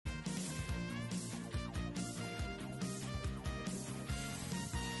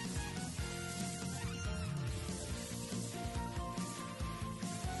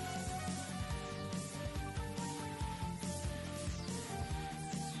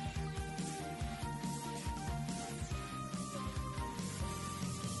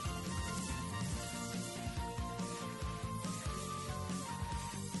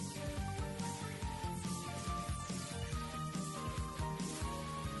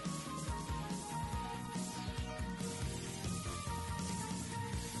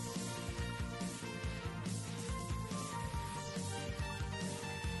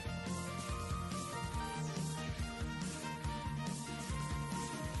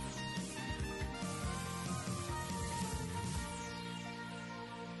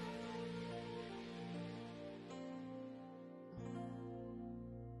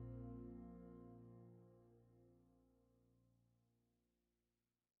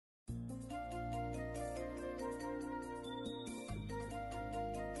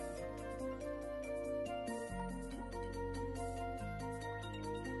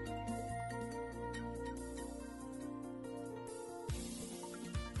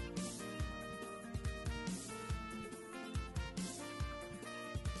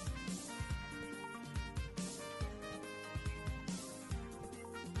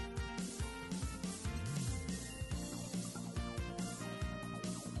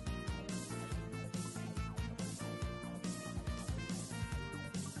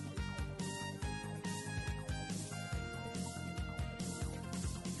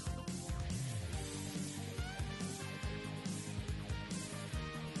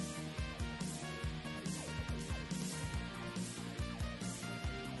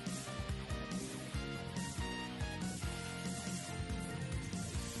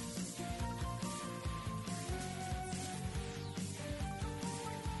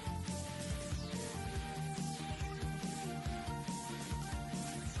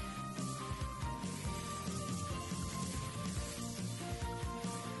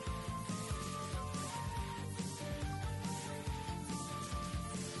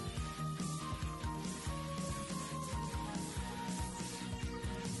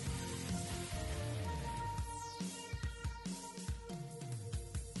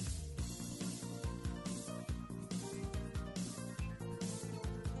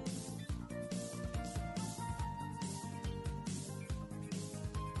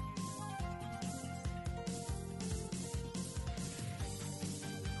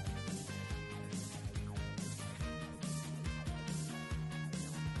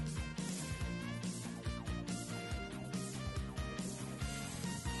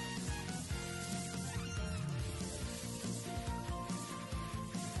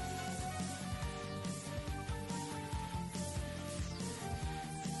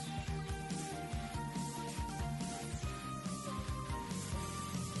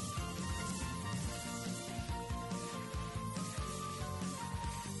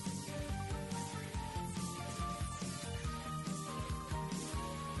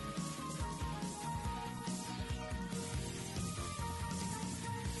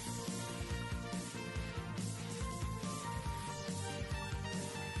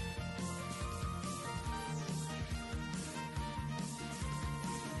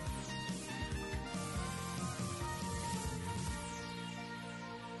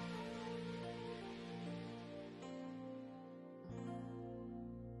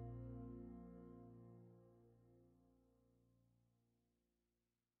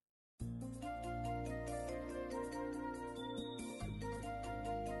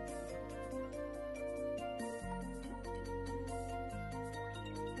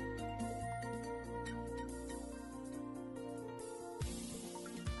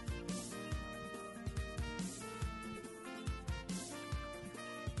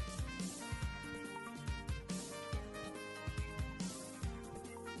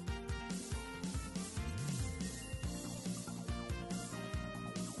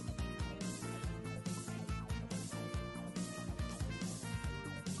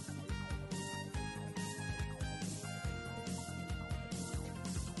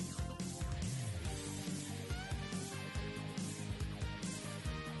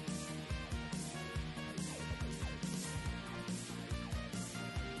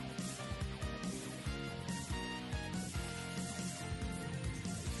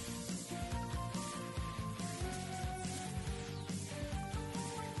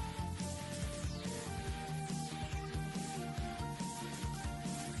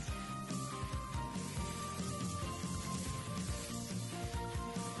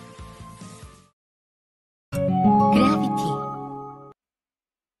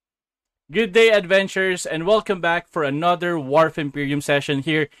Good day, adventurers, and welcome back for another War of Emperium session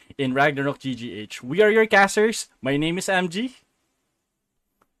here in Ragnarok GGH. We are your casters. My name is MG.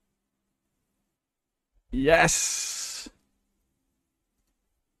 Yes.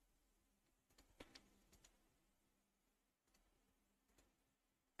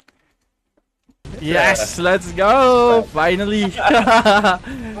 Yes, let's go. Finally.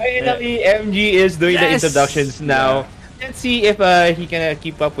 Finally, MG is doing the Yes. introductions Yeah. now. Let's see if he can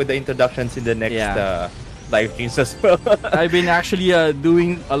keep up with the introductions in the next Yeah. live streams as well. I've been actually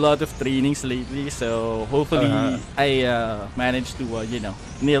doing a lot of trainings lately, so uh-huh. hopefully I manage to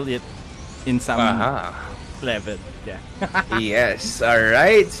nail it in some Uh-huh. level. Yeah. Yes. All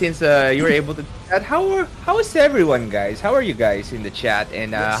right. Since you were able to do that, how is everyone, guys? How are you guys in the chat?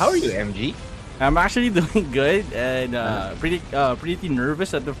 And how are you, Yes. MG? I'm actually doing good and Uh-huh. pretty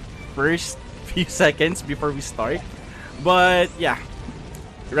nervous at the first few seconds before we start. But yeah,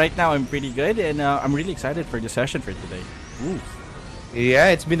 right now I'm pretty good and I'm really excited for the session for today. Ooh. Yeah,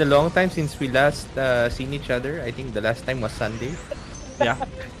 it's been a long time since we last seen each other. I think the last time was Sunday. Yeah.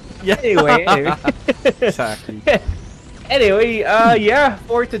 Yeah. Anyway. Exactly. Yeah,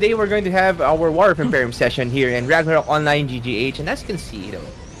 for today we're going to have our War of Emperium session here in Ragnarok Online GGH, and as you can see,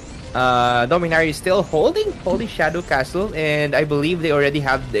 Dominaria is still holding Shadow Castle, and I believe they already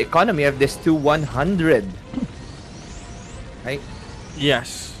have the economy of this to 100, right?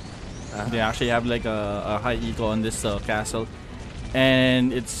 Yes. They actually have like a high eco on this castle,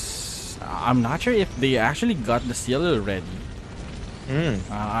 and I'm not sure if they actually got the seal already.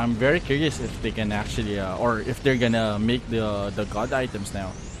 I'm very curious if they can actually, or if they're gonna make the god items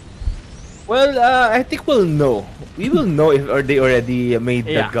now. Well, I think we'll know. We will know if or they already made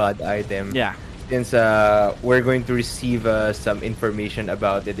the Yeah, god item, yeah, since we're going to receive some information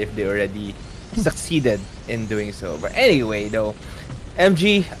about it if they already succeeded in doing so. But anyway, though,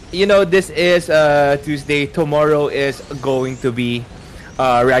 MG, this is Tuesday. Tomorrow is going to be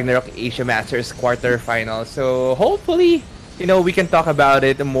Ragnarok Asia Masters quarterfinal. So hopefully, we can talk about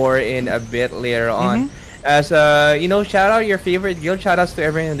it more in a bit later on. mm-hmm. As shout out your favorite guild. Shout outs to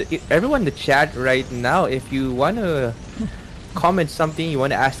everyone in the chat right now. If you wanna comment something, you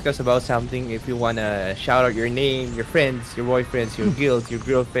wanna ask us about something, if you wanna shout out your name, your friends, your boyfriends, your guilds, your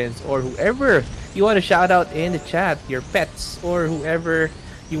girlfriends, or whoever you wanna shout out in the chat, your pets, or whoever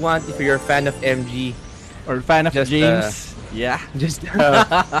you want. If you're a fan of MG, Or fan of just James. Yeah. just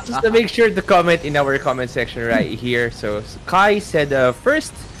just to make sure to comment in our comment section right here. So Kai said first.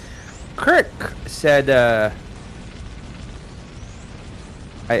 Kirk said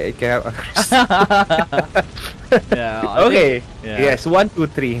I can't. Yeah. I Okay. think, yeah. Yes, 1, 2,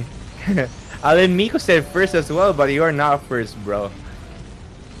 3. Alan Miko said first as well, but you're not first, bro.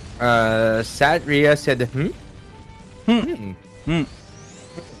 Satria said Hmm. hmm. Hmm.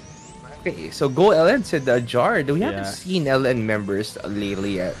 Okay, so Go LN said Jar. We haven't Yeah. seen LN members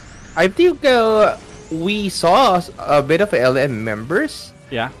lately yet. I think we saw a bit of LN members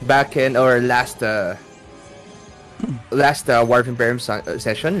Yeah. back in our last War of Imperium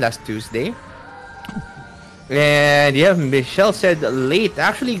session last Tuesday. And yeah, Michelle said late.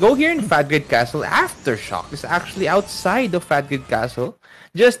 Actually, go here in Fadgrid Castle. Aftershock is actually outside of Fadgrid Castle.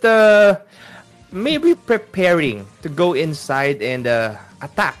 Just maybe preparing to go inside and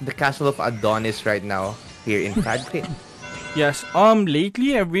attack the castle of Adonis right now here in Fadgrid. Yes.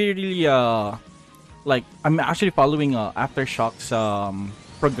 Lately I've really like I'm actually following Aftershock's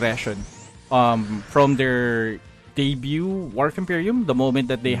progression from their debut War of Imperium, the moment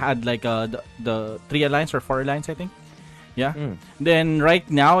that they had like the 3 alliance or 4 alliance, I think. Yeah. Then right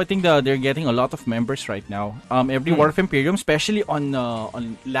now I think they're getting a lot of members right now. Every War of Imperium, especially on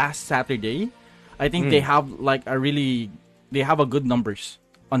last Saturday, I think they have like they have a good numbers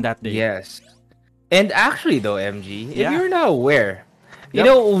on that day. Yes. And actually, though, MG, if Yeah. you're not aware,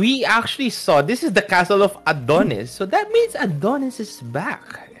 Yep. we actually saw this is the castle of Adonis. So that means Adonis is back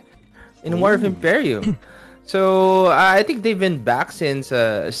in War of Ooh. Imperium. So I think they've been back since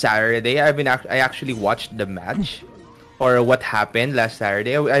Saturday. I actually watched the match or what happened last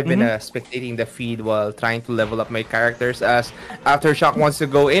Saturday. I've been spectating the feed while trying to level up my characters as Aftershock wants to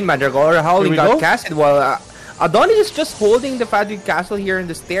go in. Mandragora Howling we got go. casted while Adonis is just holding the Fadrid Castle here in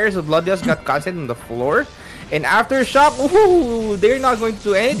the stairs. Bloodlust got casted on the floor. And Aftershock, ooh, they're not going to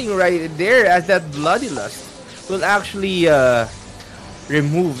do anything right there as that Bloody Lust will actually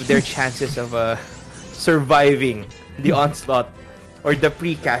remove their chances of surviving the onslaught or the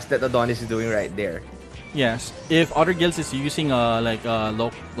precast that Adonis is doing right there. Yes, if other guilds is using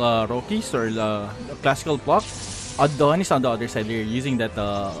Rokis or classical block, Adonis on the other side, they're using that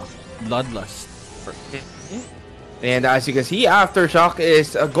Bloodlust. And as you can see, Aftershock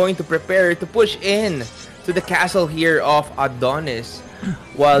is going to prepare to push in to the castle here of Adonis.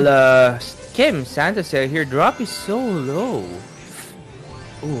 While Kim Santa said here, drop is so low.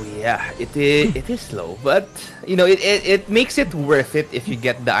 Oh yeah, it is low, but you know it makes it worth it if you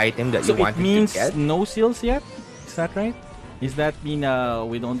get the item that So you wanted it means to get. no seals yet? Is that right? Does that mean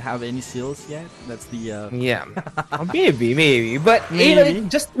we don't have any seals yet? That's the Yeah, maybe, but you know it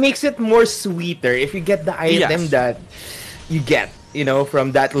just makes it more sweeter if you get the item Yes. that you get, you know,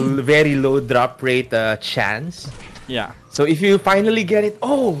 from that very low drop rate chance. yeah. So if you finally get it,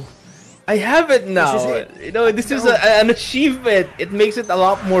 oh, I have it now. This is it. You know, this is an achievement. It makes it a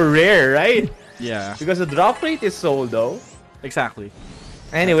lot more rare, right? Yeah. Because the drop rate is so low. Exactly.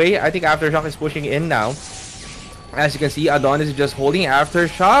 Anyway, I think Aftershock is pushing in now. As you can see, Adonis is just holding.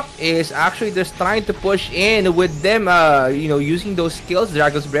 Aftershock is actually just trying to push in with them, you know, using those skills.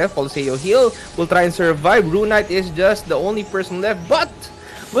 Dragon's Breath, Pulseo Heal will try and survive. Rune Knight is just the only person left, but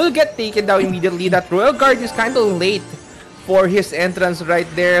will get taken down immediately. That Royal Guard is kind of late for his entrance right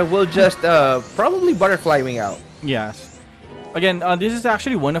there. Will just probably Butterfly Wing out. Yes. Again, this is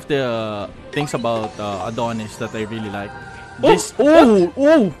actually one of the things about Adonis that I really like. This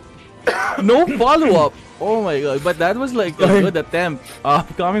no follow-up. Oh my god! But that was like a good attempt.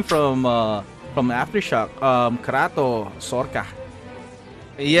 Coming from Aftershock, Krato, Sorka.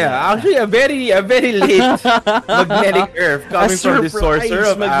 Yeah, actually a very late magnetic earth coming from the sorcerer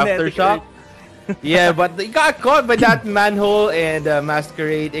of Aftershock. Yeah, but he got caught by that manhole and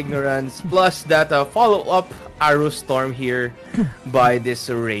masquerade ignorance, plus that follow-up arrow storm here by this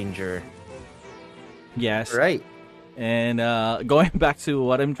ranger. Yes. Right. And going back to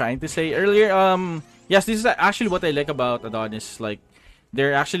what I'm trying to say earlier, yes, this is actually what I like about Adonis. Like,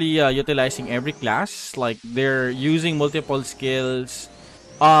 they're actually utilizing every class. Like, they're using multiple skills.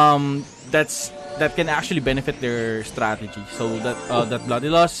 That can actually benefit their strategy. So that Bloody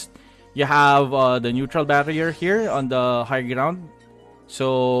Lust, you have the neutral barrier here on the high ground.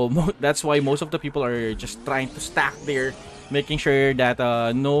 So that's why most of the people are just trying to stack there, making sure that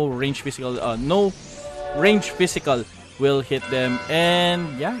no range physical will hit them.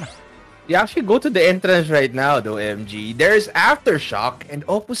 And yeah. You actually go to the entrance right now, though, MG. There's Aftershock and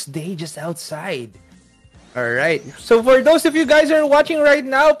Opus Dei just outside. Alright, so for those of you guys who are watching right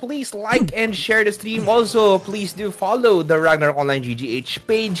now, please like and share the stream. Also, please do follow the Ragnarok Online GGH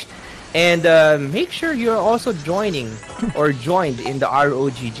page. And make sure you're also joining or joined in the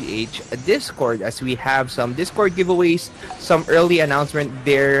ROGGH Discord, as we have some Discord giveaways, some early announcement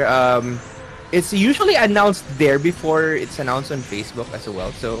there. It's usually announced there before it's announced on Facebook as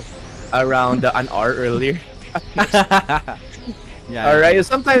well. So around an hour earlier. Yeah. All right.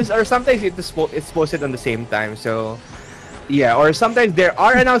 Sometimes it's posted on the same time. So yeah, or sometimes there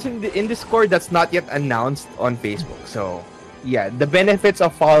are announcements in Discord that's not yet announced on Facebook. So yeah, the benefits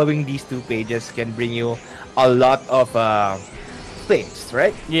of following these two pages can bring you a lot of things,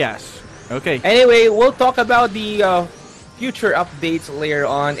 right? Yes. Okay. Anyway, we'll talk about the future updates later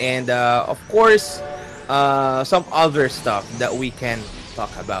on, and of course, some other stuff that we can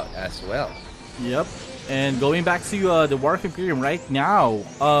talk about as well. Yep. And going back to the War of Emperium right now,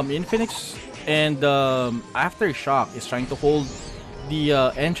 Infinix and Aftershock is trying to hold the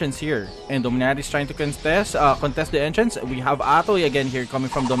entrance here, and Dominari is trying to contest the entrance. We have Atoy again here coming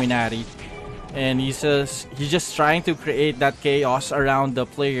from Dominari, and he's just trying to create that chaos around the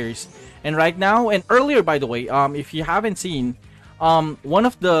players. And right now, and earlier, by the way, if you haven't seen, one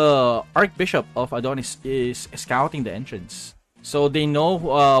of the Archbishop of Adonis is scouting the entrance. So they know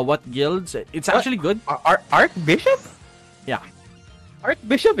what guilds. It's actually good. Archbishop? Yeah.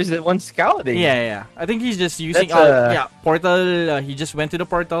 Archbishop is the one scouting. Yeah. I think he's just using portal. He just went to the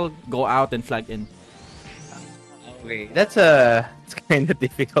portal, go out, and flag in. Okay, that's it's kind of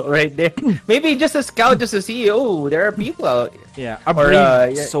difficult right there. Maybe just a scout just to see. Oh, there are people out. Yeah, a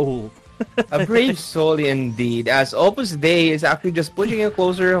brave soul. A brave soul indeed. As Opus Dei is actually just pushing it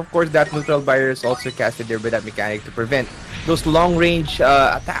closer. Of course, that neutral barrier is also casted there by that mechanic to prevent those long-range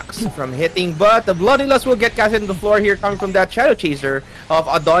attacks from hitting. But the Bloody Lust will get casted on the floor here, coming from that Shadow Chaser of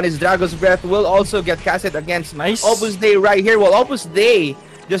Adonis. Dragon's Breath will also get casted against Opus Dei right here. Well, Opus Dei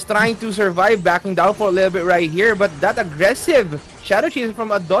just trying to survive, backing down for a little bit right here. But that aggressive Shadow Chaser from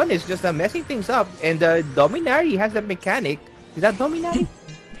Adonis just messing things up. And Dominari has that mechanic. Is that Dominari?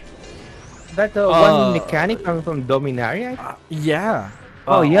 That one mechanic coming from Dominari? Yeah.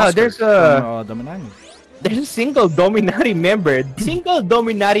 Oh yeah, Oscar there's a Dominari. There's a single Dominari member, single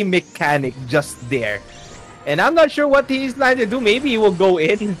Dominari mechanic just there. And I'm not sure what he's trying to do. Maybe he will go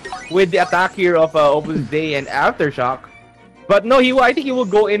in with the attack here of Opus Dei and Aftershock. But no, I think he will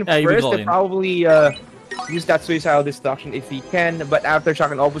go in first and probably use that suicidal destruction if he can. But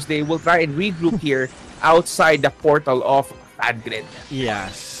Aftershock and Opus Dei will try and regroup here outside the portal of Fadgrid.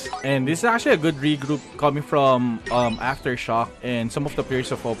 Yes, and this is actually a good regroup coming from Aftershock and some of the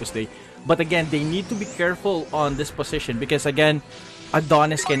players of Opus Dei. But again, they need to be careful on this position because again,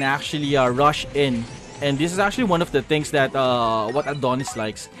 Adonis can actually rush in. And this is actually one of the things that what Adonis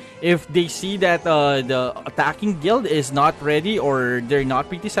likes. If they see that the attacking guild is not ready or they're not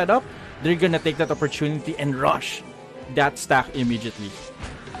pretty set up, they're gonna take that opportunity and rush that stack immediately.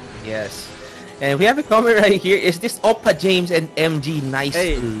 Yes. And we have a comment right here. Is this Oppa James and MG nice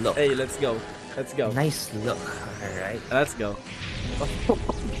look? Hey, let's go. Let's go. Nice look. Alright. Let's go.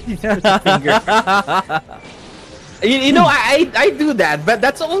 You know, I do that, but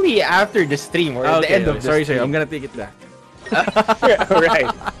that's only after the stream or at the end of the sorry, stream. I'm gonna take it back. Alright.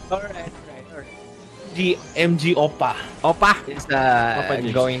 Alright. MG Oppa. Oppa Is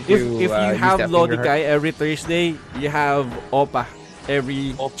Oppa going to if you use have that Lodi finger Kai every Thursday, you have Oppa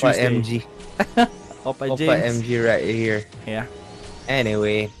every Oppa Tuesday. MG. Oppa Oppa James. MG right here. Yeah.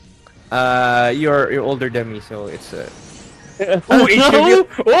 Anyway, you're older than me, so it's Oh,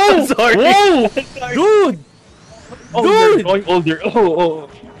 oh, sorry. Whoa, dude, dude, going older. Oh.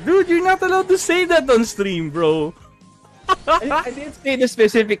 dude, you're not allowed to say that on stream, bro. I didn't say the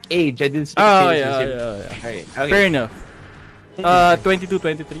specific age. I didn't say Oh the yeah, specific. yeah. Okay. Fair enough. 22,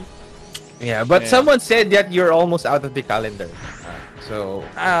 23. Yeah, but Yeah. someone said that you're almost out of the calendar. So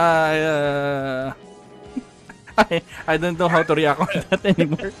I don't know how to react on that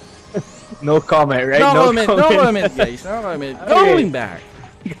anymore. no comment, right? No comment, guys. No comment. Okay. Going back.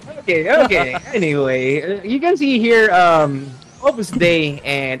 Okay. Anyway, you can see here, Opus Dei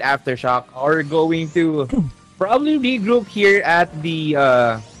and Aftershock are going to probably regroup here at the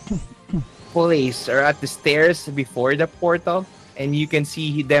place or at the stairs before the portal, and you can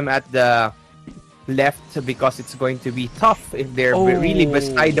see them at the left because it's going to be tough if they're really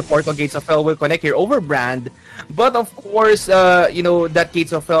beside the portal. Gates of Hell will connect here over Brand, but of course, you know that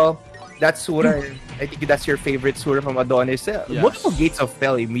Gates of Hell, that Surah, I think that's your favorite Surah from Adonis. Multiple Gates of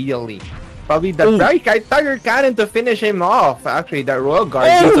Hell immediately. Probably the Tiger Cannon to finish him off. Actually, the Royal Guard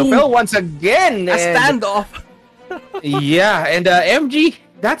Gates of Hell once again. A standoff. Yeah, and MG,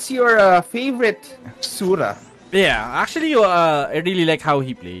 that's your favorite Surah. Yeah, actually, I really like how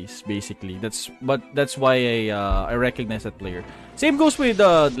he plays. Basically, that's why I recognize that player. Same goes with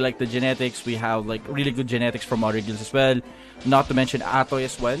like the genetics. We have like really good genetics from other guilds as well. Not to mention Atoy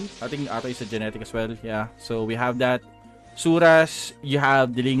as well. I think Atoy is a genetic as well. Yeah, so we have that. Suras, you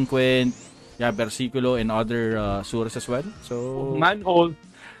have Delinquent, you have Versiculo, and other Suras as well. So Manhole.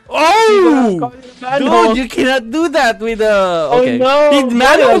 oh, dude, you cannot do that with okay. Oh no! Did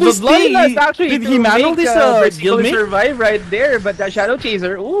Manhole this thing? Did he Manhole this guildmate? survive right there, but the Shadow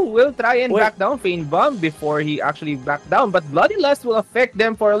Chaser, will try and back down Feint Bomb before he actually back down. But Bloody Lust will affect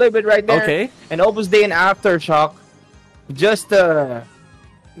them for a little bit right there. Okay. And Opus Dei and Aftershock, just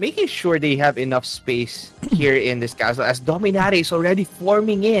making sure they have enough space here in this castle, as Dominare is already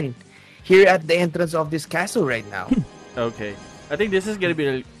forming in here at the entrance of this castle right now. Okay. I think this is gonna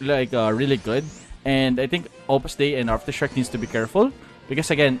be like really good, and I think Opus Dei and Aftershock needs to be careful because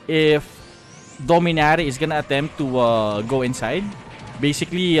again, if Dominare is gonna attempt to go inside,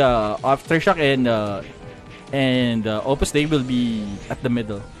 basically Aftershock and Opus Dei will be at the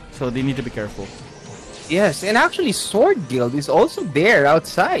middle, so they need to be careful. Yes, and actually Sword Guild is also there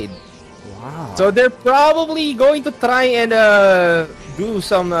outside. Wow. So they're probably going to try and do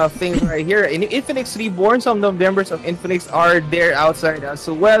some things right here. In Infinix Reborn, some of the members of Infinix are there outside as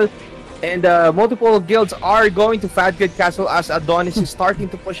well. And multiple guilds are going to Fadgrid Castle as Adonis is starting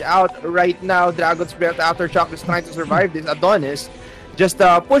to push out right now. Dragon's Breath Aftershock is trying to survive this. Adonis just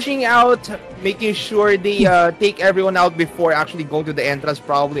pushing out, making sure they take everyone out before actually going to the entrance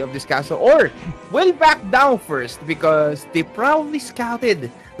probably of this castle. Or will back down first because they probably scouted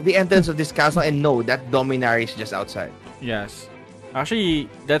the entrance of this castle and know that Dominare is just outside. Yes. Actually,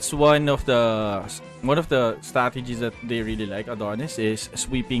 that's one of the strategies that they really like. Adonis is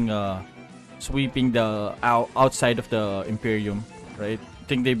sweeping the outside of the Imperium, right? I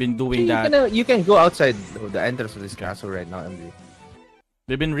think they've been doing that. You can go outside the entrance of this castle right now, MJ.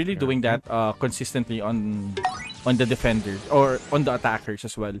 They've been really doing that consistently on the defenders or on the attackers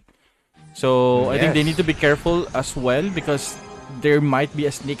as well. So I think they need to be careful as well because there might be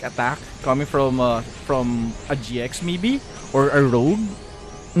a sneak attack coming from a GX maybe or a rogue.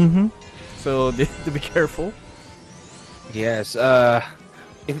 So they need to be careful. Yes.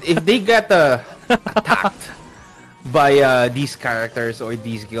 If they get attacked by these characters or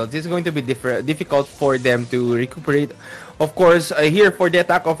these guilds, it's going to be difficult for them to recuperate. Of course, here for the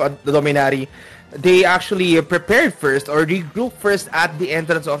attack of the Dominari, they actually prepared first or regrouped first at the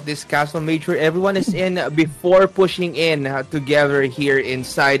entrance of this castle. Made sure everyone is in before pushing in together here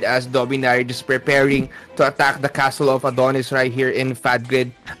inside as Dominari just preparing to attack the castle of Adonis right here in Fat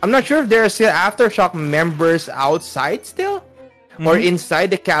Grid. I'm not sure if there are still Aftershock members outside still or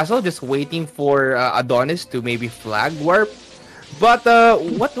inside the castle just waiting for Adonis to maybe flag warp. But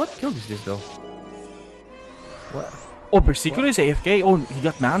what kill is this though? What? Oh, Berserker is AFK. Oh, he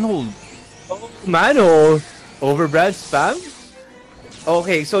got manhole. Manhole overbred spam.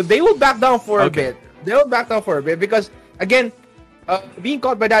 Okay, so they will back down for a bit. They will back down for a bit because again, being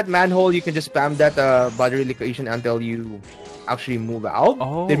caught by that manhole, you can just spam that body relocation until you actually move out.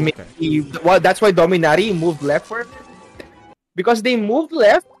 Oh, well, that's why Dominari moved left for a bit. Because they moved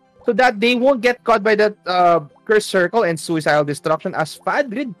left so that they won't get caught by that cursed circle and suicidal destruction as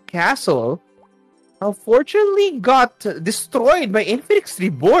Fadgrid Castle unfortunately got destroyed by Infinix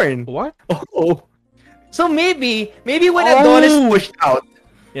Reborn. What? Oh. So maybe when Adonis pushed out.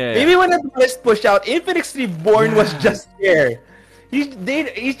 Maybe when Adonis pushed out, Infinix Reborn was just there.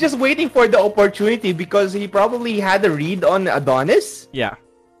 He's just waiting for the opportunity because he probably had a read on Adonis. Yeah.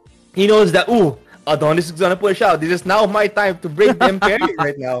 He knows that, Adonis is gonna push out. This is now my time to break the Emperium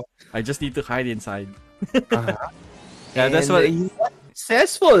right now. I just need to hide inside. Yeah, that's what he was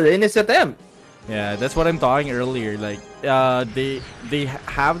successful in his attempt. Yeah, that's what I'm talking earlier. Like, they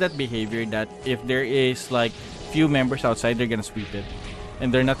have that behavior that if there is like few members outside, they're gonna sweep it,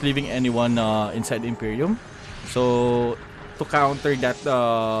 and they're not leaving anyone inside Imperium. So to counter that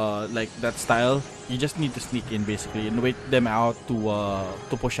like that style, you just need to sneak in basically and wait them out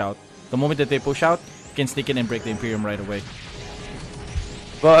to push out. The moment that they push out, you can sneak in and break the Imperium right away.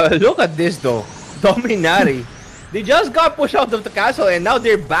 But look at this though, Dominari. They just got pushed out of the castle and now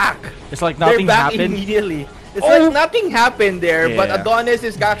they're back. It's like nothing happened immediately. It's like nothing happened there. Yeah. But Adonis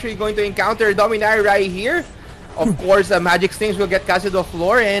is actually going to encounter Dominari right here. Of course, Magic Stings will get cast to the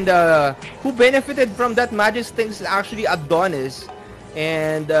floor, and who benefited from that Magic Stings is actually Adonis.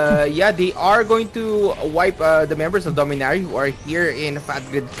 And yeah, they are going to wipe the members of Dominari who are here in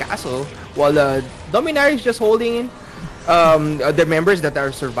Fatgrid Castle, while Dominari is just holding the members that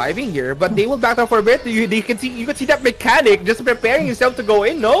are surviving here. But they will back up for a bit. You can see that mechanic just preparing himself to go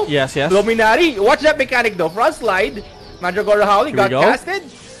in. No? Yes. Dominari, watch that mechanic though. Front slide. Mandragora Howling got casted.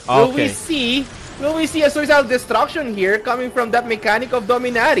 Okay. Will we see a suicidal destruction here coming from that mechanic of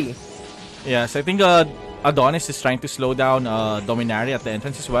Dominari? Yes, I think Adonis is trying to slow down Dominari at the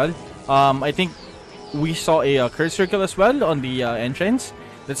entrance as well. I think we saw a curse circle as well on the entrance.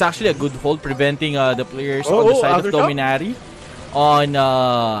 That's actually a good hold, preventing the players on the side of Dominari on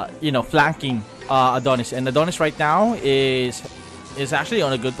flanking Adonis. And Adonis right now is actually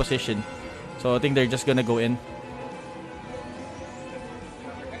on a good position. So I think they're just gonna go in.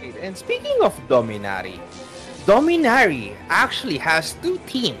 And speaking of Dominari actually has two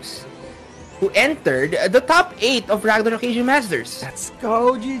teams who entered the top 8 of Ragnarok Asian Masters. Let's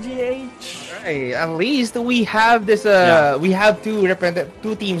go, GGH! Right, at least we have this. We have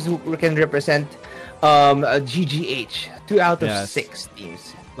two teams who can represent GGH. 2 out of 6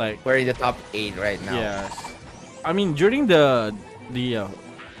 teams. Like we're in the top 8 right now. Yes. I mean, during the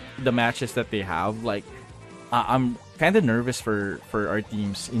matches that they have, like I'm kind of nervous for our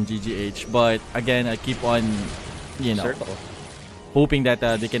teams in GGH, but again, I keep on hoping that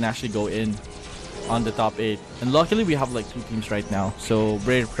they can actually go in on the top 8. And luckily we have like 2 teams right now, so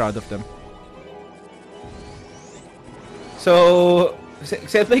very proud of them. So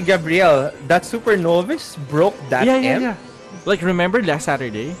except like Gabriel, that Super Novice broke that yeah. Like remember last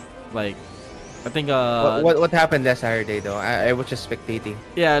Saturday, like I think what happened last Saturday though? I was just spectating.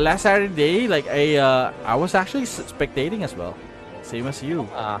 Yeah, last Saturday, like I was actually spectating as well, same as you.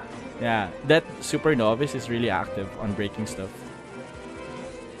 Yeah, that Super Novice is really active on breaking stuff.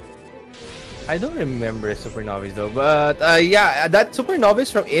 I don't remember Super Novice though, but yeah, that Super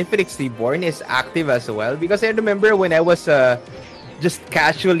Novice from Infinix Reborn is active as well, because I remember when I was just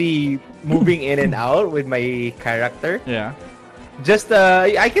casually moving in and out with my character. Yeah. Just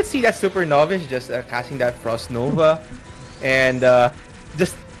I can see that Super Novice just casting that Frost Nova, and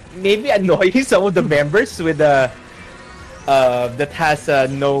just maybe annoying some of the members with that has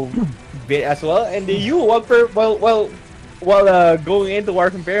no bit as well. And you while going into War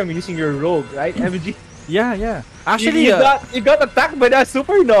Emperium using your rogue, right, MG? Yeah. Actually, you got attacked by that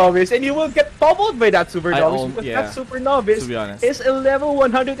Super Novice, and you will get pummeled by that Super Novice because that Super Novice is a level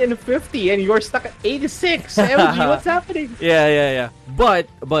 150, and you're stuck at 86. MG, what's happening? Yeah. But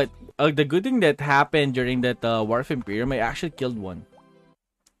the good thing that happened during that War of Imperium, I actually killed one,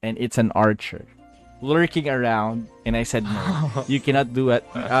 and it's an archer. lurking around, and I said no. You cannot do it.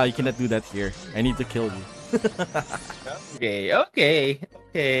 You cannot do that here. I need to kill you. Okay.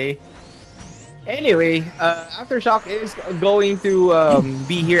 Anyway, Aftershock is going to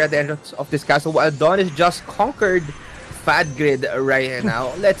be here at the entrance of this castle while Adonis just conquered Fadgrid right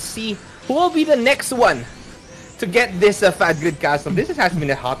now. Let's see who will be the next one to get this Fadgrid castle. Has been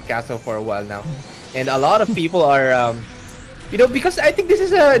a hot castle for a while now, and a lot of people are, because I think this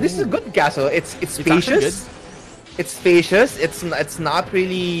is a good castle. It's spacious. It's spacious. It's not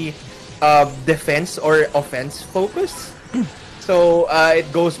really defense or offense focused. So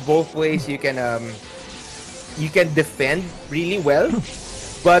it goes both ways. You can defend really well,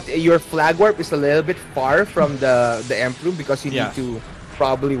 but your flag warp is a little bit far from the Emperium because you need to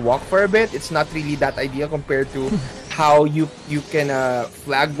probably walk for a bit. It's not really that ideal compared to how you can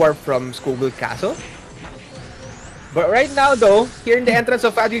flag warp from Skogul Castle. But right now, though, here in the entrance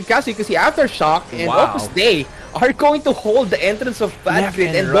of Fadgrid Castle, you can see Aftershock and Opus Dei are going to hold the entrance of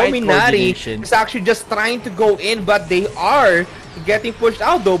Fadgrid, and Dominari is actually just trying to go in, but they are getting pushed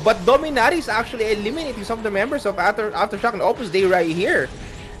out, though. But Dominari is actually eliminating some of the members of Aftershock and Opus Dei right here,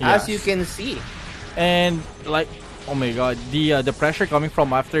 as you can see. And like, oh my god, the pressure coming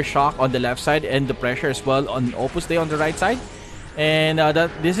from Aftershock on the left side, and the pressure as well on Opus Dei on the right side. And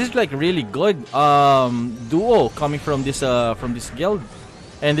this is like really good duo coming from this guild.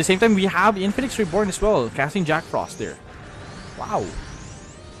 And at the same time, we have Infinix Reborn as well, casting Jack Frost there. Wow.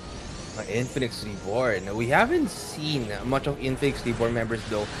 Infinix Reborn. We haven't seen much of Infinix Reborn members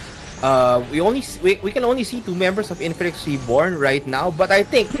though. We can only see 2 members of Infinix Reborn right now, but I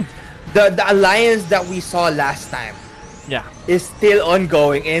think the alliance that we saw last time is still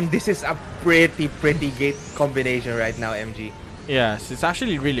ongoing, and this is a pretty great combination right now, MG. Yes, it's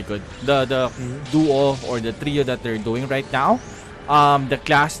actually really good. The duo or the trio that they're doing right now. The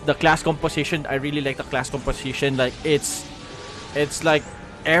class composition, I really like the class composition. Like it's like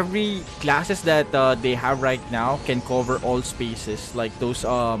every classes that they have right now can cover all spaces, like those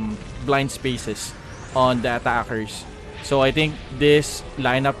blind spaces on the attackers. So I think this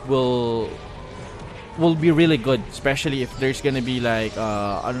lineup will be really good, especially if there's gonna be like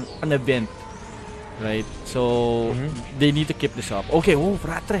an event, right? So they need to keep this up. Okay,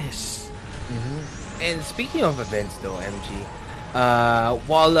 Fratres. And speaking of events, though, MG,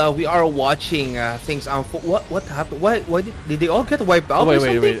 while we are watching things unfold, what happened? Why did they all get wiped out?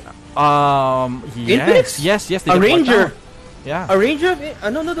 Wait. Yes. They a ranger. Yeah. A ranger.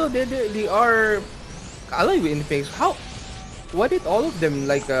 No. They are allied with Infinix. How? Why did all of them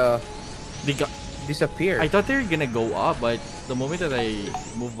like they got disappear? I thought they were gonna go up, but the moment that I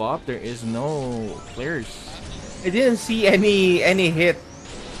move up, there is no players. I didn't see any hit,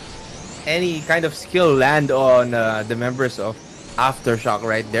 any kind of skill land on the members of Aftershock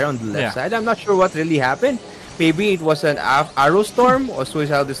right there on the left side. I'm not sure what really happened. Maybe it was an arrow storm or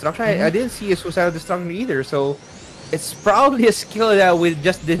suicidal destruction. I didn't see a suicidal destruction either, so it's probably a skill that we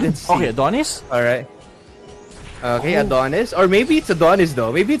just didn't see. Okay, Adonis? Alright. Okay, Adonis. Or maybe it's Adonis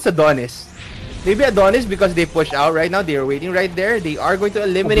though. Maybe it's Adonis. Maybe Adonis because they pushed out right now. They are waiting right there. They are going to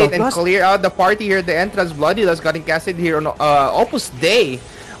eliminate and clear out the party here at the entrance. Bloody that's getting casted here on Opus Dei.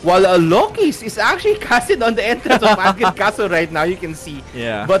 While Loki's is actually casted on the entrance of Fadgrid Castle right now, you can see.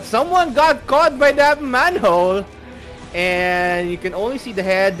 Yeah. But someone got caught by that manhole. And you can only see the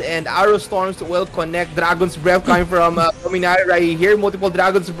head, and arrow storms will connect. Dragon's Breath coming from Dominari right here. Multiple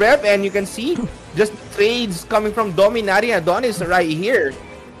Dragon's Breath, and you can see just trades coming from Dominari and Adonis right here.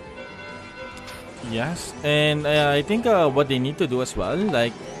 Yes, and I think what they need to do as well,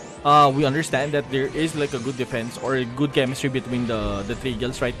 like we understand that there is like a good defense or a good chemistry between the three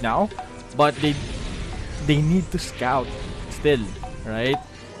guilds right now, but they need to scout still, right?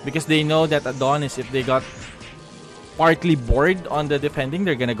 Because they know that Adonis, if they got partly bored on the defending,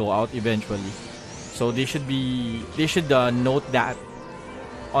 they're gonna go out eventually. So they should note that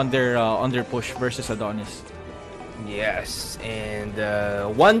on their push versus Adonis. Yes, and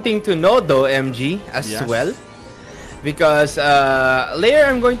one thing to note though, MG, as well, because later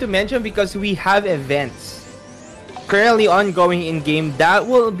I'm going to mention, because we have events currently ongoing in game that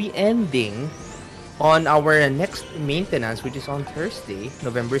will be ending on our next maintenance, which is on Thursday,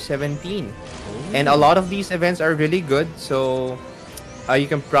 November 17. And a lot of these events are really good, so you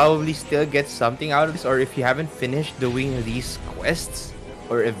can probably still get something out of this. Or if you haven't finished doing these quests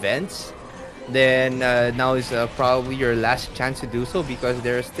or events, then now is probably your last chance to do so, because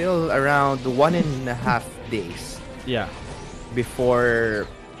there's still around 1.5 days before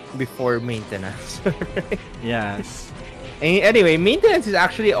maintenance. Yes. And anyway, maintenance is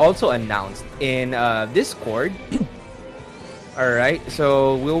actually also announced in Discord. All right,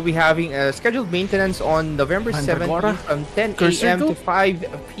 so we'll be having a scheduled maintenance on November Mandragora? 17th from 10 Cursor a.m. to go? 5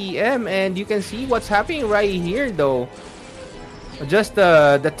 p.m. And you can see what's happening right here, though. Just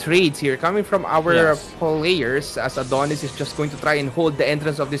the trades here coming from our Yes. players, as Adonis is just going to try and hold the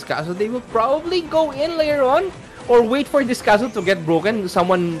entrance of this castle. They will probably go in later on or wait for this castle to get broken.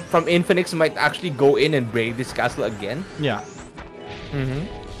 Someone from Infinix might actually go in and break this castle again. Yeah.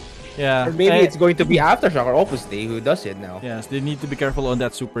 Mm-hmm. Yeah. Or maybe it's going to be Aftershock or Opus Day who does it now. Yes, they need to be careful on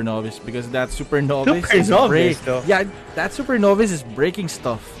that super novice because that super novice Super is Novice, though. Yeah, that super novice is breaking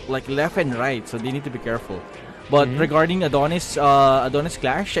stuff like left and right, so they need to be careful. But regarding Adonis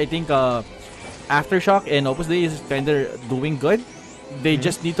Clash, I think Aftershock and Opus Day is kind of doing good. They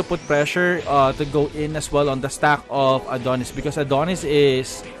just need to put pressure to go in as well on the stack of Adonis because Adonis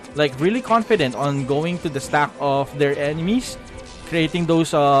is like really confident on going to the stack of their enemies, creating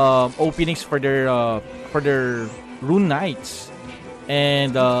those openings for their Rune Knights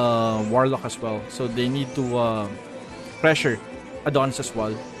and Warlock as well. So they need to pressure Adonis as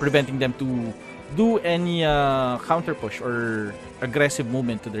well, preventing them to do any counter push or aggressive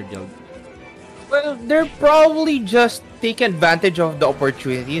movement to their guild. Well, they're probably just taking advantage of the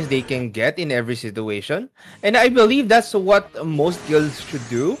opportunities they can get in every situation. And I believe that's what most guilds should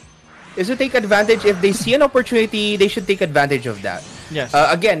do. Is to take advantage. If they see an opportunity, they should take advantage of that. Yes.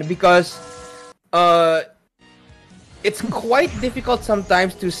 Again, because it's quite difficult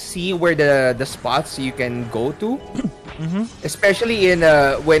sometimes to see where the spots you can go to. Especially in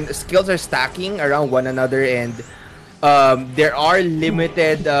when skills are stacking around one another and there are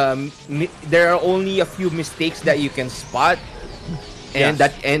limited there are only a few mistakes that you can spot and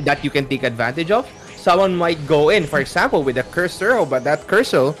that you can take advantage of. Someone might go in, for example, with a curse circle, but that curse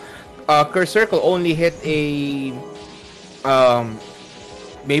circle only hit a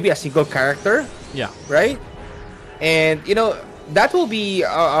maybe a single character, Yeah. right? And you know that will be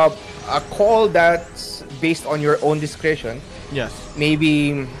a call that's based on your own discretion. Yes.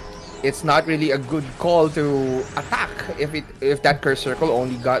 Maybe it's not really a good call to attack if that curse circle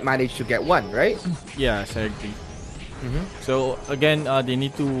only managed to get one, right? Yes, I agree. So again, they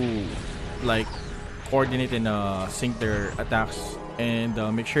need to like coordinate and sync their attacks and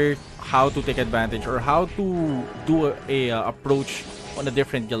make sure how to take advantage or how to do a approach on a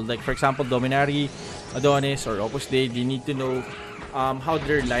different guild. Like for example, Dominari, Adonis, or Opus Dei, they need to know how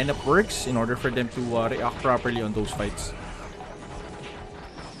their lineup works in order for them to react properly on those fights.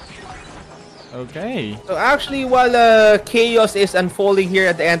 Okay. So actually, while chaos is unfolding here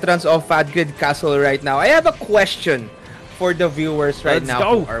at the entrance of Fadgrid Castle right now, I have a question for the viewers right Let's now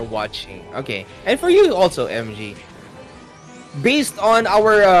go. who are watching. Okay, and for you also, MG. Based on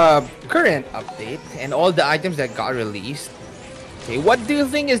our current update and all the items that got released, okay, what do you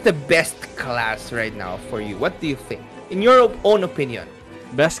think is the best class right now for you? What do you think, in your own opinion?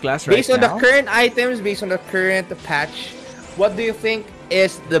 Best class right Based on now. the current items, based on the current patch, what do you think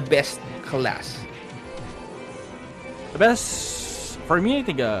is the best class? The best for me, I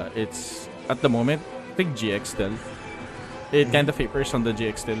think it's at the moment. I think GX still. It kind of favors on the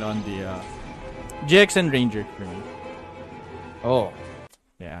GX still on the GX and Ranger for me. Oh,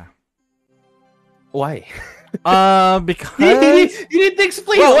 Yeah. why? Because You need to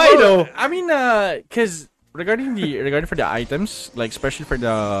explain why though. I mean, because regarding for the items, like especially for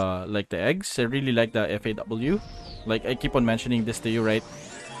the the eggs, I really like the FAW. Like I keep on mentioning this to you, right?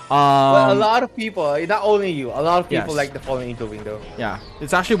 Well, a lot of people, not only you, a lot of people Yes. like the following window. Yeah,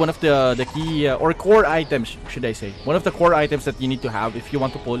 it's actually one of the key or core items, should I say? One of the core items that you need to have if you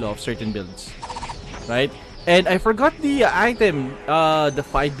want to pull off certain builds, right? And I forgot the item, the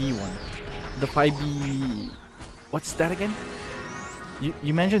 5B one, the 5B. What's that again?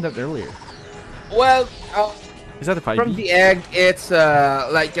 You mentioned that earlier. Well, Is that the 5B? from the egg, it's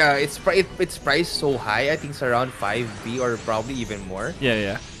it's priced so high. I think it's around 5B or probably even more.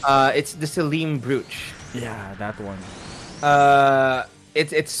 Yeah. It's the Selim Brooch. Yeah, that one.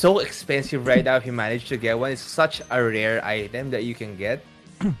 It's so expensive right now if you manage to get one. It's such a rare item that you can get.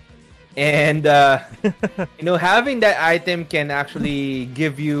 And you know, having that item can actually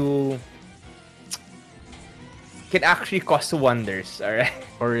can actually cost wonders, all right?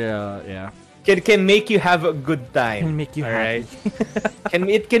 Or yeah. Can make you have a good time. Can make you all happy. right?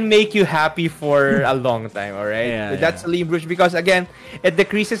 It can make you happy for a long time, all right? Yeah, That's yeah. Selim Brooch because again, it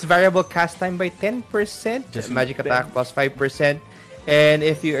decreases variable cast time by 10%, Just magic like attack plus 5%, and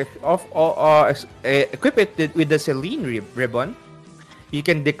if you equip it with the Celine ribbon, you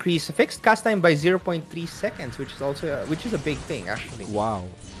can decrease fixed cast time by 0.3 seconds, which is also which is a big thing actually. Wow.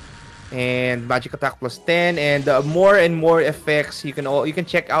 And magic attack plus 10, and more and more effects. You can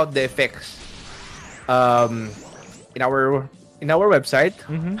check out the effects in our in our website,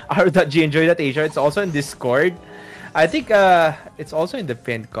 r.gnjoy.asia. It's also in Discord. I think it's also in the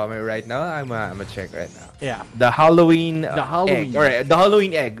pinned comment right now. I'm gonna check right now. Yeah. The Halloween The Halloween. egg. Alright, the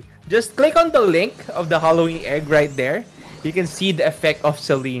Halloween egg. Just click on the link of the Halloween egg right there. You can see the effect of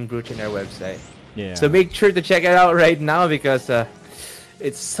Celine Brooch in our website. Yeah. So make sure to check it out right now because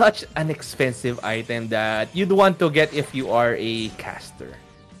it's such an expensive item that you'd want to get if you are a caster.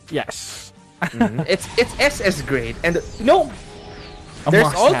 Yes. It's SS grade, and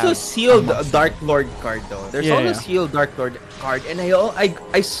there's also must-have. sealed Dark Lord card though. There's also sealed Dark Lord card, and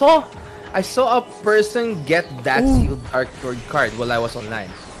I saw a person get that sealed Dark Lord card while I was online.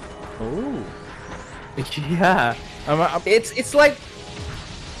 Oh. Yeah, it's like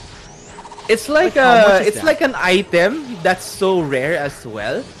Like, how much is it's that? like an item that's so rare as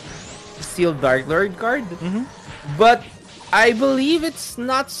well. Sealed Dark Lord card, but I believe it's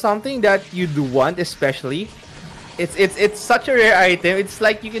not something that you'd want, especially. It's such a rare item. It's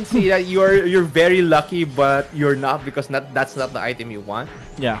like you can see that you're very lucky, but you're not because that's not the item you want.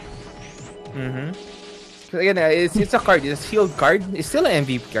 Yeah. Again, it's a card. It's a sealed card. It's still an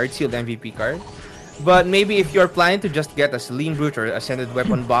MVP card, sealed MVP card. But maybe if you're planning to just get a Celine Brute or Ascended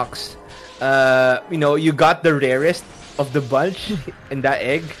Weapon box, you got the rarest of the bunch in that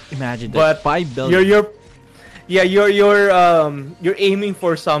egg. Imagine that. But 5 billion. you're aiming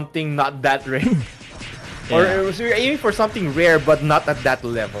for something not that rare. Or so you're aiming for something rare but not at that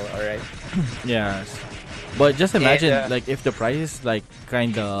level, alright? Yes. But just imagine, And, like, if the price is, like,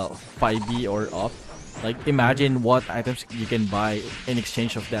 kinda 5B or up, like, imagine what items you can buy in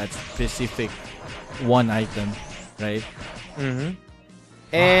exchange of that specific one item, right?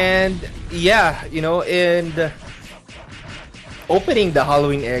 And yeah, and opening the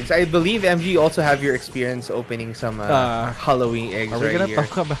Halloween eggs, I believe MG also have your experience opening some Halloween eggs. Are we right gonna here.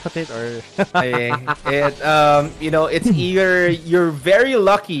 talk about it or? It's either you're very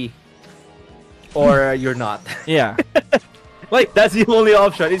lucky or you're not. Yeah. Like that's the only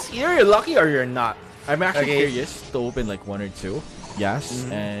option. It's either you're lucky or you're not. I'm actually Okay. curious to open like one or two. Yes,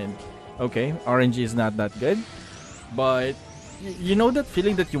 and okay, RNG is not that good, but you know that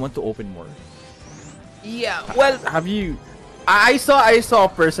feeling that you want to open more. Yeah. Well, Have you? I saw a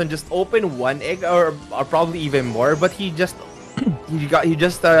person just open one egg or probably even more, but he just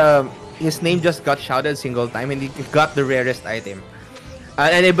his name just got shouted a single time and he got the rarest item.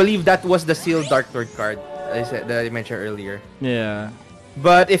 And I believe that was the sealed Dark Lord card that I mentioned earlier. Yeah.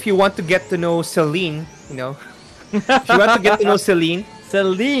 But if you want to get to know Celine, if you want to get to know Celine,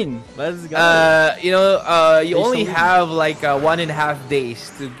 Celine, let's go. you only Celine. have like 1.5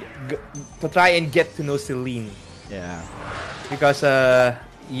 days to try and get to know Celine. Yeah. Because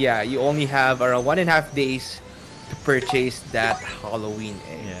you only have around 1.5 days to purchase that Halloween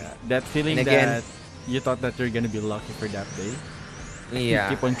egg. Yeah. That feeling And again- that you thought that you're gonna be lucky for that day. Yeah.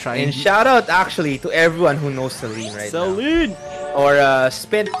 Keep on trying. And shout out actually to everyone who knows Celine right Celine. now. Or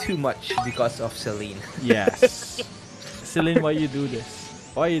spent too much because of Celine. Yes. Celine, why you do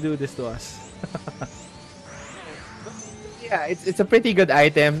this? Why you do this to us? Yeah, it's a pretty good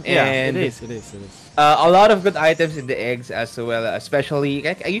item. Yeah, And it is. a lot of good items in the eggs as well, especially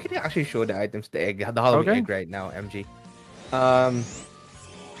you can actually show the items, the Halloween Okay. egg right now, MG.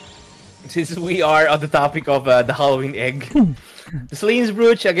 Since we are on the topic of the Halloween egg, the Celine's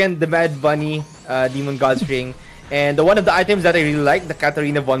Brooch again, the Mad Bunny, Demon God's Ring, and one of the items that I really like, the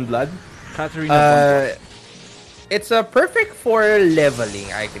Katarina Von Blood. Katarina. It's perfect for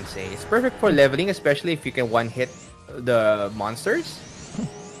leveling, I can say. It's perfect for leveling, especially if you can one hit the monsters.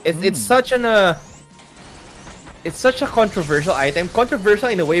 It's such a controversial item. Controversial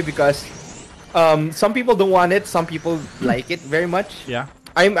in a way because some people don't want it, some people like it very much. Yeah.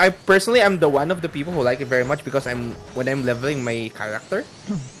 I personally am the one of the people who like it very much because when I'm leveling my character,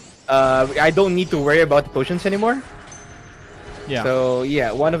 I don't need to worry about the potions anymore. Yeah. So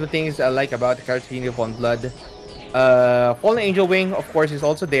yeah, one of the things I like about the Katarina Von Blood, Fallen Angel Wing, of course, is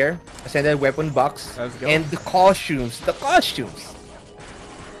also there. Ascended Weapon Box. Let's go. And the costumes. The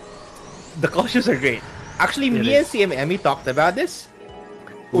costumes are great. Actually, It me is. and CMME talked about this.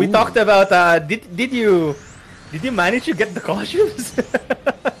 We Ooh. talked about did you manage to get the costumes?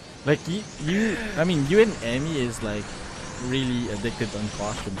 Like you and Emmy is like really addicted on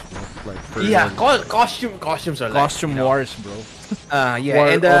costumes, bro. Like for Yeah, real. costumes are like, Costume wars, bro. yeah, War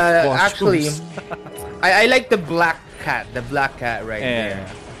and of actually, costumes. I like the black cat right Yeah, there.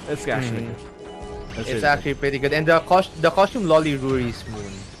 that's actually good. That's It's really actually pretty good, and the costume Lolly Ruri's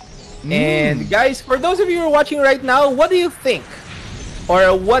Moon. good. And guys, for those of you who are watching right now, what do you think,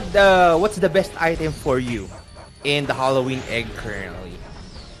 or what's the best item for you in the Halloween egg currently?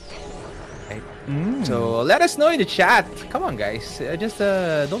 Right? Mm. So let us know in the chat. Come on, guys. Just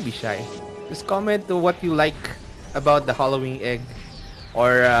don't be shy. Just comment what you like about the Halloween egg,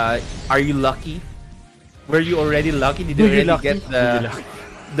 or are you lucky? Were you already lucky? Did Do you you already get lucky? Do you lucky?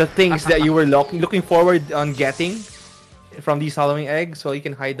 the things that you were looking forward on getting from these Halloween eggs? Well, you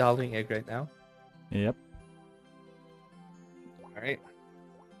can hide the Halloween egg right now. Yep. All right.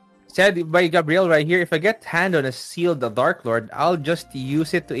 Said by Gabriel right here, if I get hand on a seal the Dark Lord, I'll just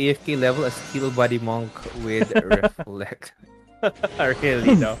use it to AFK level a steel body monk with reflect.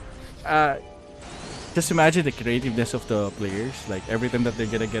 Really though. Uh, just imagine the creativeness of the players. Like every time that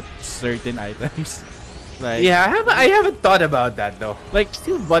they're gonna get certain items. Like Yeah, I haven't thought about that though. like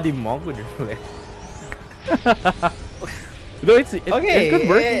Steel body monk with reflect. no, Okay, it could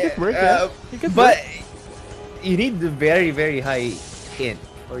work. It could work. Yeah. It could but work. you need the very high hit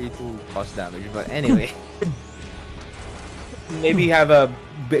for you to cause damage. But anyway, maybe you have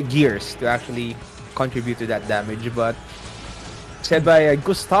gears to actually contribute to that damage. But said by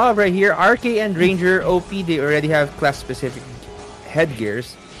Gustav right here, RK and Ranger OP, they already have class specific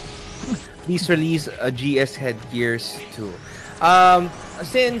headgears. Please release a GS headgears too.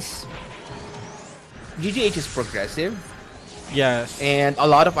 Since GGH is progressive, Yes. and a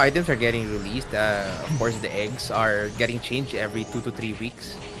lot of items are getting released. Of course, the eggs are getting changed every 2 to 3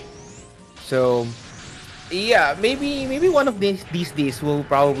 weeks. So, yeah, maybe one of these days we'll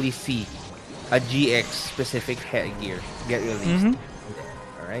probably see a GX specific headgear get released.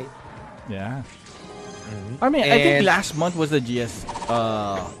 All right. Yeah. I mean, I think And last month was the GS.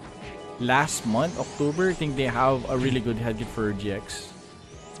 Last month, October, I think they have a really good headgear for GX.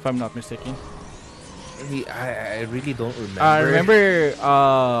 If I'm not mistaken. I really don't remember. I remember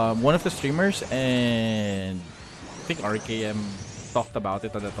one of the streamers and I think RKM talked about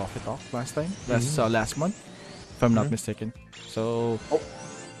it on the Toffee Talk last time. Last month, if I'm not mistaken. So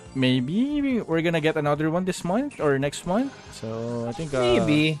maybe we're gonna get another one this month or next month. So I think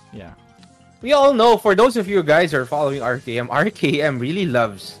Maybe. yeah. We all know, for those of you guys who are following RKM really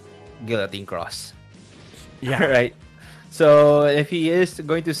loves Guillotine Cross. Yeah. Right. So if he is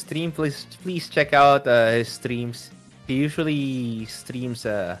going to stream, please check out his streams. He usually streams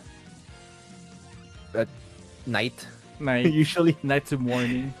at night. Night, Usually. night to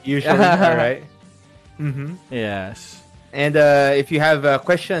morning. Usually. All right. Yes. And if you have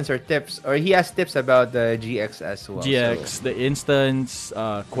questions or tips, or he has tips about the GX as well. GX, So, the instance,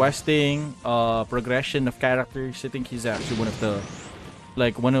 questing, progression of characters. I think he's actually one of the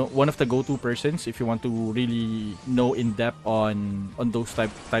one of the go-to persons if you want to really know in depth on those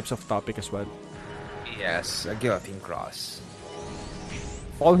types of topic as well. yes, a Guillotine Cross.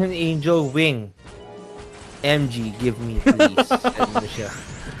 Fallen Angel Wing. MG, give me please. said Michelle.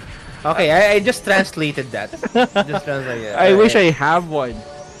 Okay, I just translated that. Just translated. I wish I have one,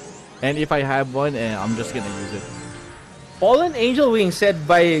 and if I have one, I'm just gonna use it. Fallen Angel Wing said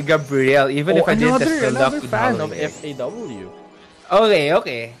by Gabriel, even if I didn't test the luck another with fan of Halloween. FAW.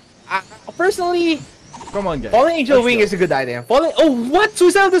 Okay. Personally, Come on, guys. Fallen Angel Let's Wing go. is a good item. What?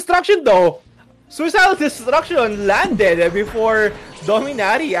 Suicidal Destruction though? Suicidal Destruction landed before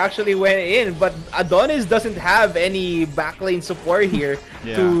Dominati actually went in, but Adonis doesn't have any backlane support here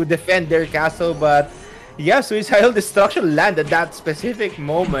to defend their castle, but yeah, Suicidal Destruction landed that specific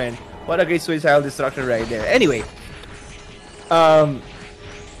moment. What a great Suicidal Destruction right there. Anyway, Fallen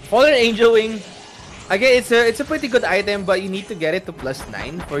Angel Wing, again, it's a pretty good item, but you need to get it to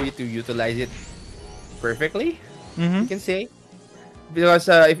 +9 for you to utilize it perfectly. You can say, because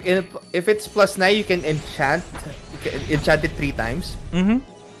if it's +9, you can enchant it 3 times.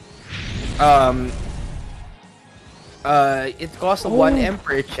 It costs 1 M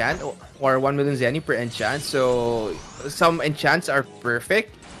per enchant, or 1 million zenny per enchant. So some enchants are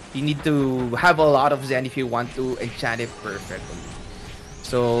perfect. You need to have a lot of zen if you want to enchant it perfectly.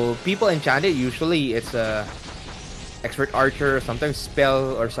 So people enchant it. Usually it's a expert archer, sometimes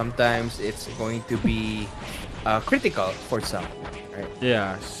spell, or sometimes it's going to be critical for some. Right?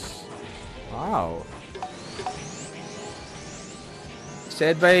 Yes. Wow.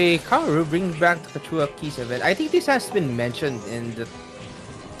 Said by Kamaru, bring back the Kachua Keys event. I think this has been mentioned in the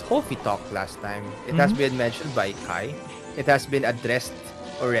Toffee Talk last time. It has been mentioned by Kai. It has been addressed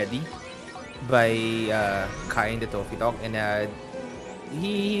already by Kai in the Toffee Talk, and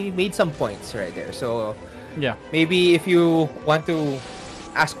he made some points right there. So Yeah. maybe if you want to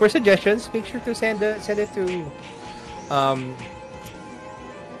ask for suggestions, make sure to send it to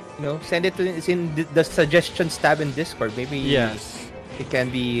send it to, it's in the suggestions tab in Discord. Maybe Yes. it can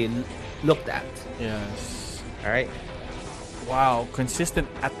be looked at. Yes. All right. Wow, consistent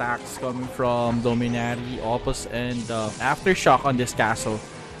attacks coming from Dominati, Opus, and Aftershock on this castle.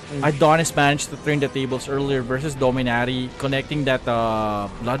 Adonis managed to turn the tables earlier versus Dominati, connecting that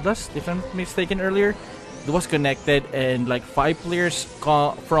Bloodlust, if I'm mistaken earlier. It was connected, and like 5 players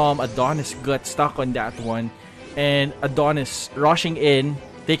from Adonis got stuck on that one. And Adonis rushing in,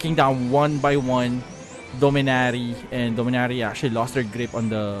 taking down one by one Dominati, and Dominati actually lost their grip on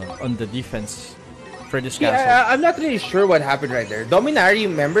the defense for this castle. Yeah, I'm not really sure what happened right there. Dominari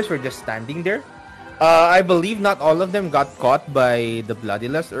members were just standing there. I believe not all of them got caught by the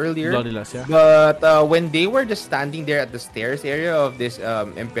Bloodlust earlier. Bloodlust, yeah. But when they were just standing there at the stairs area of this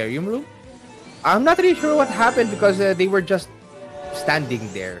Emperium room, I'm not really sure what happened because they were just standing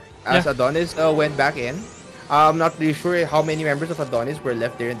there as Adonis went back in. I'm not really sure how many members of Adonis were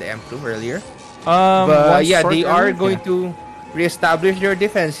left there in the Emp room earlier. But yeah, they are going to reestablish their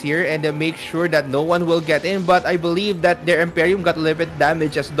defense here and make sure that no one will get in. But I believe that their Emperium got a little bit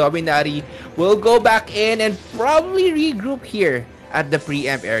damaged as Dominati will go back in and probably regroup here at the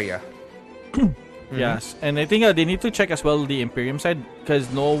pre-amp area. Yes, and I think they need to check as well the Emperium side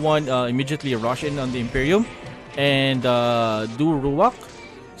because no one immediately rush in on the Emperium and do Ruwak.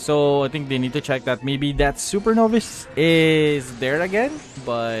 So I think they need to check that maybe that Super Novice is there again.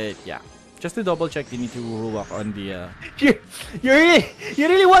 But yeah, just to double check, they need to Ruwak on the. You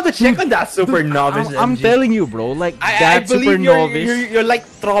really want to check on that Super Novice? I'm telling you, bro. Like I that Super believe Novice. you're like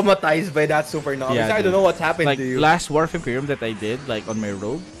traumatized by that Super Novice. Yeah, I don't know what's happened like to you. last War of Imperium that I did, like on my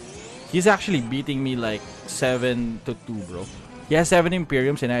rogue, he's actually beating me like 7-2, bro. He has 7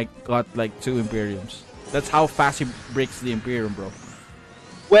 Imperiums and I got like 2 Imperiums. That's how fast he breaks the Imperium, bro.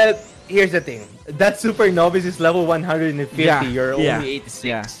 Well, here's the thing. That Super Novice is level 150. Yeah, You're yeah, only 86.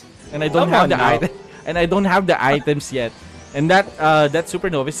 Yeah. And I don't Come have on the now. item, and I don't have the items yet. And that Super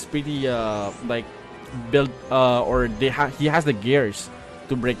Novice is pretty like built or he has the gears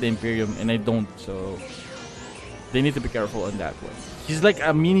to break the Imperium, and I don't. So they need to be careful on that one. He's like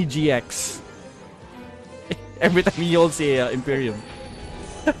a mini GX. Every time he holds a Imperium.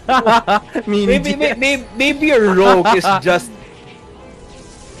 Mini GX. Maybe your rogue is just.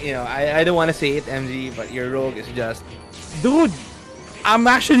 You know, I don't want to say it, MG, but your rogue is just. Dude, I'm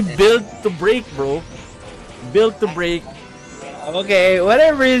actually built to break, bro. Built to break. Okay,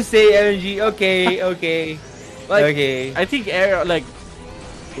 whatever you say, MG. Okay. Like, okay. I think like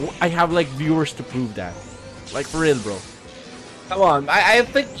I have like viewers to prove that. Like for real, bro. Come on. I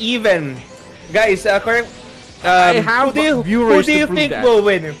think even guys, correct. I have viewers who do you to prove think that. will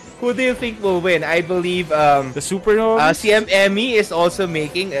win? Who do you think will win? I believe The Supernova. CMME is also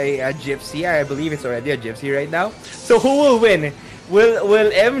making a gypsy. I believe it's already a gypsy right now. So who will win?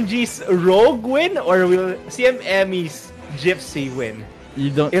 Will MG's rogue win or will CMME's gypsy win? You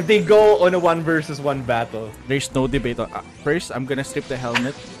don't. If they go on a 1 versus 1 battle. There's no debate. First, I'm gonna strip the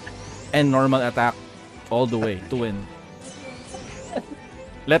helmet and normal attack all the way to win.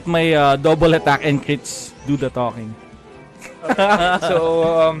 Let my double attack and crits do the talking.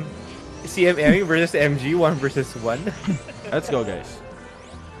 So CMME versus MG 1 versus 1. Let's go, guys.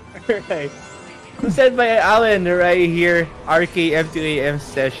 Right. Said by Alan right here, RKM2AM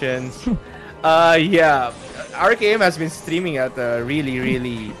sessions. Yeah, RKM has been streaming at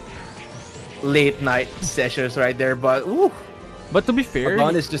really late night sessions right there, but ooh, But to be fair,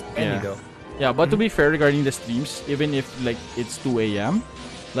 Agon is just any yeah. though. Yeah, but to be fair regarding the streams, even if like it's 2 a.m.,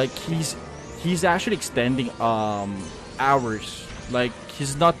 like he's actually extending hours. Like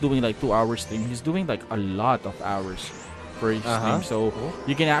he's not doing like 2 hours stream. He's doing like a lot of hours for each stream. So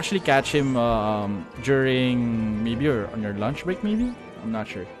you can actually catch him during maybe on your lunch break. Maybe I'm not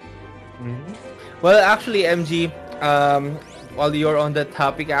sure. Well, actually, MG, while you're on the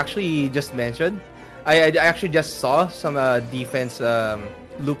topic, actually just mentioned, I actually just saw some defense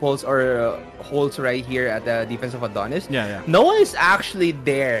loopholes or holes right here at the defense of Adonis. Yeah. No one is actually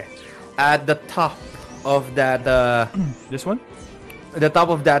there at the top of that. This one? The top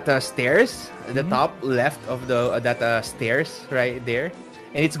of that stairs, the top left of the that stairs right there,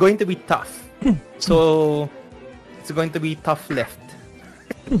 and it's going to be tough. So it's going to be tough left.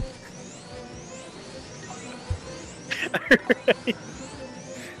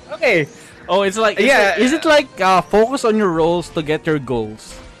 Okay. Oh, it's like Yeah. Is it like focus on your roles to get your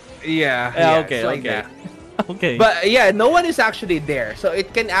goals? Yeah. Okay. It's like Okay. that. Okay. But yeah, no one is actually there, so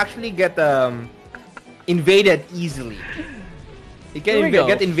it can actually get invaded easily. It Here we can go.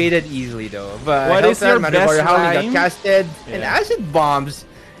 get invaded easily though. But What is your best Howling got rhyme? casted and Yeah. acid bombs.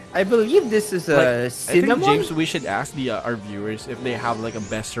 I believe this is I think cinnamon. James, we should ask our viewers if they have like a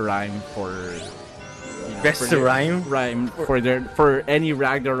best rhyme for Best for their rhyme? for any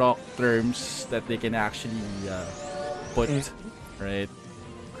Ragnarok terms that they can actually put, right?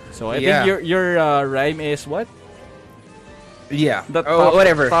 So I Yeah. think your rhyme is what? Yeah. The Oh,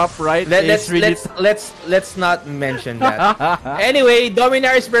 whatever. top right Let, is really... let's not mention that. Anyway,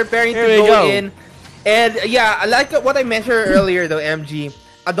 Dominar is preparing to Here we go go. in, and yeah, like what I mentioned earlier, though, MG,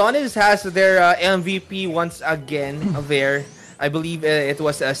 Adonis has their MVP once again there. I believe it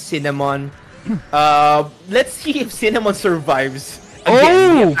was a Cinnamon. Let's see if Cinnamon survives.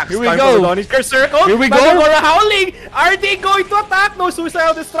 Again, Oh, here we go. Circle. Here we go. Manogora howling. Are they going to attack? No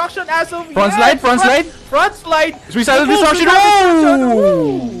suicidal destruction as of Front yet. slide, front slide. Front slide. Suicidal Full destruction. suicidal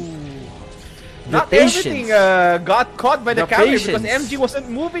Oh! The Not patience. everything got caught by the The counter because patience. MG wasn't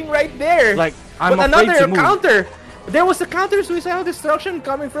moving right there. Like, I'm but afraid another to move. counter. There was a counter suicidal destruction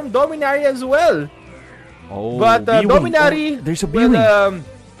coming from Dominari as well. Oh, But B-wing. Dominari, Oh, there's a will, B-wing.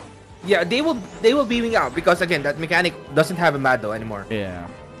 yeah, they will B-wing out because again that mechanic doesn't have a Mado anymore. Yeah.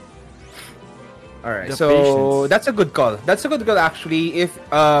 All right, The so patience. that's a good call. That's a good call actually. If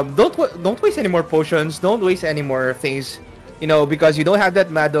don't waste any more potions, don't waste any more things, because you don't have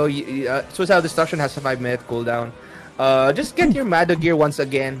that Mado. Suicidal destruction has a 5-minute cooldown. Just get your Mado gear once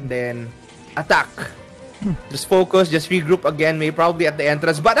again, then attack. Just focus, just regroup again. Maybe probably at the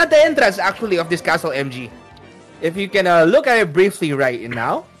entrance, but at the entrance actually of this castle, MG. If you can look at it briefly right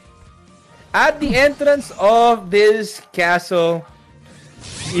now, at the entrance of this castle.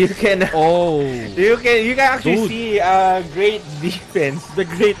 You can Oh, you can actually Dude. see great defense. the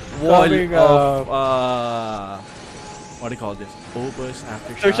great wall Coming of what do you call this? Opus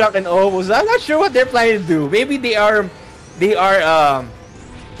aftershock. Shock and Ovos. I'm not sure what they're planning to do. Maybe they are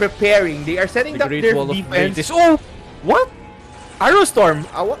preparing. They are setting The up great their wall of defense. Greatness. Oh, What? Arrow Storm.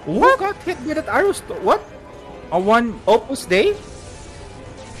 Who got hit with that Arrow Storm? What? a one. Opus Day?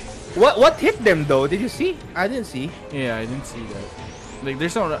 What hit them though? Did you see? I didn't see. Yeah, I didn't see that. Like,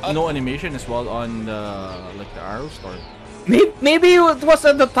 there's no animation as well on the arrow storm. Maybe it was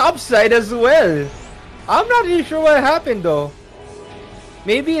on the top side as well. I'm not really sure what happened though.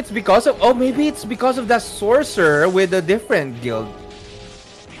 Maybe it's because of that sorcerer with a different guild.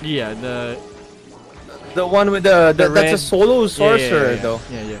 Yeah, The one with the that's red- a solo sorcerer yeah. though.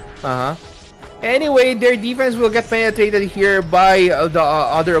 Yeah. Anyway, their defense will get penetrated here by the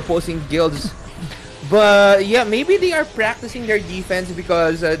other opposing guilds. But yeah, maybe they are practicing their defense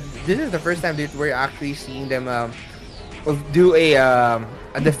because this is the first time that we're actually seeing them do a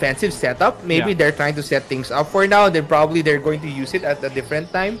defensive setup. Maybe Yeah. they're trying to set things up for now. Then probably they're going to use it at a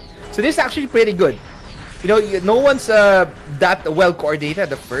different time. So this is actually pretty good. No one's that well coordinated at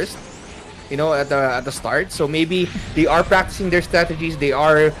the first. At the start. So maybe they are practicing their strategies. They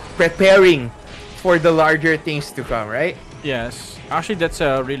are preparing for the larger things to come, right? Yes. Actually, that's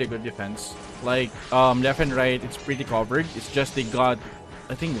a really good defense. Like, left and right, it's pretty covered. It's just they got,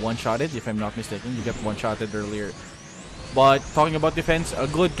 I think, one-shotted, if I'm not mistaken. You got one-shotted earlier. But talking about defense, a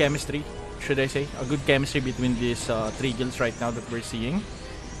good chemistry, should I say? A good chemistry between these three guilds right now that we're seeing.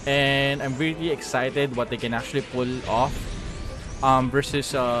 And I'm really excited what they can actually pull off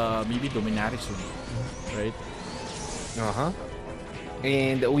versus maybe Dominari soon, right?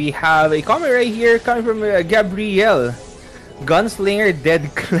 And we have a comment right here coming from Gabrielle. Gunslinger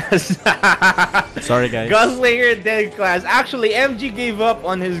dead class. Sorry, guys. Gunslinger dead class. Actually, MG gave up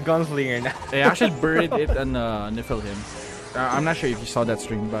on his gunslinger now. They actually buried it on Niflheim. I'm not sure if you saw that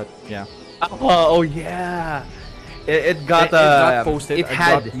stream, but yeah. Oh yeah. It got It got posted. It It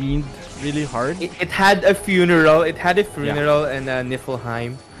had got memed really hard. it had a funeral. It had a funeral in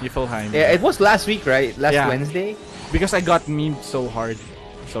Niflheim. Niflheim. Yeah, it was last week, right? Last Yeah. Wednesday. Because I got memed so hard.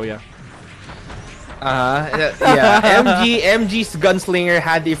 So yeah. Yeah. MG's gunslinger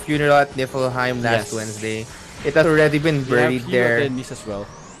had a funeral at Niflheim last Yes. Wednesday. It has already been buried We have there. attendees as well.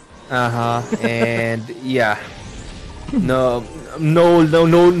 And yeah. No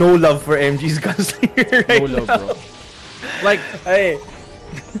love for MG's gunslinger right No love, now. bro. Like, Hey.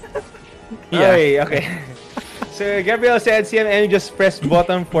 yeah. Okay. So Gabriel said CMM just press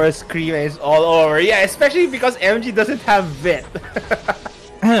button for a scream and it's all over. Yeah, especially because MG doesn't have vet.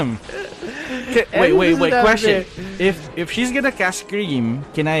 Wait. doesn't have Question: it. If she's gonna cast Scream,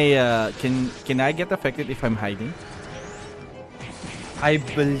 can I get affected if I'm hiding? I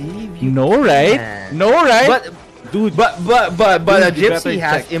believe you. No, right? can. No, right? But dude, But a Dude, you gypsy better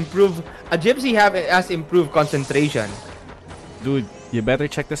has check. improved. A gypsy has improved concentration. dude, you better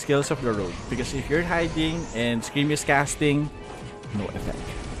check the skills of the road because if you're hiding and Scream is casting, no effect.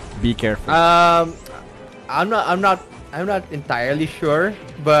 Be careful. I'm not entirely sure,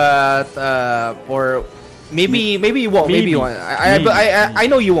 but or maybe you won't. Maybe you won't. I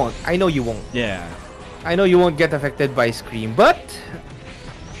know you won't. I know you won't. Yeah. I know you won't get affected by Scream, but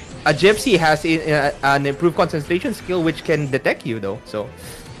a gypsy has an improved concentration skill which can detect you though. So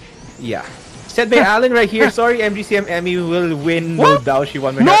yeah. Said by Alan right here, sorry, MGCM Emmy will win. No What? doubt she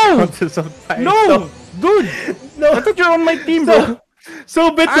won my No! contest sometimes. No! Dude! No. I thought you're on my team, bro.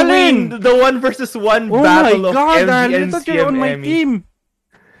 So between Alan! the 1 versus 1 Oh my battle of god, MG Alan! I and thought you're on CM my Emmy. team.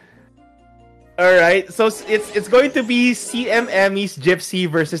 All right, so it's going to be CM Emmy's Gypsy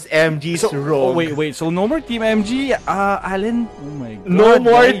versus MG's Rogue. Wait. So no more Team MG, Alan. Oh my god. No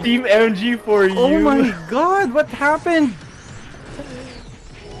more why? Team MG for you. Oh my god, what happened?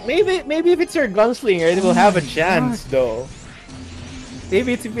 Maybe if it's your gunslinger, it will have a chance though.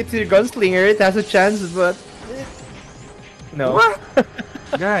 Maybe if it's your gunslinger, it has a chance, but no. What?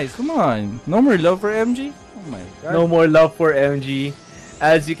 Guys, come on. No more love for MG? Oh my god. No more love for MG.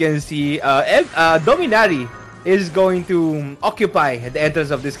 As you can see, Dominari is going to occupy the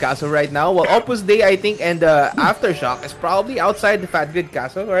entrance of this castle right now. While Opus Dei, I think, and Aftershock is probably outside the Fat Grid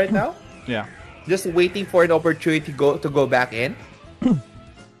castle right now. Yeah. Just waiting for an opportunity to go back in.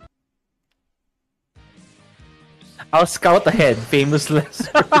 I'll scout ahead, famous last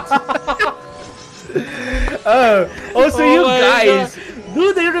also, you guys,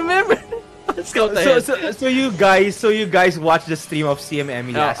 dude, I remember. Scout ahead. so you guys watched the stream of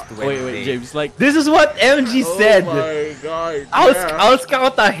CMME last Wednesday. Wait, James, like This is what MG said. Oh my god. I'll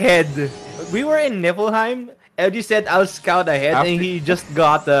scout ahead. We were in Niflheim. MG said I'll scout ahead, and he just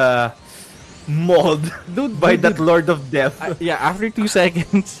got mauled by that Lord of Death. Yeah, after 2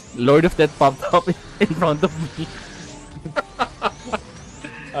 seconds, Lord of Death popped up in front of me.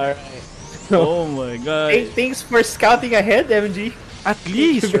 Alright. Oh my god. Thanks for scouting ahead, MG. At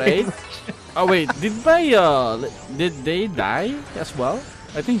least, right? Oh wait, did they die as well?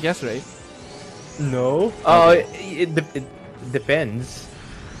 I think yes, right? No. Okay. It depends.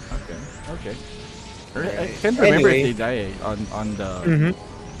 Okay. I can't remember Anyway. if they die on the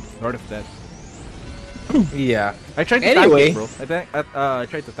Lord of Death. Yeah. I tried to Anyway. tank it, bro. I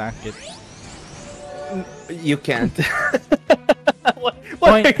tried to tank it. You can't. what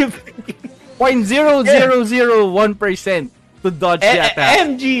Point- are you thinking? 0.0001% to dodge the attack.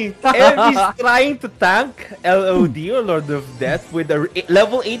 MG's trying to tank LOD or Lord of Death with a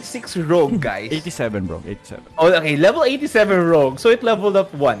level 86 rogue, guys. 87, bro. 87. Oh, okay, level 87 rogue. So it leveled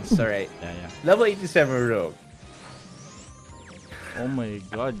up once, alright. Yeah. Level 87 rogue. Oh my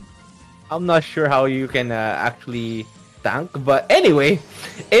god. I'm not sure how you can actually tank, but anyway,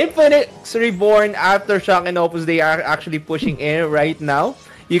 Infinix Reborn, Aftershock, and Opus Dei are actually pushing in right now.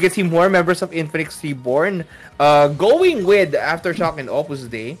 You can see more members of Infinix Reborn going with Aftershock and Opus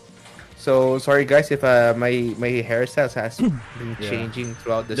Dei. So sorry guys if my hairstyles has been changing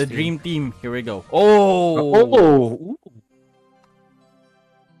throughout the The stream. dream team. Here we go. Oh. Oh,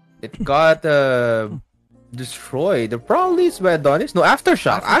 it got destroyed. Probably it's by Adonis. No,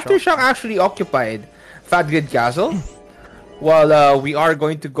 Aftershock. Aftershock actually occupied Fat Grid Castle. While we are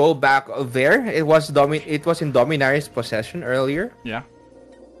going to go back there, it was in Dominari's possession earlier. Yeah.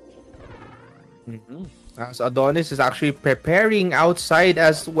 So Adonis is actually preparing outside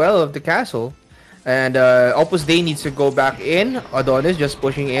as well of the castle. And Opus Dei needs to go back in. Adonis just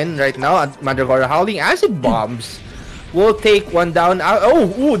pushing in right now. Mandragora howling. Acid bombs will take one down.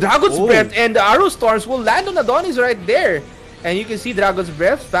 Dragon's Breath and the Arrow Storms will land on Adonis right there. And you can see Dragon's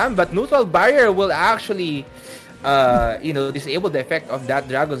Breath spam, but Neutral Barrier will actually disable the effect of that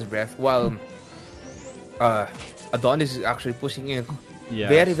Dragon's Breath while Adonis is actually pushing in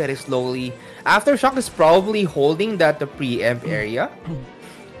very, very slowly. Aftershock is probably holding that the preempt area.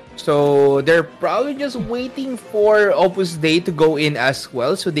 So they're probably just waiting for Opus Dei to go in as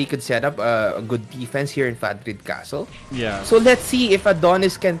well so they could set up a good defense here in Fat Grid Castle. Yeah. So let's see if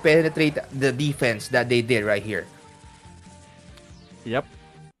Adonis can penetrate the defense that they did right here. Yep.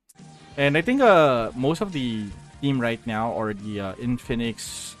 And I think most of the team right now, or the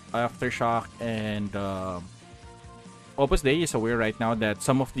Infinix, Aftershock, and Opus Dei is aware right now that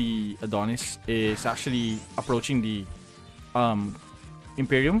some of the Adonis is actually approaching the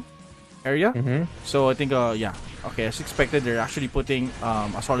Emperium area. So I think as expected, they're actually putting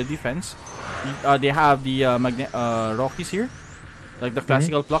a solid defense. They have the Rockies here, like the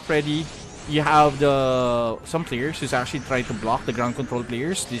classical block ready. You have some players who's actually trying to block the ground control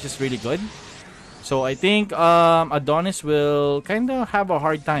players. This is really good. So I think Adonis will kind of have a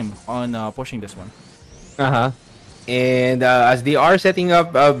hard time on pushing this one. And as they are setting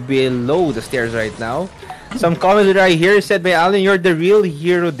up below the stairs right now, some comments right here said by Alan, "You're the real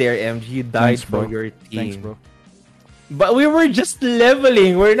hero there, MG. You died for your team." Thanks, bro. But we were just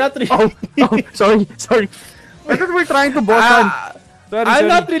leveling. We're not really... sorry. I thought we were trying to boss on. I'm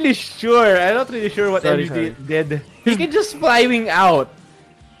not really sure. What MG did. He can just flying out.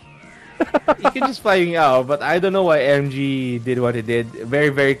 But I don't know why MG did what he did. Very,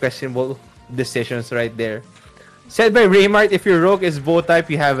 very questionable decisions right there. Said by Raymart, if your rogue is bow type,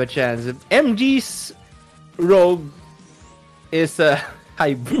 you have a chance. MG's rogue is a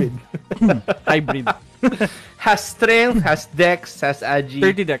hybrid. Hybrid. Has strength, has dex, has agi.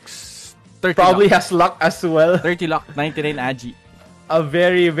 30 dex. 30 Probably luck. has luck as well. 30 luck, 99 agi. A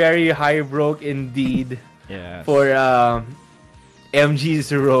very, very high rogue indeed Yeah. for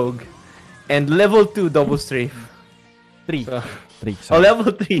MG's rogue. And level 2 double strafe. 3. So, 3. oh,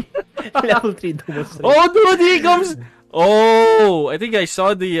 level 3. Level 3 double strafe. Oh, dude, he comes. Oh, I think I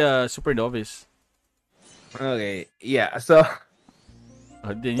saw the super novice. Okay, yeah, so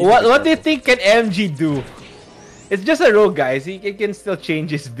Then what do you think can MG do? It's just a rogue, guys. He can still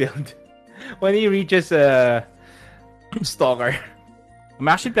change his build when he reaches Stalker. I'm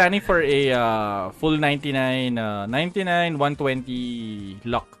actually planning for a full 99, 120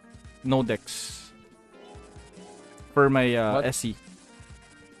 luck, no dex for my SC.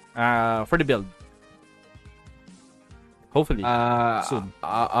 For the build. Hopefully, soon.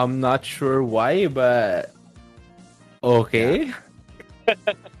 I'm not sure why, but okay.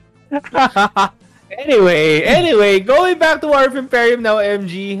 Anyway, going back to War of Imperium now,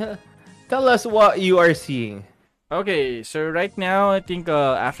 MG. Tell us what you are seeing. Okay, so right now I think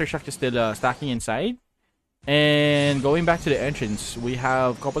Aftershock is still stacking inside. And going back to the entrance, we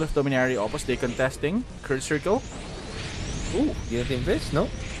have a couple of Dominari Opus Day contesting. Curse Circle. Ooh, you think this? No?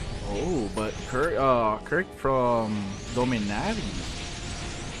 Oh, but Kirk from Dominari.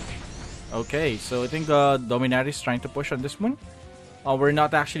 Okay, so I think Dominari is trying to push on this one. We're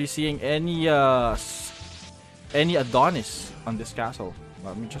not actually seeing any Adonis on this castle.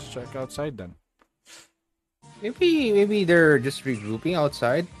 Let me just check outside then. Maybe they're just regrouping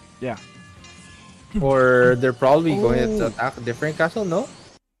outside. Yeah. Or they're probably going to attack a different castle, no?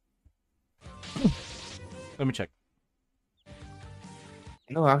 Let me check.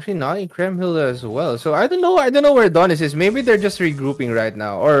 No, actually not in Kremhill as well. So I don't know where Adonis is. Maybe they're just regrouping right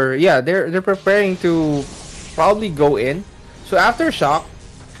now. Or yeah, they're preparing to probably go in. So Aftershock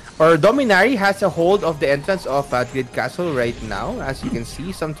or Dominari has a hold of the entrance of Grid Castle right now. As you can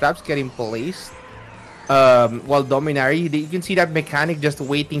see, some traps getting placed. While Dominari, you can see that mechanic just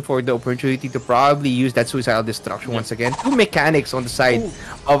waiting for the opportunity to probably use that suicidal destruction once again. Two mechanics on the side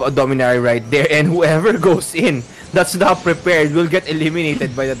of a Dominari right there, and whoever goes in that's not prepared will get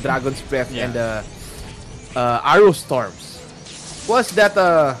eliminated by the Dragon's Breath and the Arrow Storms. Was that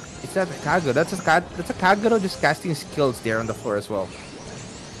it's not a Kagero. That's a Kagero just casting skills there on the floor as well.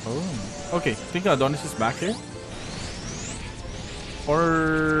 Oh, okay. I think Adonis is back here.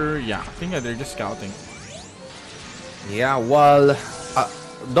 Or yeah, I think they're just scouting. Yeah, while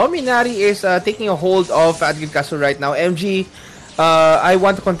Dominari is taking a hold of Adgid Castle right now. MG, I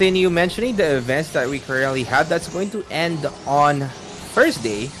want to continue mentioning the events that we currently have. That's going to end on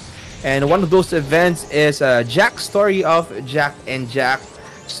Thursday. And one of those events is Jack's Story of Jack and Jack.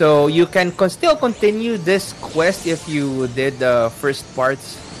 So you can still continue this quest if you did the first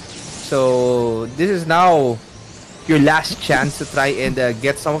parts. So this is now your last chance to try and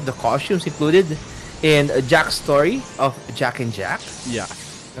get some of the costumes included in Jack's Story of Jack and Jack. Yeah.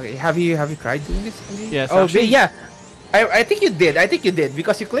 Okay. Have you tried doing this? Yes. Oh, Actually, yeah. I think you did. I think you did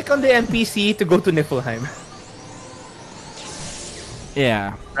because you click on the NPC to go to Niflheim.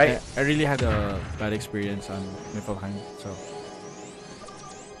 Yeah. Right. I really had a bad experience on Niflheim, so.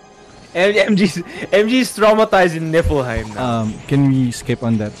 And MG's traumatized in Niflheim now. Can we skip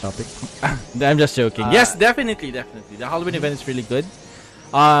on that topic? I'm just joking. Yes, definitely. The Halloween event is really good.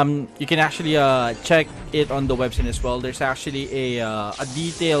 You can actually check it on the website as well. There's actually a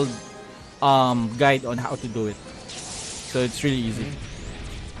detailed guide on how to do it, so it's really easy.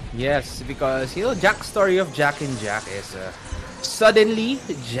 Yes, because Jack's Story of Jack and Jack is suddenly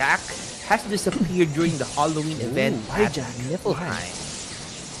Jack has disappeared during the Halloween event at Niflheim.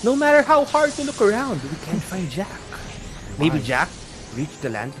 No matter how hard to look around, we can't find Jack. Maybe Jack reached the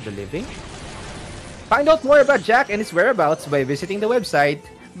land of the living? Find out more about Jack and his whereabouts by visiting the website,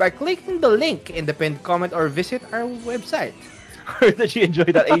 by clicking the link in the pinned comment, or visit our website. Or that you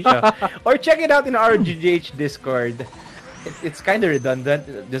enjoy that Asia. Or check it out in our GGH Discord. It's kind of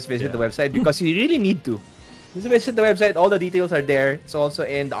redundant. Just visit the website because you really need to. Just visit the website. All the details are there. It's also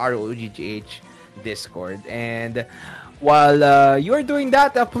in the ROGGH Discord. And while you're doing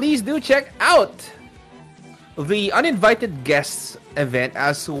that, please do check out the Uninvited Guests event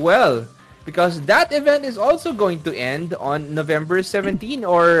as well. Because that event is also going to end on November 17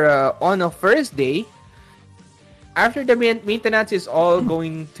 or on a Thursday. After the maintenance is all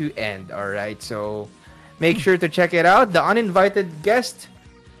going to end. Alright, so make sure to check it out. The Uninvited Guest.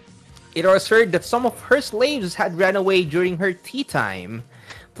 It was heard that some of her slaves had ran away during her tea time.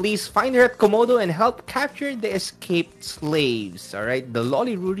 Please find her at Komodo and help capture the escaped slaves. All right, the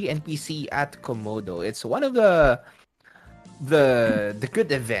Lolly Rudy NPC at Komodo. It's one of the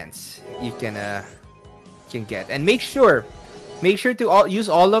good events you can get, and make sure to use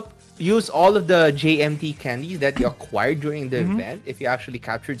all of the JMT candies that you acquired during the event. If you actually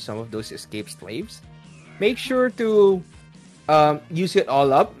captured some of those escaped slaves, make sure to use it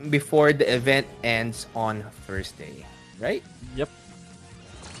all up before the event ends on Thursday, right? Yep.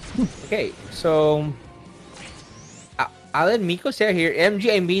 Okay, so Alan Miko said here,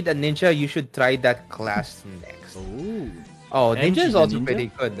 MG, I made a ninja. You should try that class next. Oh, MG ninja is the also ninja?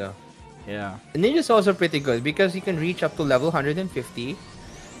 pretty good though. Yeah. Ninja is also pretty good because you can reach up to level 150.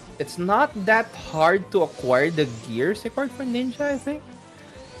 It's not that hard to acquire the gears required for ninja, I think.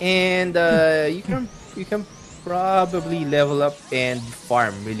 And you can probably level up and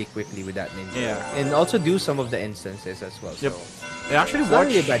farm really quickly with that ninja. Yeah. And also do some of the instances as well. Yep. So I actually it's not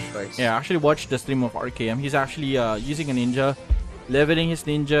watched. really a bad choice. Yeah, I actually watched the stream of RKM. He's actually using a ninja, leveling his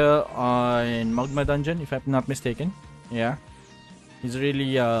ninja on Magma Dungeon, if I'm not mistaken. Yeah, he's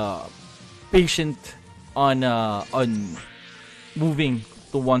really patient on moving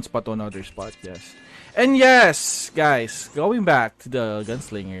to one spot to another spot. Yes, and yes, guys, going back to the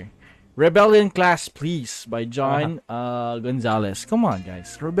Gunslinger. Rebellion Class, please, by John Gonzalez. Come on,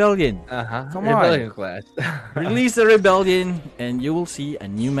 guys. Rebellion. Come Rebellion on. class. Release the Rebellion, and you will see a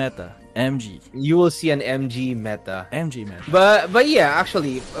new meta. MG. You will see an MG meta. MG meta. But yeah,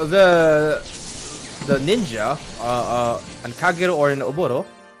 actually, the ninja, an Kagero or an Oboro,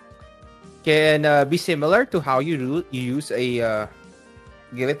 can be similar to how you use a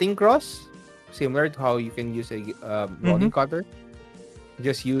guillotine cross, similar to how you can use a rolling cutter.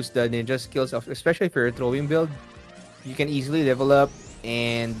 Just use the ninja skills of, especially if you're a throwing build, you can easily level up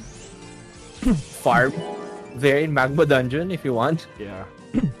and farm there in Magma Dungeon if you want. Yeah.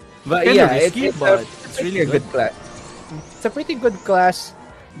 But Kinda yeah, risky, but it's really a good class. It's a pretty good class,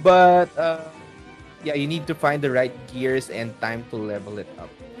 but yeah, you need to find the right gears and time to level it up.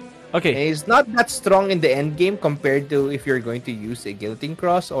 Okay. And it's not that strong in the end game compared to if you're going to use a guillotine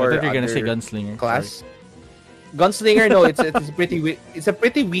cross or I thought you're gonna say other Gunslinger. class. Sorry. Gunslinger, no, it's pretty weak. It's a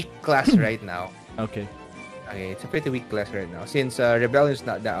pretty weak class right now. Okay. Okay, it's a pretty weak class right now since Rebellion is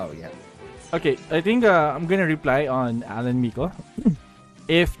not that out yet. Okay, I think I'm gonna reply on Alan Miko.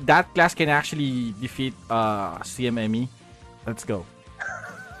 If that class can actually defeat CMME, let's go.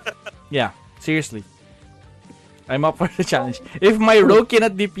 Yeah, seriously. I'm up for the challenge. If my rogue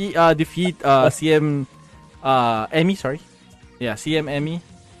cannot defeat CM Emmy, sorry. Yeah, CMME.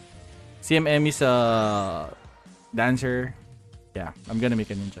 CMME's dancer. Yeah, I'm gonna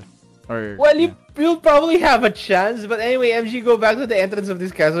make a ninja. Or Well, yeah. you'll probably have a chance, but anyway, MG, go back to the entrance of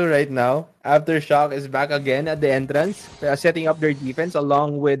this castle right now. Aftershock is back again at the entrance, setting up their defense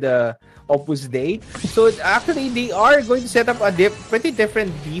along with Opus Dei. So actually, they are going to set up a pretty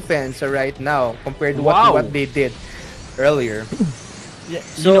different defense right now compared to what they did earlier. Yeah,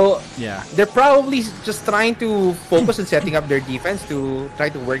 So yeah. they're probably just trying to focus on setting up their defense to try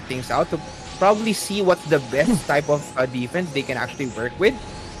to work things out, to probably see what's the best type of defense they can actually work with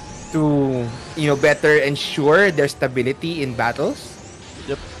to, better ensure their stability in battles.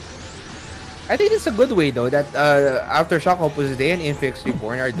 Yep. I think it's a good way though that Aftershock, Opus Dei, and Infix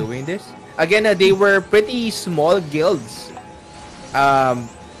Reborn are doing this. Again, they were pretty small guilds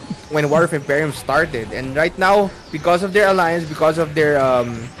when War of Emperium started, and right now, because of their alliance, because of their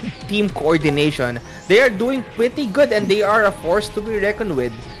team coordination, they are doing pretty good, and they are a force to be reckoned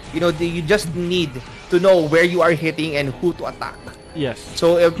with. You just need to know where you are hitting and who to attack. Yes.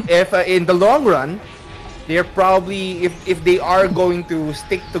 So if in the long run, they're probably, if they are going to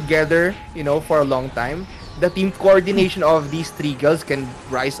stick together, for a long time, the team coordination of these three guilds can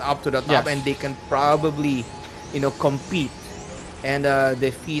rise up to the top, Yes. and they can probably, compete and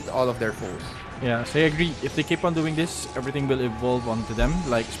defeat all of their foes. Yeah, so I agree. If they keep on doing this, everything will evolve onto them,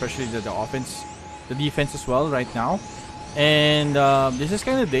 like especially the offense, the defense as well right now. And this is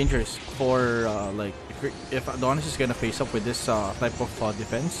kind of dangerous for if Adonis is gonna face up with this type of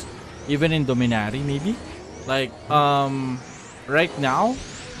defense, even in Dominari maybe. Right now,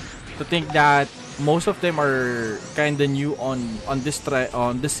 to think that most of them are kind of new on this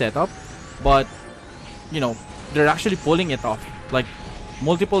setup, but they're actually pulling it off. Like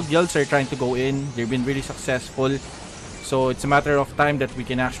multiple guilds are trying to go in. They've been really successful. So it's a matter of time that we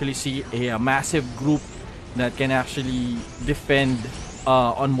can actually see a massive group that can actually defend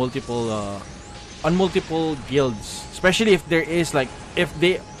on multiple guilds. Especially if there is if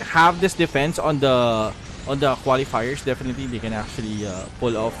they have this defense on the qualifiers, definitely they can actually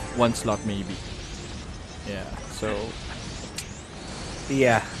pull off one slot maybe. Yeah. So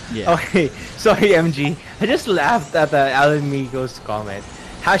Yeah. Yeah. Okay. Sorry, MG. I just laughed at Alan Miko's comment.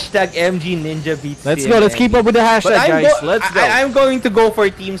 Hashtag MG Ninja beats Let's go. Let's keep CMME. up with the But hashtag, guys. Let's go. I'm going to go for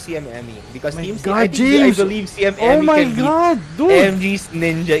Team CMME because My Team C, God, I James. believe CMME Oh my can God, beat dude. MG's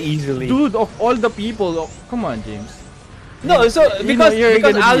Ninja easily. Dude, of all the people, come on, James. No, so You know you're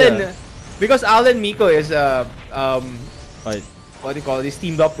because gonna be, Alan because Alan Miko is Right. what do you call it? He's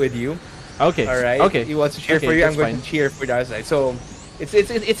teamed up with you. Okay. All right. Okay. He wants to cheer Okay, for you. I'm that's going fine. to cheer for the other side. So it's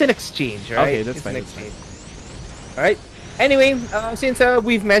an exchange, right? Okay, that's it's fine, an that's fine. exchange. All right. Anyway, since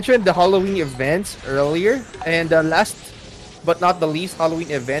we've mentioned the Halloween events earlier, and last but not the least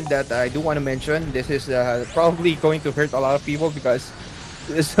Halloween event that I do want to mention, this is probably going to hurt a lot of people because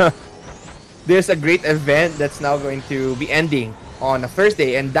this, there's a great event that's now going to be ending on a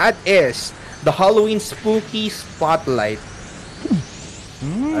Thursday, and that is the Halloween Spooky Spotlight.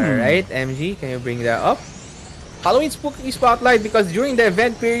 All right, MG, can you bring that up? Halloween Spooky Spotlight, because during the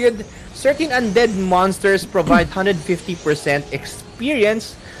event period, certain undead monsters provide 150%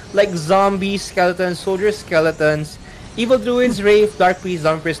 experience, like zombies, skeletons, soldier skeletons, evil druids, wraith, dark priests,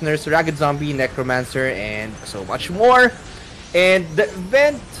 zombie prisoners, ragged zombie, necromancer, and so much more. And the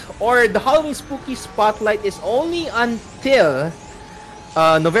event or the Halloween Spooky Spotlight is only until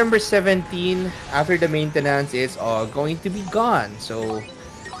November 17. After the maintenance, it's going to be gone. So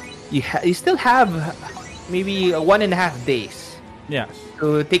you still have maybe 1.5 days Yes.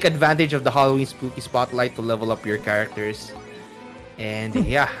 to take advantage of the Halloween Spooky Spotlight to level up your characters. And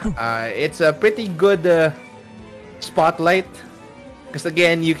yeah, it's a pretty good spotlight. Because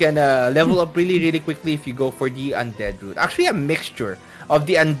again, you can level up really quickly if you go for the undead route. Actually, a mixture of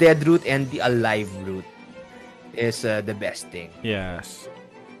the undead route and the alive route is the best thing. Yes.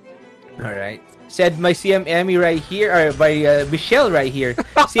 All right. Said my CMME right here, or by Michelle right here.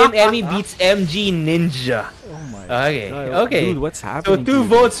 CMME beats MG Ninja. Oh my Okay, God. okay. Dude, what's So happening? two to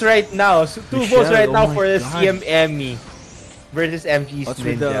you? votes right now. So two Michelle, votes right oh now my for the God. CMME versus MG's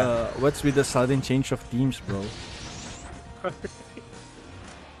Ninja. What's with the sudden change of teams, bro?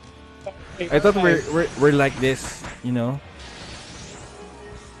 I thought we're like this, you know.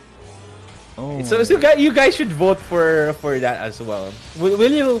 Oh. So you guys should vote for that as well.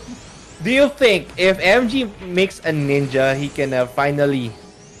 Will you? Do you think if MG makes a ninja, he can finally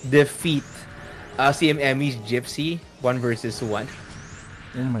defeat CMME's Gypsy 1 versus 1?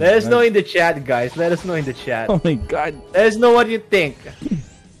 Oh my Let us God. know in the chat, guys. Let us know in the chat. Oh my God. Let us know what you think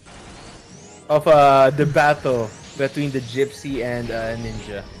of the battle between the Gypsy and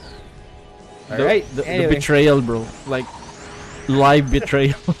Ninja. Alright, The anyway. betrayal, bro. Like live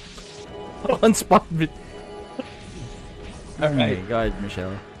betrayal. On spot Oh my Alright. God,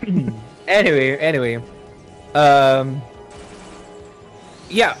 Michelle. Anyway.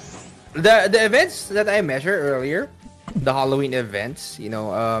 Yeah. The events that I measured earlier, the Halloween events, you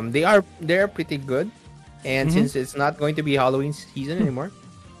know, they're pretty good. And since it's not going to be Halloween season anymore,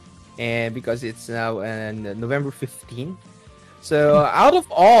 and because it's now November 15, so out of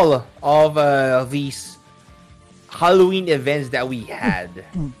all of these Halloween events that we had,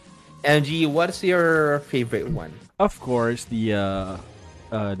 MG, what's your favorite one? Of course, the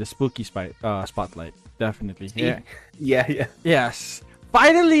spooky spotlight, definitely. See? Yeah. Yes.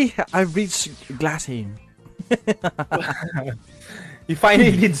 Finally, I've reached Glassheim. You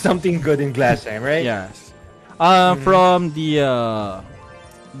finally did something good in Glass Time, right? Yes. From the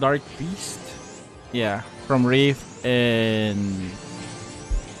Dark Priest. Yeah, from Wraith, and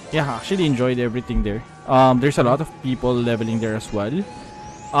yeah, actually enjoyed everything there. There's a lot of people leveling there as well.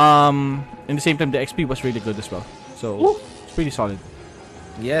 In the same time, the XP was really good as well. So it's pretty solid.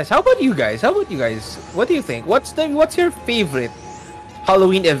 Yes. How about you guys? What do you think? What's your favorite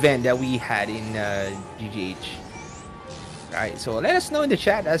Halloween event that we had in GGH? Alright, so let us know in the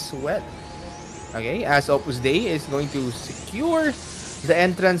chat as well. Okay, as Opus Dei is going to secure the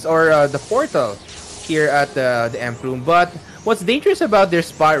entrance or the portal here at the Emperium. But what's dangerous about their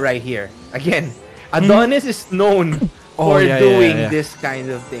spot right here? Again, Adonis is known for doing this kind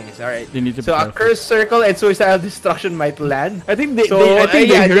of things. All right. They need to be so a careful. cursed circle and suicidal destruction might land. I think they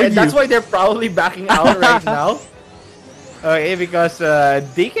heard that's you. why they're probably backing out right now. Okay, because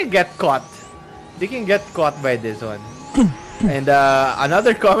they can get caught. They can get caught by this one. And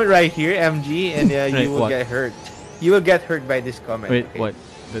another comment right here, MG, and Right, you will what? get hurt. You will get hurt by this comment. Wait, okay? what?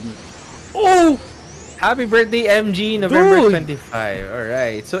 Oh! Happy birthday, MG, November Dude! 25.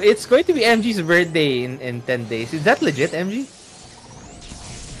 Alright, so it's going to be MG's birthday in 10 days. Is that legit, MG?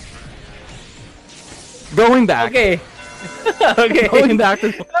 Going back. Okay. Okay. Going back to.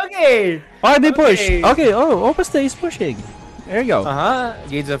 Okay. Oh, they push. Okay. Okay, oh, Opus Dei is pushing. There you go.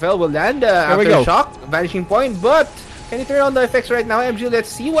 Gates of Hell will land we after go. shock, vanishing point, but Can you turn on the effects right now, MG? Let's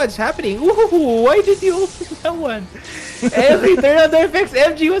see what's happening. Ooh, why did you open that one? MG, turn on the effects.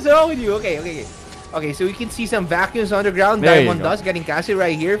 MG, what's wrong with you? Okay, so we can see some vacuums on the ground. There Diamond Dust getting casted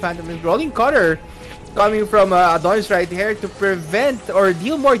right here. Phantom is rolling cutter coming from Adonis right here to prevent or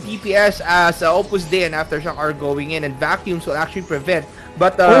deal more DPS as Opus Dei and Aftershock are going in, and vacuums will actually prevent.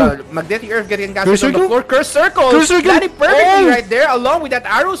 But Magnetic Earth getting casted on the floor. Curse Circle! Landing perfectly right there, along with that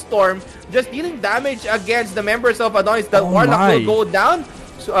Arrow Storm, just dealing damage against the members of Adonis. The Warlock will go down.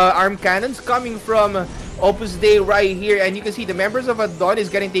 So, arm cannons coming from Opus Dei right here, and you can see the members of Adonis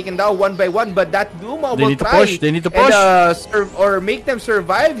getting taken down one by one. But that Duma will try they need to push. And, or make them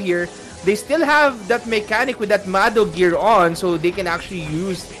survive here. They still have that mechanic with that Mado gear on, so they can actually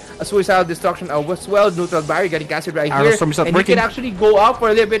use a suicidal destruction as well. Neutral barrier getting casted right here, and you can actually go up for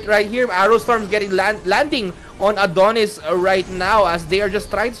a little bit right here. Arrow Storm getting landing on Adonis right now as they are just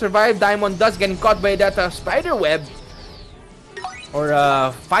trying to survive. Diamond Dust getting caught by that spider web or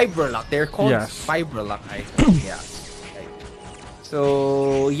fiber lock. They're called fiber lock, I think. Yeah.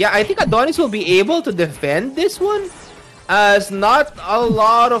 So yeah, I think Adonis will be able to defend this one, as not a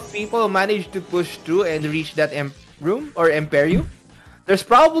lot of people managed to push through and reach that room or Emperium. There's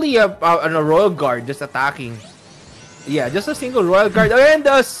probably a Royal Guard just attacking. Yeah, just a single Royal Guard and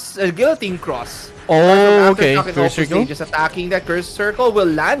a Guillotine Cross. Oh, okay. Curse Circle. Just attacking that Curse Circle will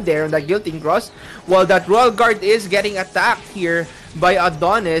land there on that Guillotine Cross, while that Royal Guard is getting attacked here by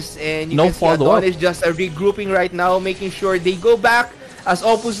Adonis, and you can see Adonis just regrouping right now, making sure they go back. As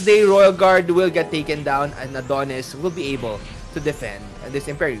Opus Dei Royal Guard will get taken down, and Adonis will be able to defend this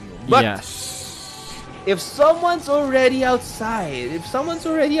Imperium. But if someone's already outside,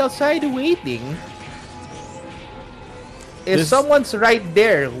 waiting, if someone's right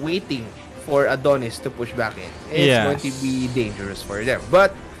there waiting for Adonis to push back in, it's going to be dangerous for them.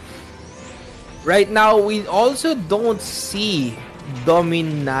 But right now, we also don't see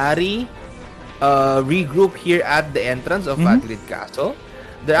Dominari regroup here at the entrance of Madrid Castle.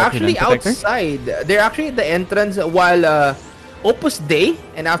 They're actually outside. They're actually at the entrance, while Opus Dei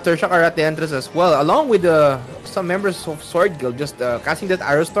and Aftershock are at the entrance as well, along with some members of Sword Guild just casting that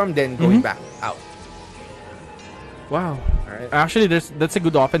Arrow Storm, then going back out. Wow. Alright. Actually, that's a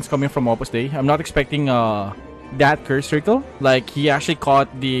good offense coming from Opus Dei. I'm not expecting that Curse Circle. Like, he actually caught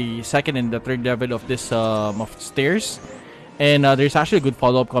the second and the third level of this of stairs. And there's actually a good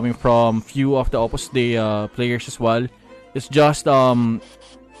follow-up coming from few of the Opus Dei players as well. It's just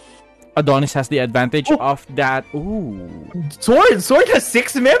Adonis has the advantage of that. Ooh. Sword has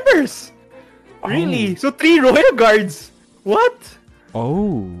 6 members. Really? So 3 Royal Guards. What?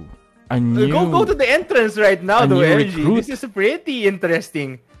 Oh. Go to the entrance right now, though, Energy. This is pretty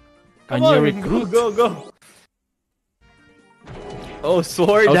interesting. Come on, go. Oh,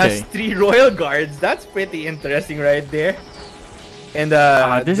 Sword has 3 Royal Guards. That's pretty interesting right there. And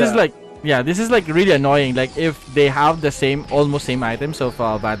this is like really annoying. Like, if they have the almost same items of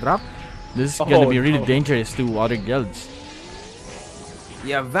Vadrak, this is gonna be really dangerous to other guilds.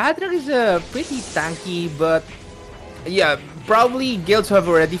 Yeah, Vadrak is pretty tanky, but yeah, probably guilds have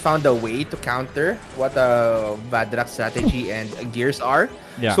already found a way to counter what Vadrak's strategy and gears are.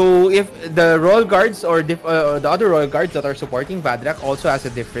 Yeah. So if the Royal Guards or the other Royal Guards that are supporting Vadrak also has a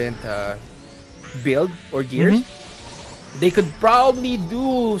different build or gears, they could probably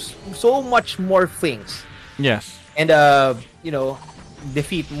do so much more things. Yes. And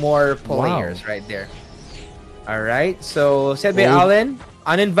defeat more players right there. All right. So said by Allen,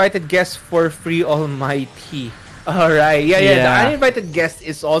 uninvited guest for free almighty. All right. Yeah. The uninvited guest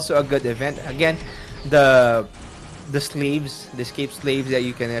is also a good event. Again, the slaves, the escaped slaves that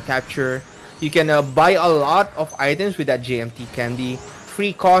you can capture. You can buy a lot of items with that JMT candy,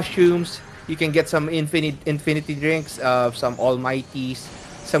 free costumes. You can get some infinity drinks, some almighties,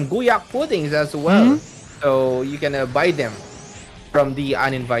 some guyak puddings as well. So you can buy them from the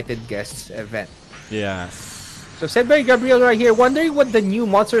uninvited guests event. Yes. So said by Gabriel right here, wondering what the new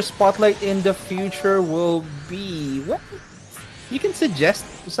monster spotlight in the future will be. What you can suggest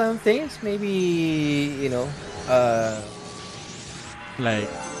some things, maybe like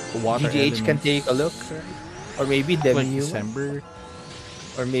water GGH can take a look, right? Or maybe the like new December.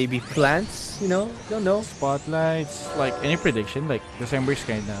 Or maybe plants, don't know. Spotlights, like any prediction, like December is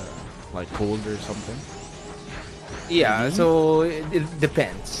kind of like cold or something. Yeah, maybe? So it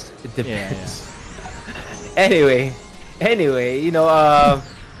depends. It depends. Yeah. Anyway,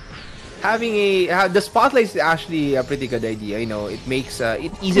 having the spotlight is actually a pretty good idea. It makes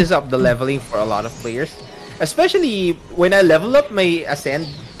it eases up the leveling for a lot of players, especially when I level up my Ascend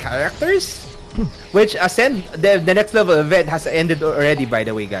characters. Which Ascend, the next level event has ended already, by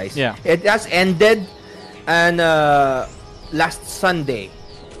the way, guys. Yeah. It has ended and last Sunday.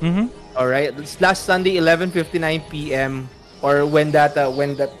 Mm-hmm. All right, it's last Sunday, 11:59 p.m. or when that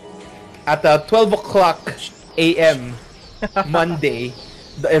at 12 o'clock a.m. Monday,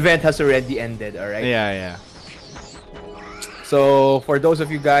 the event has already ended. All right. Yeah, yeah. So for those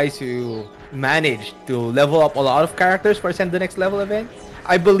of you guys who managed to level up a lot of characters for Send the Next Level event,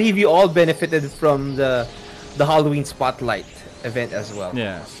 I believe you all benefited from the Halloween Spotlight event as well.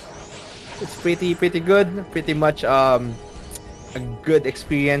 Yes. It's pretty good. Pretty much a good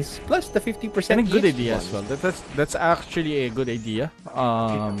experience. Plus the 50% And a good gift idea bonus. as well. That's actually a good idea.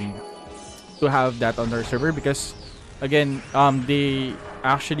 To have that on their server because, again, they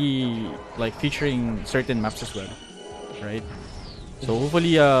actually like featuring certain maps as well, right? So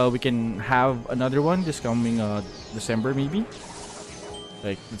hopefully, we can have another one this coming December maybe.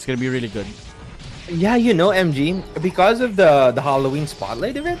 Like it's gonna be really good. Yeah, MG, because of the Halloween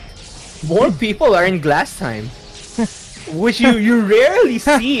Spotlight event, more people are in Glass Time. Which you rarely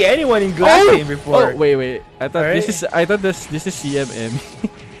see anyone in Glass Time before. Oh wait. I thought Alright. this is CMM.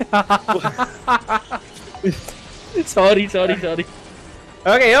 sorry.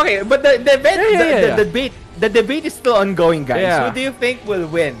 Okay, but the event, Yeah. the debate is still ongoing, guys. Yeah. Who do you think will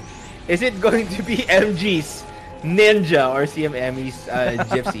win? Is it going to be MG's Ninja or CMM's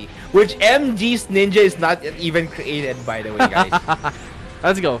Gypsy? Which MG's Ninja is not even created, by the way, guys.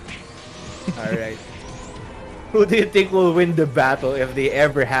 Let's go. All right. Who do you think will win the battle if they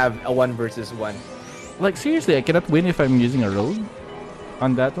ever have a 1 versus 1? Like seriously, I cannot win if I'm using a rogue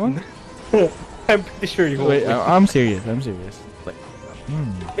on that one. I'm pretty sure you will. Wait, win. I'm serious. Like,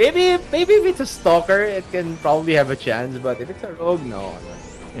 Maybe if it's a stalker, it can probably have a chance. But if it's a rogue, no.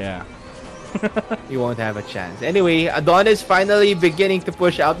 yeah. You won't have a chance. Anyway, Adonis finally beginning to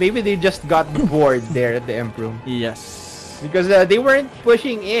push out. Maybe they just got bored there at the Emperium. Yes. Because they weren't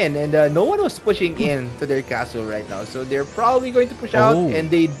pushing in, and no one was pushing in to their castle right now. So they're probably going to push out, Oh. and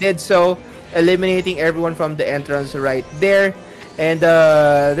they did so, eliminating everyone from the entrance right there. And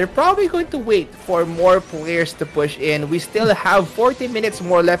they're probably going to wait for more players to push in. We still have 40 minutes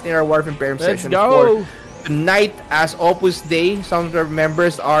more left in our War of Emperium Let's session go. for tonight as Opus Day. Some of our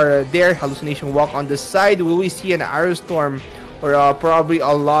members are there. Hallucination Walk on the side. Will we see an Arrow Storm or probably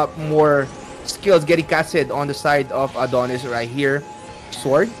a lot more skills getting casted on the side of Adonis right here?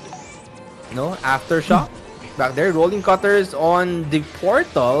 Sword. No, Aftershock. Back there. Rolling Cutters on the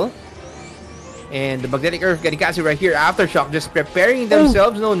portal. And the Magnetic Earth getting casted right here. Aftershock just preparing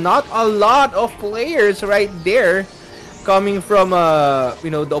themselves. No, not a lot of players right there coming from the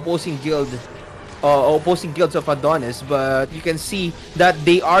opposing guilds of Adonis, but you can see that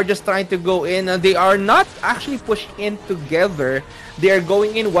they are just trying to go in. They are not actually pushing in together. They are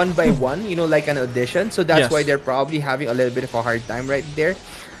going in one by one, like an audition. So that's Yes. why they're probably having a little bit of a hard time right there.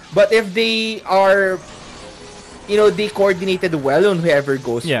 But if they are, they coordinated well on whoever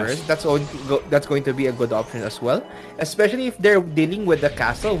goes Yes. first, that's going to be a good option as well. Especially if they're dealing with the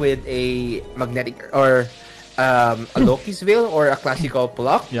castle with a magnetic or a Loki's Veil or a classical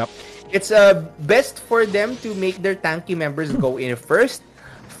block. Yep. It's best for them to make their tanky members go in first,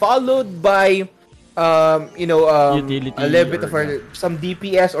 followed by Utility a little bit or, of some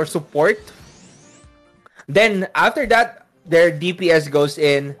DPS or support. Then after that, their DPS goes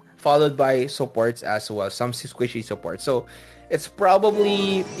in, followed by supports as well, some squishy support. So it's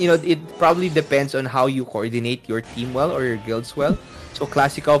probably it probably depends on how you coordinate your team well or your guilds well. So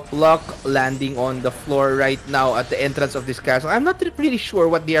classical block landing on the floor right now at the entrance of this castle. I'm not really sure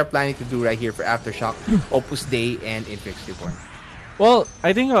what they are planning to do right here for Aftershock, Opus Day, and Infix Reborn. Well,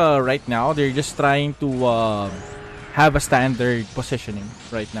 I think right now they're just trying to have a standard positioning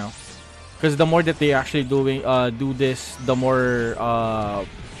right now, because the more that they actually do this, the more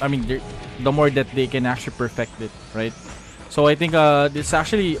the more that they can actually perfect it, right? So I think it's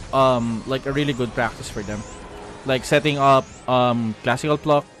actually like a really good practice for them, like setting up classical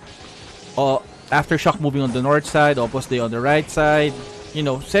block, Aftershock moving on the north side, Opus Day on the right side,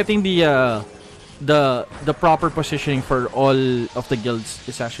 setting the proper positioning for all of the guilds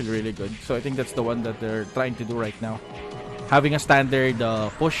is actually really good. So I think that's the one that they're trying to do right now, having a standard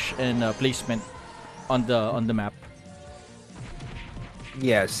push and placement on the map.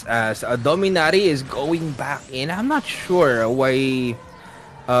 Yes, as Dominari is going back in. I'm not sure why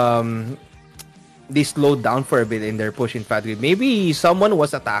they slowed down for a bit in their push. In fact, maybe someone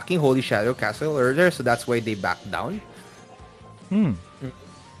was attacking Holy Shadow Castle earlier, so that's why they backed down.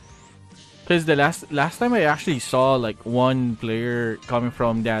 Because the last time I actually saw like one player coming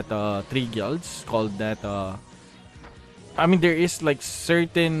from that 3 guilds called that there is like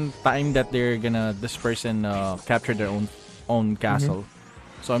certain time that they're gonna disperse and capture their own castle.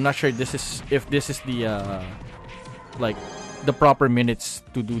 So I'm not sure if this is the like the proper minutes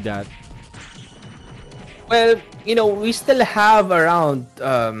to do that. Well, we still have around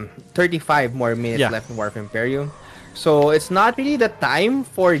 35 more minutes Yeah. left in War of Imperium. So it's not really the time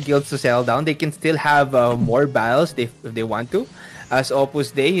for guilds to settle down. They can still have more battles if they want to. As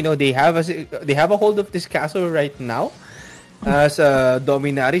Opus Dei, they have a hold of this castle right now. As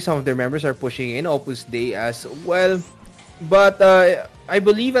Dominari, some of their members are pushing in Opus Dei as well. But I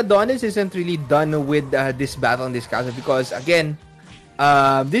believe Adonis isn't really done with this battle in this castle because again,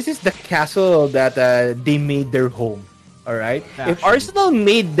 this is the castle that they made their home. All right. If Arsenal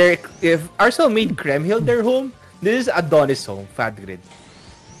made Kremhild their home, this is Adonis' home. Fadgrid.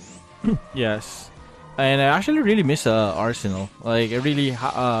 Yes. And I actually really miss Arsenal. Like I really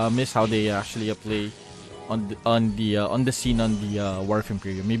miss how they actually play on the scene on the War of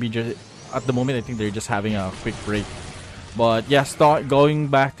Imperium. Maybe just at the moment I think they're just having a quick break. But yes, going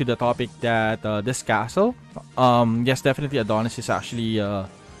back to the topic that this castle, yes, definitely Adonis is actually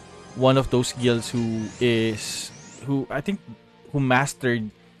one of those guilds who I think who mastered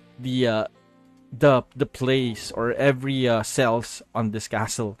the place or every cells on this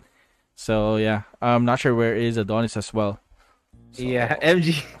castle. So yeah, I'm not sure where is Adonis as well. So, yeah,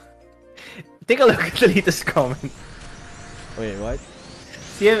 MG. Take a look at the latest comment. Wait, what?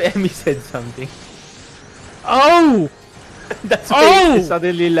 CMME said something. Oh! That's why I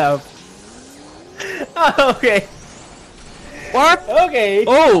suddenly laughed. Okay. What? Okay.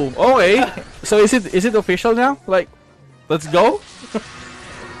 Oh, okay. So is it official now? Like, let's go?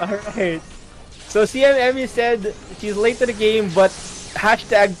 Alright. So CMME said she's late to the game, but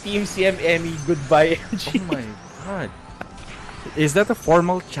hashtag Team CMME goodbye MG. Oh my god. Is that a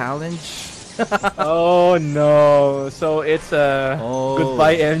formal challenge? Oh no. So it's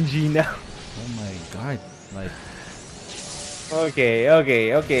goodbye MG now. Oh my god. Like,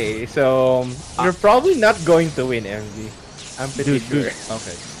 Okay. So you're probably not going to win, MG. I'm pretty sure.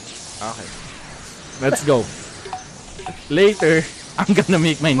 Okay. Let's go. Later, I'm gonna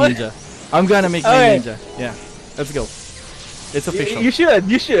make my ninja. I'm gonna make my ninja. Yeah. Let's go. It's official. You should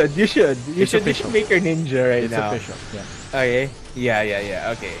official. make your ninja right It's now. official. Yeah. Okay.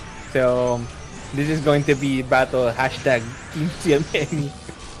 Yeah. Okay. So this is going to be battle hashtag Team CMME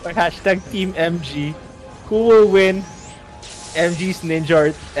or hashtag Team MG. Who will win? MG's ninja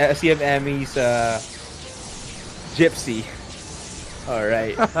or CMME's gypsy. All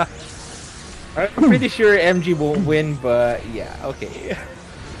right. I'm pretty sure MG won't win, but yeah. Okay.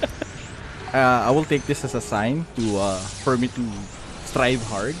 I will take this as a sign for me to strive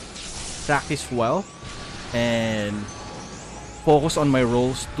hard, practice well, and focus on my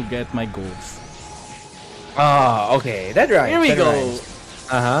roles to get my goals. Okay. That rhymes. Here we go.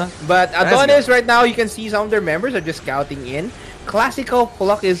 Rhymes. But Adonis right now, you can see some of their members are just scouting in. Classical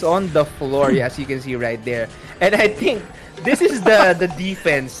Pluck is on the floor, as you can see right there. And I think this is the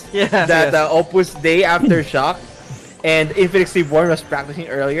defense that Opus Dei Aftershock and Infinix Reborn was practicing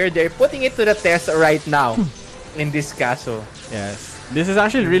earlier. They're putting it to the test right now in this castle. Yes. This is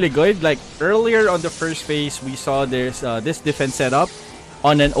actually really good. Like earlier on the first phase, we saw there's this defense setup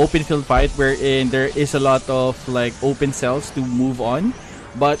on an open field fight wherein there is a lot of like open cells to move on.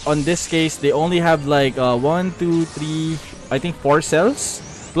 But on this case, they only have like 1, 2, 3, I think 4 cells.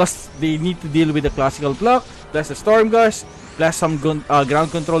 Plus, they need to deal with the classical block, plus the storm gust, plus some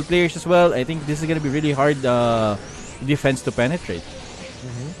ground control players as well. I think this is gonna be really hard defense to penetrate.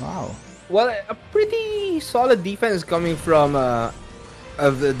 Wow. Well, a pretty solid defense coming from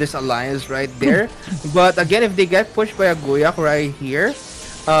this alliance right there. But again, if they get pushed by a Goyak right here,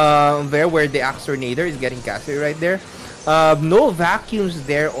 where the Axe Tornado is getting casted right there. No vacuums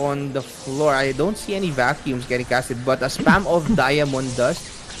there on the floor. I don't see any vacuums getting casted, but a spam of Diamond Dust,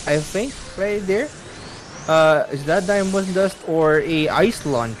 I think, right there. Is that Diamond Dust or a Ice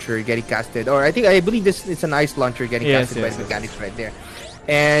Launcher getting casted? Or I believe it's an Ice Launcher getting casted by the mechanics right there.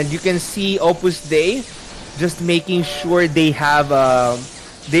 And you can see Opus Dei just making sure they have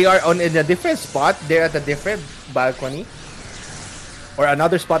they are in a different spot. They're at a different balcony. Or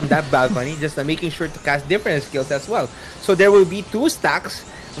another spot in that balcony, just making sure to cast different skills as well. So there will be 2 stacks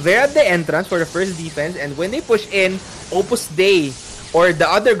there at the entrance for the first defense, and when they push in, Opus Dei or the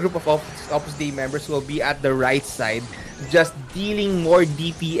other group of Opus Dei members will be at the right side, just dealing more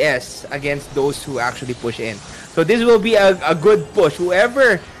DPS against those who actually push in. So this will be a good push.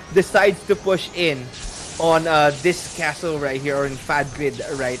 Whoever decides to push in on this castle right here or in Fad Grid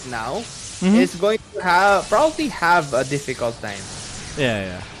right now is going to probably have a difficult time.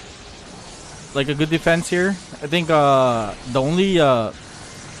 Yeah. Like a good defense here. I think the only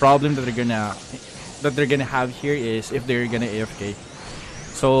problem that they're gonna have here is if they're gonna AFK.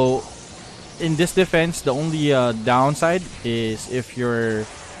 So in this defense, the only downside is if your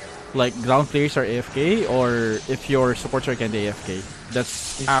like ground players are AFK or if your supports are again AFK.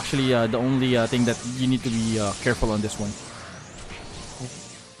 That's actually the only thing that you need to be careful on this one.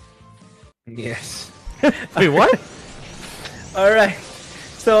 Yes. Wait, what? All right.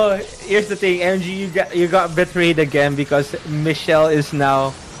 So here's the thing, MG, you got betrayed again because Michelle is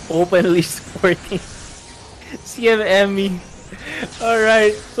now openly supporting CMME. All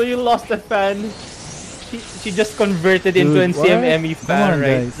right. So you lost a fan. She just converted into Dude, an CMME fan on,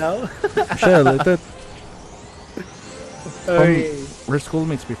 right guys. now. Michelle, I thought Okay. we're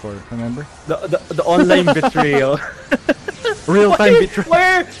schoolmates before, remember? The online betrayal. Real time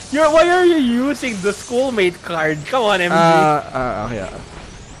betrayal. Why are you using the schoolmate card? Come on, MG. Yeah.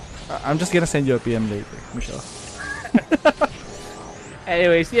 I'm just gonna send you a PM later, Michelle.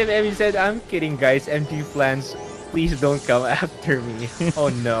 Anyway, CMME said, "I'm kidding, guys. MG plans, please don't come after me." Oh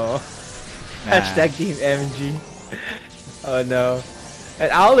no. Hashtag Team MG. Oh no.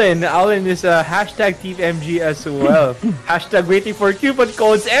 And Alan is a hashtag Team MG as well. Hashtag waiting for coupon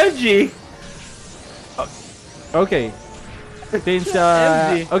codes MG. Okay. Since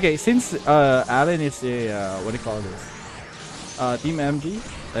MG. since Alan is a what do you call this? Team MG,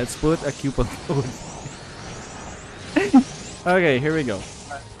 let's put a coupon code. Okay, here we go.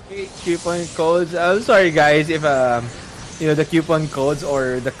 Coupon codes. I'm sorry guys if the coupon codes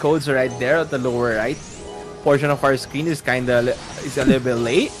or the codes right there at the lower right portion of our screen is a little bit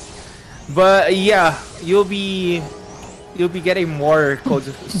late. But yeah, you'll be getting more codes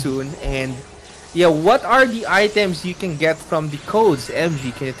soon. And yeah, what are the items you can get from the codes,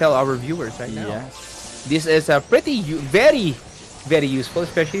 MG? Can you tell our viewers right now? Yes. This is a very, very useful,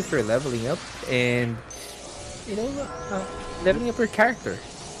 especially if you're leveling up and leveling up your character.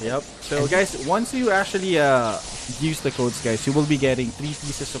 Yep. So guys, once you actually use the codes, guys, you will be getting 3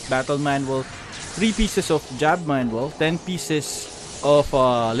 pieces of battle manual, 3 pieces of jab manual, 10 pieces of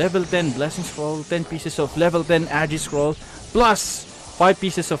level 10 blessing scroll, 10 pieces of level 10 agi scroll, plus 5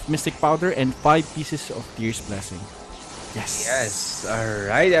 pieces of mystic powder and 5 pieces of tears blessing. Yes. Yes. All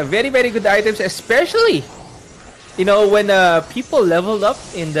right. Very, very good items, especially when people level up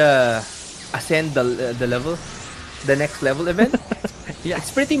in the ascend the level, the next level event. Yeah.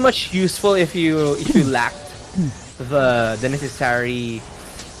 It's pretty much useful if you lacked the necessary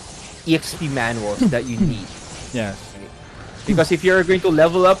EXP manuals that you need. Yes. Because if you're going to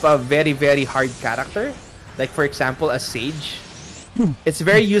level up a very, very hard character, like for example a sage, it's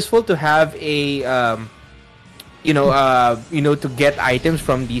very useful to have a to get items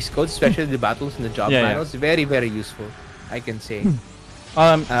from these codes, especially the battles and the job manuals. Very, very useful, I can say.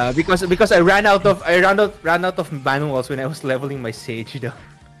 Because I ran out of manuals when I was leveling my sage,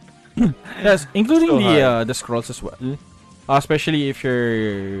 Yes, including So the scrolls as well. Especially if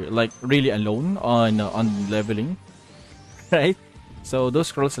you're like really alone on leveling, right? So those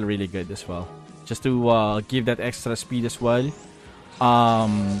scrolls are really good as well, just to give that extra speed as well.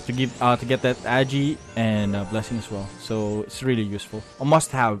 To get that agi and blessing as well. So it's really useful. A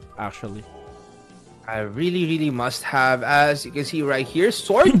must-have actually. I really, really must have. As you can see right here,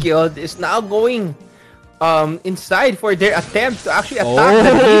 Sword Guild is now going inside for their attempt to actually attack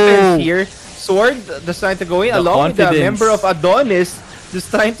the defense here. Sword just trying to go in along with the member of Adonis, just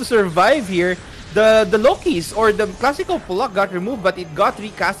trying to survive here. The Lokis or the classical Pulak got removed, but it got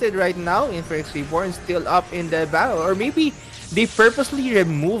recasted right now. Inferix Reborn still up in the battle, or maybe they purposely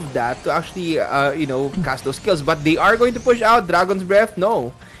removed that to actually cast those skills. But they are going to push out Dragon's Breath.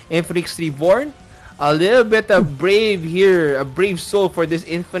 No, Inferix Reborn. A little bit of brave here, a brave soul for this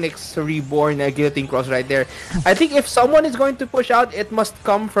Infinix Reborn Guillotine Cross right there. I think if someone is going to push out, it must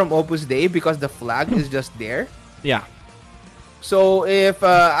come from Opus Dei because the flag is just there. Yeah. So if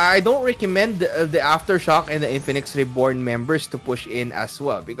I don't recommend the Aftershock and the Infinix Reborn members to push in as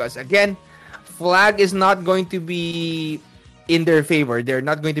well, because again, flag is not going to be in their favor. They're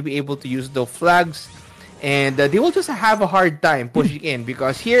not going to be able to use the flags. And they will just have a hard time pushing in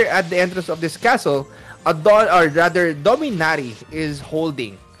because here at the entrance of this castle, Dominari is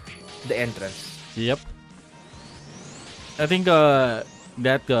holding the entrance. Yep. I think that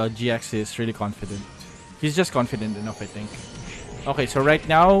GX is really confident. He's just confident enough, I think. Okay, so right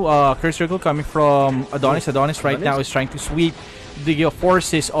now, Curse Circle coming from Adonis. Adonis right now is trying to sweep the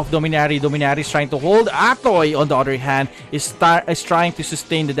forces of Dominari. Dominari is trying to hold. Atoy, on the other hand, is trying to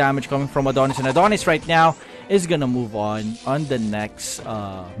sustain the damage coming from Adonis. And Adonis right now is gonna move on the next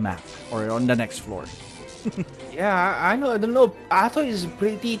map or on the next floor. Yeah, I know. I don't know. Atoy is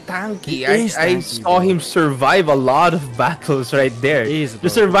pretty tanky. I Tanky, saw him survive a lot of battles right there. He is,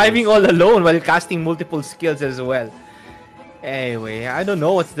 Just surviving all alone while casting multiple skills as well. Anyway, I don't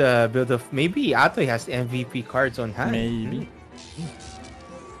know what's the build of. Maybe Atoy has MVP cards on hand. Maybe.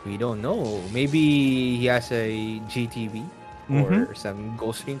 We don't know. Maybe he has a GTV Mm-hmm. or some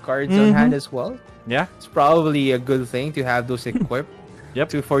Ghost Ring cards on Mm-hmm. hand as well. Yeah. It's probably a good thing to have those equipped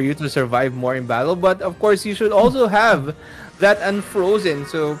Yep. for you to survive more in battle. But of course, you should also have that unfrozen.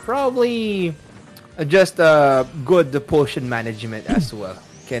 So probably just good the potion management as well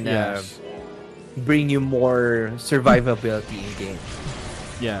can Yes. bring you more survivability in game.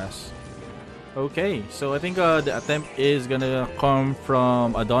 Yes. Okay, so I think the attempt is gonna come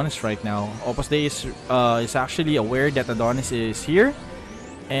from Adonis right now. Opus Day is actually aware that Adonis is here,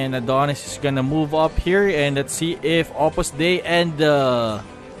 and Adonis is gonna move up here, and let's see if Opus Day and the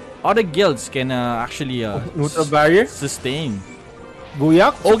other guilds can actually Neutral barrier. sustain.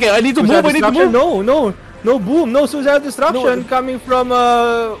 Buyak. Okay, I need to Suicide move. I need to destruction? move. No boom, no suicide destruction coming from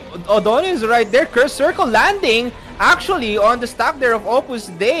Adonis right there. Curse circle landing actually on the stack there of Opus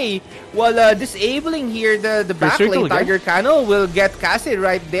Day, while disabling here the Curse circle backlane. again? Tiger Cano will get casted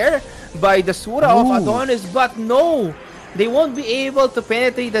right there by the Sura of Ooh. Adonis, but no. They won't be able to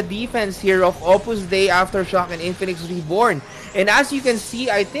penetrate the defense here of Opus Day, Aftershock, and Infinix Reborn. And as you can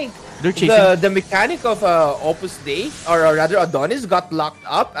see, I think They're chasing. the mechanic of Opus Day, or rather Adonis, got locked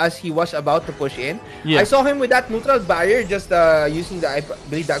up as he was about to push in. Yeah. I saw him with that neutral barrier, just using I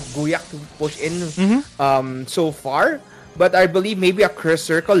believe that Guyak to push in so far. But I believe maybe a curse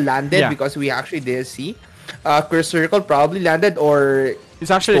circle landed Yeah. because we actually did see curse circle probably landed, or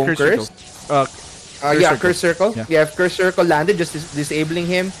It's actually a Stone curse circle. yeah, circle. curse circle. Yeah. Yeah, curse circle landed, just disabling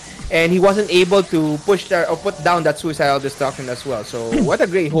him, and he wasn't able to push or put down that suicidal destruction as well. So what a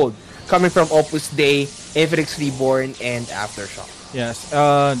great hold coming from Opus Day, Infinix Reborn, and Aftershock. Yes,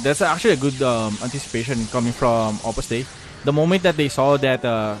 that's actually a good anticipation coming from Opus Day. The moment that they saw that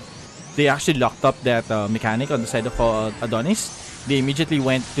they actually locked up that mechanic on the side of Adonis, they immediately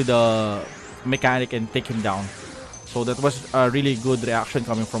went to the mechanic and take him down. So that was a really good reaction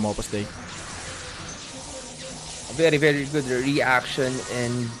coming from Opus Day. Very, very good reaction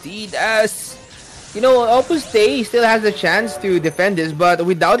indeed. As you know, Opus Day still has a chance to defend this, but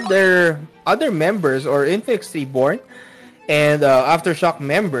without their other members or Infinix Reborn and Aftershock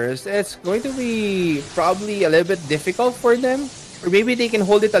members, it's going to be probably a little bit difficult for them. Or maybe they can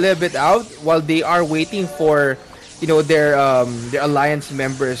hold it a little bit out while they are waiting for, you know, their alliance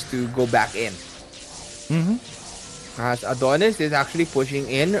members to go back in. Mm-hmm. As Adonis is actually pushing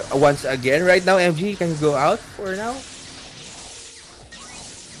in once again right now. MG can go out for now.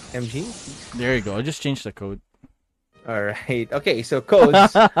 MG. There you go. I just changed the code. All right. Okay, so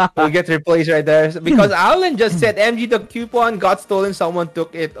codes will get replaced right there because Alan just said MG the coupon got stolen. Someone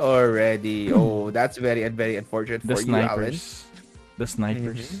took it already. Oh, that's very unfortunate The for you, Alan. snipers. The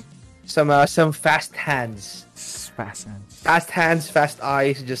snipers. Some fast hands. Fast hands. Fast hands, fast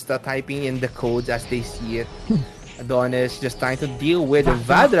eyes, just typing in the codes as they see it. Adonis just trying to deal with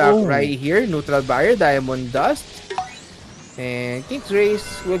Vadrak Oh. right here. Neutral barrier, Diamond Dust. And King's Race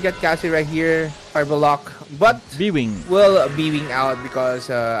will get Cassie right here. Fiber Lock. But B-Wing. will be being out because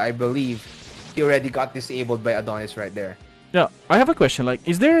I believe he already got disabled by Adonis right there. Yeah, I have a question. Like,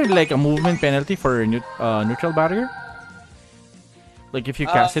 is there like a movement penalty for neutral barrier? Like if you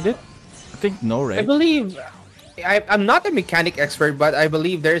casted it? I think no, I right? believe... I'm not a mechanic expert, but I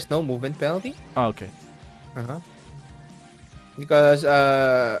believe there is no movement penalty. Oh, okay. Because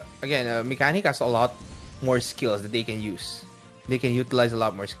again, mechanic has a lot more skills that they can use. They can utilize a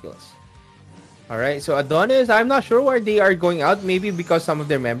lot more skills. All right, so Adonis, I'm not sure why they are going out. Maybe because some of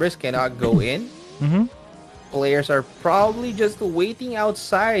their members cannot go in. Mm-hmm. Players are probably just waiting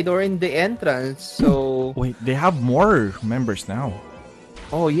outside or in the entrance. So Wait, they have more members now.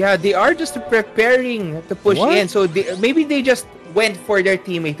 oh yeah, they are just preparing to push What? in. So maybe they just went for their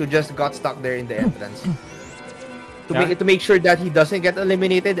teammate who just got stuck there in the entrance. Yeah. To make sure that he doesn't get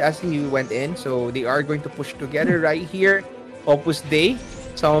eliminated as he went in. So they are going to push together right here. Opus Day.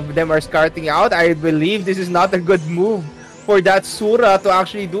 Some of them are starting out. I believe this is not a good move for that Sura to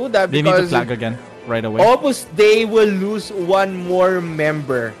actually do that They need to because flag again right away. Opus Day will lose one more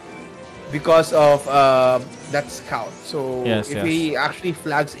member because of that scout. So Yes, if yes. he actually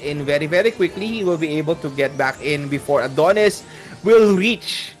flags in very, very quickly, he will be able to get back in before Adonis will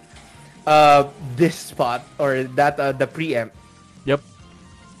reach this spot or that the preempt. Yep.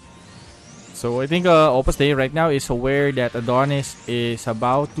 So I think Opus Day right now is aware that Adonis is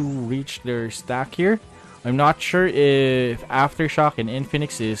about to reach their stack here. I'm not sure if Aftershock and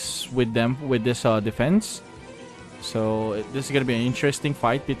Infinix is with them with this defense. So this is gonna be an interesting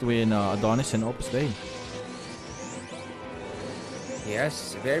fight between Adonis and Opus Day.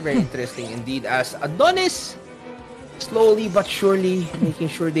 Yes, very, very interesting indeed. As Adonis slowly but surely making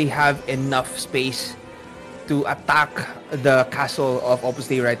sure they have enough space to attack the castle of Opus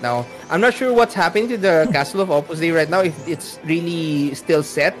Dei right now. I'm not sure what's happening to the castle of Opus Dei right now, if it's really still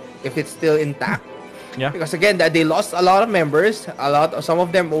set, if it's still intact. Yeah. Because again, that they lost a lot of members, some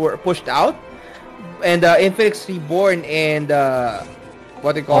of them were pushed out, and Infinix Reborn and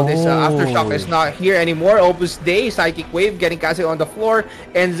what they call this Aftershock is not here anymore. Opus Dei, Psychic Wave getting casted on the floor,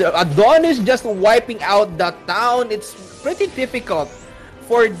 and Adonis just wiping out the town. It's pretty difficult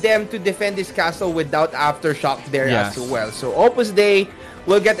for them to defend this castle without Aftershock there as well. So Opus Dei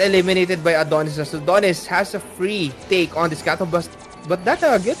will get eliminated by Adonis, as Adonis has a free take on this castle, but that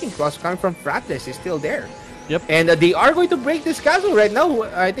guilty cross coming from Fratless is still there. Yep. And they are going to break this castle right now.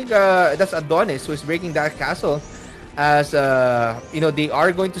 I think that's Adonis who is breaking that castle. As they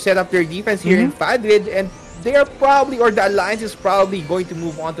are going to set up their defense here in Fadrid, and they are probably, or the alliance is probably going to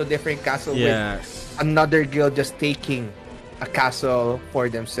move on to a different castle with another guild just taking a castle for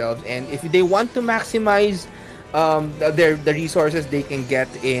themselves. And if they want to maximize the resources they can get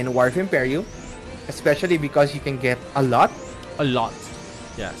in War of Emperium, especially because you can get a lot.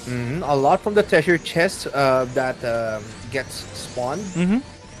 Yes. A lot from the treasure chest that gets spawned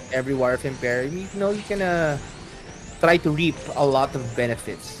every War of Emperium. You can try to reap a lot of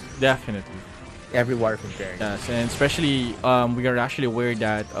benefits. Definitely. Every War of Emperium. Yes, and especially we are actually aware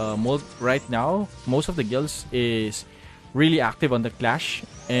that right now most of the guilds is really active on the clash,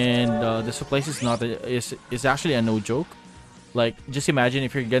 and the supplies is actually a no joke. Like, just imagine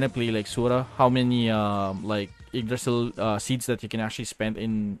if you're gonna play like Sura, how many Yggdrasil seeds that you can actually spend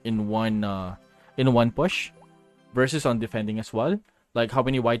in one push, versus on defending as well. Like how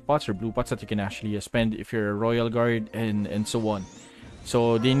many white pots or blue pots that you can actually spend if you're a royal guard and so on.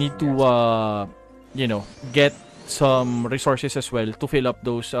 So they need to get some resources as well to fill up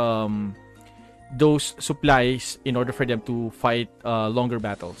those supplies in order for them to fight longer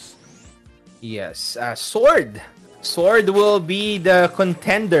battles. Yes, Sword will be the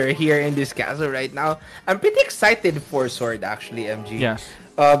contender here in this castle right now. I'm pretty excited for Sword, actually, MG. Yes.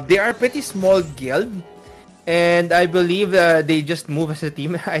 They are a pretty small guild, and I believe they just move as a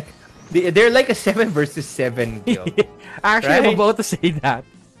team. They're like a 7 versus 7 guild. Actually, I'm about to say that.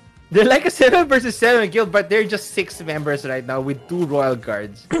 They're like a 7 versus 7 guild, but they're just 6 members right now with 2 royal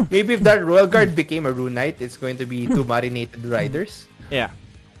guards. Maybe if that royal guard became a rune knight, it's going to be 2 marinated riders. Yeah.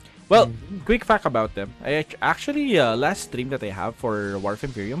 Well, quick fact about them. I actually last stream that I have for War of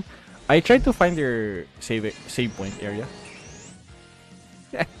Emperium, I tried to find their save point area,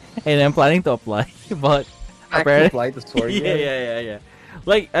 and I'm planning to apply, but apparently apply the sword. Yeah.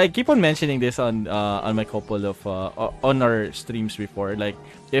 Like, I keep on mentioning this on my couple of on our streams before. Like,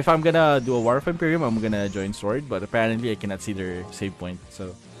 if I'm gonna do a War of Emperium, I'm gonna join Sword, but apparently I cannot see their save point.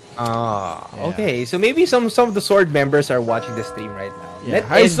 So. Okay. So maybe some of the Sword members are watching the stream right now. Yeah.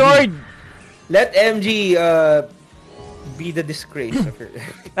 Hi, Sword! Let MG be the disgrace of her.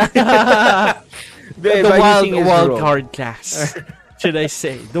 the wild card class. Should I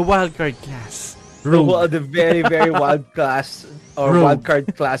say the wild card class? The very, very wild class or rogue. Wild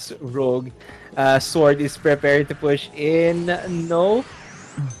card class rogue. Sword is preparing to push in. No.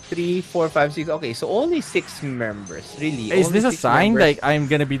 3, 4, 5, 6. Okay, so only 6 members. Really? Is this a sign like I'm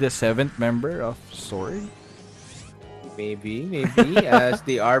gonna be the 7th member of Sword? Maybe. As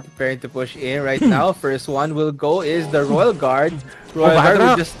they are preparing to push in right now. First one will go is the Royal Guard. Royal Guard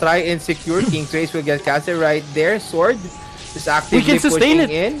will just try and secure. King's Race will get casted right there. Sword is actively pushing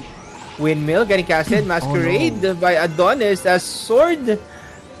in. Windmill getting casted. Masquerade by Adonis, as Sword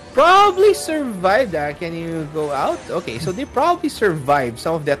probably survived that. Can you go out? Okay, so they probably survived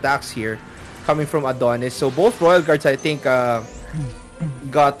some of the attacks here coming from Adonis. So both Royal Guards, I think,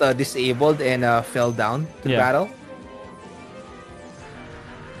 got disabled and fell down to battle.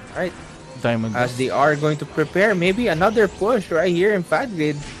 Alright. Diamond as they are going to prepare maybe another push right here in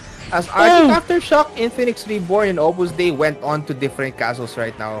Fadrid. As I think Aftershock, Infinix Reborn, and Opus Dei went on to different castles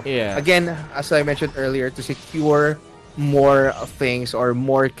right now. Yeah. Again, as I mentioned earlier, to secure more things or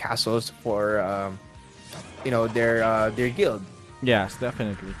more castles for their guild. Yes,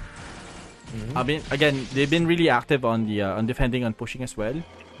 definitely. I mean, again, they've been really active on the on defending and pushing as well.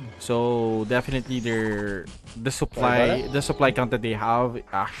 So definitely the supply count that they have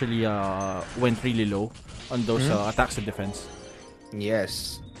actually went really low on those attacks and defense.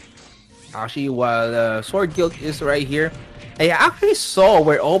 Yes. Actually, while Sword Guild is right here, I actually saw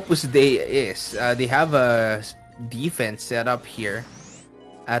where Opus Dei is. They have a defense set up here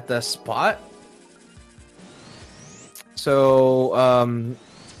at the spot. So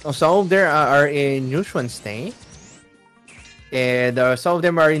some of them are in Neuschwanstein. And some of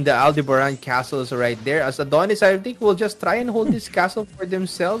them are in the Aldebaran castles right there. As Adonis, I think will just try and hold this castle for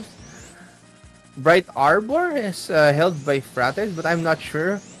themselves. Bright Arbor is held by Fratres, but I'm not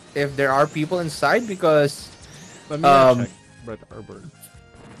sure if there are people inside because, Let me um, check. Brett Arbor.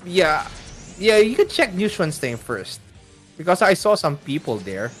 yeah, yeah, you can check Neuschwanstein first because I saw some people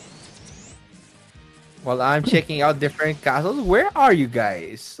there. While I'm checking out different castles, where are you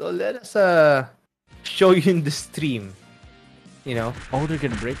guys? So let us show you in the stream. You know, Oh, they're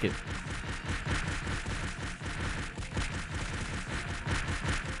gonna break it.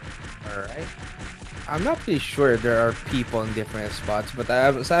 all right. I'm not really sure if there are people in different spots, but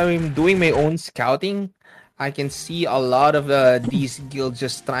as I'm doing my own scouting, I can see a lot of these guilds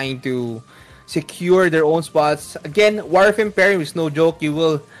just trying to secure their own spots. Again, War of Emperium is no joke. You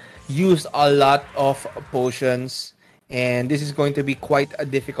will use a lot of potions, and this is going to be quite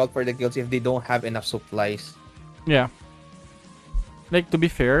difficult for the guilds if they don't have enough supplies. Yeah. Like, to be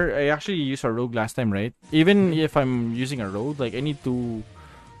fair, I actually used a rogue last time, right? Even if I'm using a rogue, like, I need to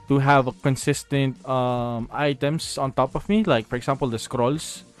have a consistent items on top of me. Like, for example, the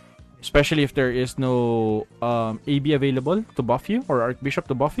scrolls. Especially if there is no AB available to buff you or Archbishop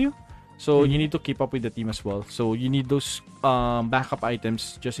to buff you. So you need to keep up with the team as well. So you need those backup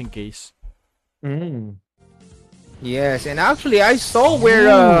items just in case. Mm. Yes, and actually I saw where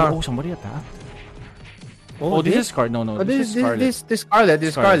oh, somebody attacked. Oh, this did- is Scarlet. No, oh, this is Scarlet. this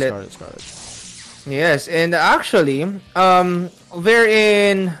Scarlet. Scarlet. Yes, and actually, there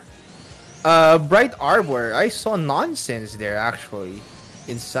in Bright Arbor, I saw nonsense there actually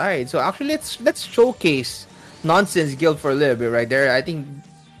inside. So actually, let's showcase Nonsense Guild for a little bit right there. I think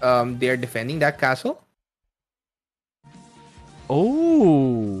they're defending that castle.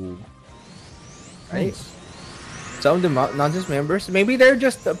 Oh, Right. nice. Some of the Nonsense members, maybe they're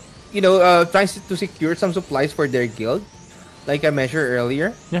just trying to secure some supplies for their guild, like I mentioned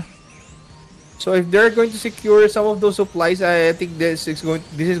earlier. Yeah. So if they're going to secure some of those supplies, I think this is going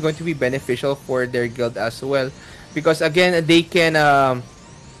to be beneficial for their guild as well, because again they can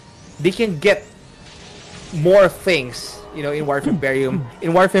get more things. In War of Imperium.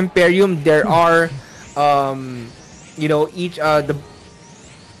 In War of Imperium, there are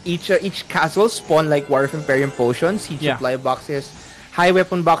each castle spawn like War of Imperium potions, heat Yeah. supply boxes, high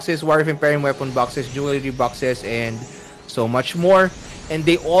weapon boxes, War of Imperium weapon boxes, jewelry boxes, and so much more. And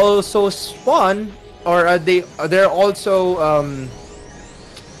they also spawn, or there are also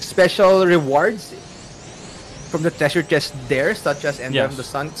special rewards from the treasure chest there, such as Emblem of the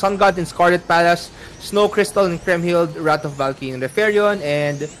Sun God in Scarlet Palace, Snow Crystal in Kremhild, Wrath of Valkyrie in Referion,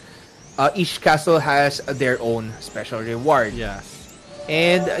 and each castle has their own special reward. Yes.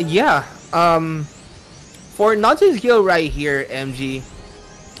 And for Nonsense Guild right here, MG,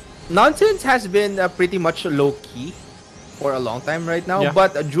 Nonsense has been pretty much low key for a long time right now, Yeah.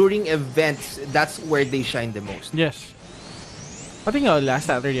 but during events, that's where they shine the most. Yes. I think last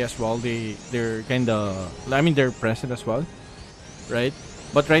Saturday as well, they're kind of, they're present as well, right?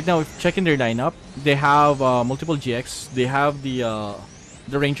 But right now, if checking their lineup, they have multiple GX. They have the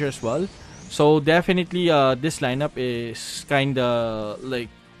Ranger as well. So definitely, this lineup is kind of like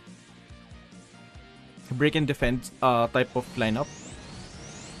break and defend type of lineup.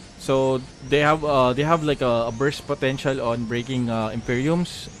 So they have like a burst potential on breaking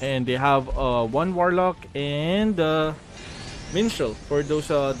Imperiums, and they have one Warlock and Minstrel for those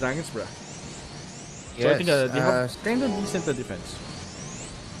Dragon's Breath. So I think they have kind of decent defense.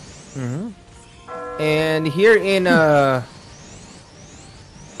 And here in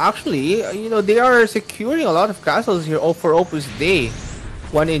actually, they are securing a lot of castles here for Opus Day.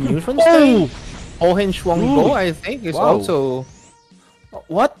 One in Neuschwanstein, Hohenschwangbo, I think, is also.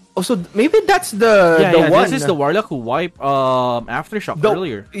 What? Oh, so maybe that's the one. This is the Warlock who wiped Aftershock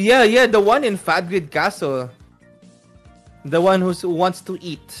earlier. Yeah, the one in Fadgrid Castle. The one who wants to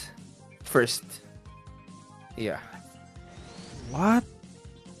eat first. Yeah. What?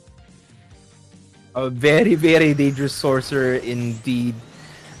 A very, very dangerous sorcerer indeed.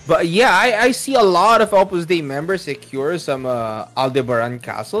 But yeah, I see a lot of Opus Dei members secure some Aldebaran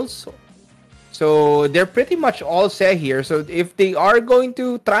castles. So they're pretty much all set here. So if they are going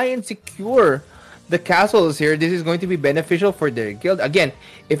to try and secure the castles here, this is going to be beneficial for their guild. Again,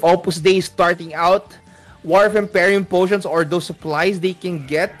 if Opus Dei is starting out, War of Emperium potions or those supplies they can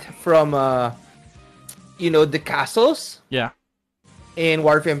get from the castles. Yeah. In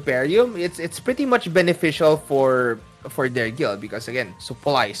War of Imperium, it's pretty much beneficial for their guild because again,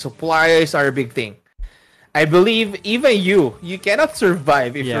 supplies are a big thing. I believe even you cannot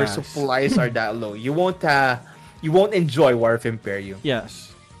survive if your supplies are that low. You won't enjoy War of Imperium.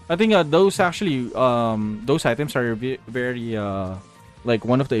 Yes. I think those items are very like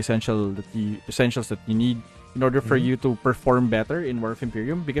one of the essentials that you need in order for you to perform better in War of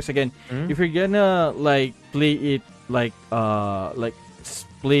Imperium. Because again, if you're gonna like play it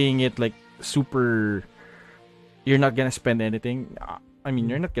playing it like super, you're not gonna spend anything. I mean,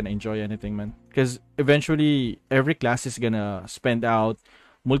 you're not gonna enjoy anything, man. Because eventually, every class is gonna spend out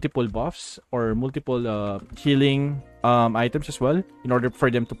multiple buffs or multiple healing items as well in order for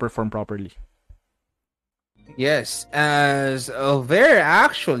them to perform properly. Yes, as there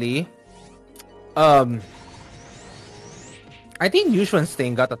actually, um, I think Yushuan's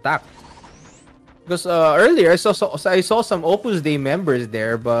thing got attacked. Because earlier I saw some Opus Dei members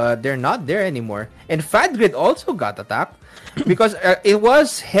there, but they're not there anymore. And Fadgrid also got attacked because it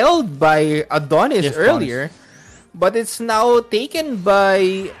was held by Adonis Yes, earlier, but it's now taken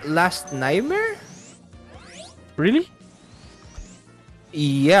by Last Nightmare. Really?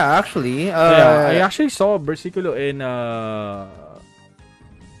 Yeah, actually. Yeah, I actually saw Versiculo in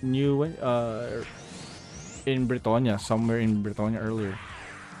new in Bretonia, somewhere in Bretonia earlier.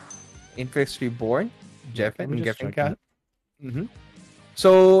 Infix Reborn, Let me just check that.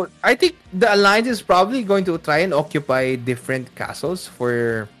 So I think the Alliance is probably going to try and occupy different castles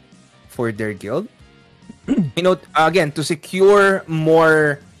for their guild. Again, to secure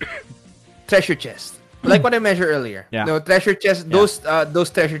more treasure chests. Like what I mentioned earlier. Yeah. Treasure chests, those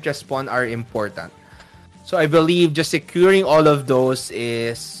treasure chest spawn are important. So I believe just securing all of those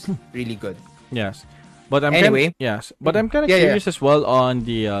is really good. Yes. But I'm Anyway. I'm kind of curious as well on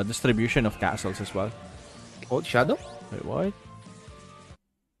the distribution of castles as well. Oh, Shadow? Wait, what?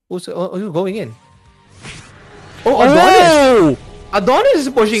 Who's going in? Oh, Adonis! Adonis is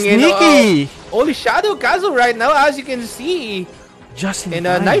pushing in. Sneaky! Holy Shadow Castle right now, as you can see. Just in And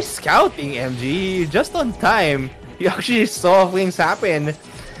time. nice scouting, MG. Just on time. You actually saw things happen.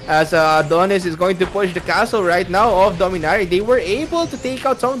 As Adonis is going to push the castle right now of Dominari. They were able to take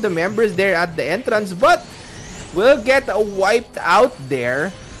out some of the members there at the entrance, but will get wiped out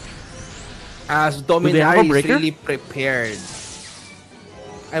there. As Dominari is really prepared.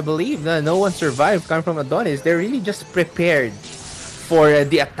 I believe no one survived coming from Adonis. They're really just prepared for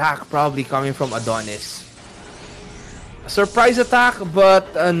the attack probably coming from Adonis. A surprise attack, but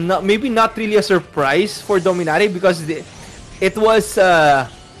maybe not really a surprise for Dominari because it was...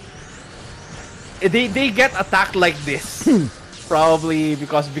 They get attacked like this. Probably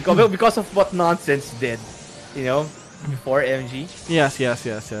because of what Nonsense did. Before MG. Yes.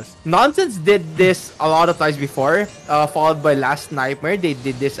 Nonsense did this a lot of times before, followed by Last Nightmare. They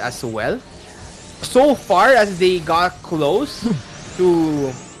did this as well. So far as they got close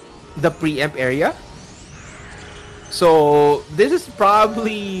to the preempt area. So this is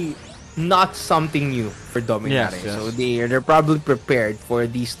probably not something new for Dominare. Yes. So they're probably prepared for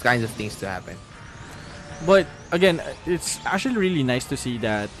these kinds of things to happen. But again, it's actually really nice to see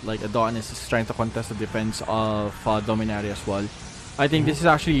that like Adonis is trying to contest the defense of Dominari as well. I think this is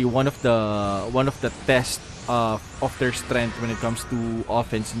actually one of the tests of their strength when it comes to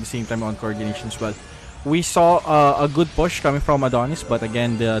offense and the same time on coordination as well. We saw a good push coming from Adonis, but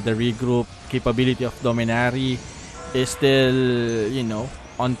again the regroup capability of Dominari is still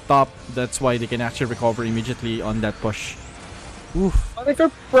on top. That's why they can actually recover immediately on that push. Oof. But if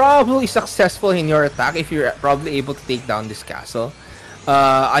you're probably successful in your attack, if you're probably able to take down this castle,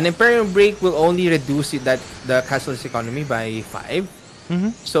 an Emperium break will only reduce the castle's economy by 5.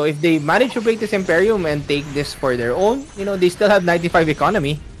 So if they manage to break this Emperium and take this for their own, they still have 95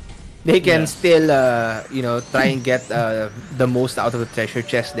 economy. They can still, try and get the most out of the treasure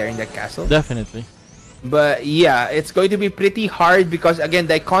chest there in the castle. Definitely. But yeah, it's going to be pretty hard because again,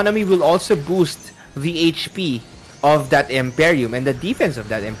 the economy will also boost the HP of that Emperium and the defense of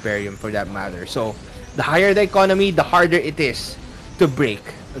that Emperium for that matter. So the higher the economy, the harder it is to break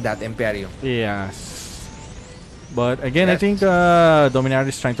that Emperium. Yes. But again, I think Dominari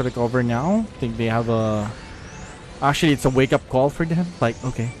is trying to recover now. I think they have actually it's a wake up call for them. Like,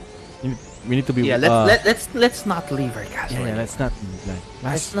 okay, we need to be. Yeah, let's not leave our castle. Yeah, let's not leave.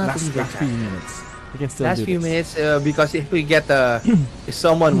 Like, last few minutes. We can still last do few this. minutes because if we get if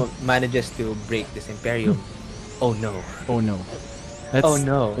someone manages to break this Emperium, oh no. Oh no.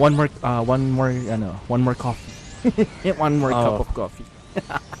 One more coffee. One more cup of coffee.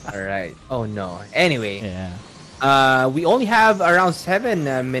 All right. Oh no. Anyway. Yeah. We only have around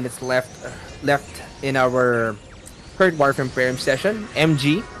 7 minutes left in our third War of Emperium session.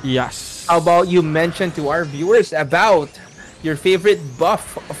 MG. Yes. How about you mention to our viewers about your favorite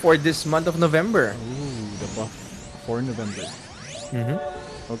buff for this month of November? Ooh, the buff for November.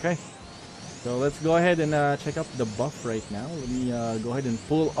 Okay. So let's go ahead and check out the buff right now. Let me go ahead and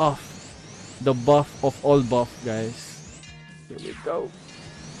pull off the buff of all buff, guys. Here we go.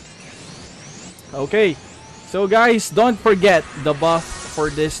 Okay, so guys, don't forget the buff for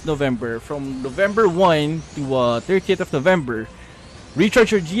this November. From November 1 to 30th of November,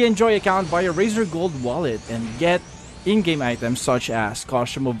 recharge your GEnjoy account via Razer Gold wallet and get in-game items such as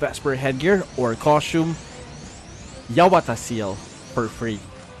costume of Vesper headgear or costume Yawata seal for free.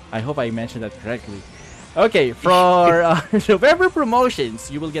 I hope I mentioned that correctly. Okay, for November promotions,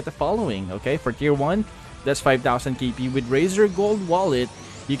 you will get the following. Okay, for tier 1, that's 5,000 KP with Razer Gold wallet.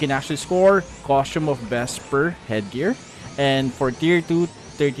 You can actually score costume of Vesper headgear. And for tier 2,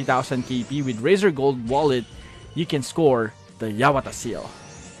 30,000 KP with Razer Gold wallet, you can score the Yawata seal.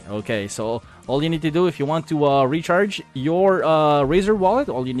 Okay, so all you need to do if you want to recharge your Razer wallet,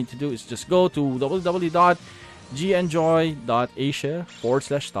 all you need to do is just go to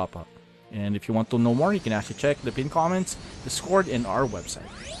www.genjoy.asia/top up. And if you want to know more, you can actually check the pinned comments, Discord, and our website.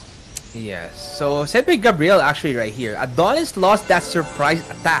 Yes. So said by Gabriel actually right here. Adonis lost that surprise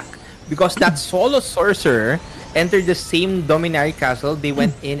attack because that solo sorcerer entered the same Dominary castle. They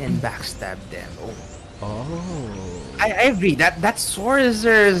went in and backstabbed them. Oh. I agree. That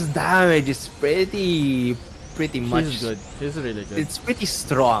sorcerer's damage is pretty much. He's good. He's really good. It's pretty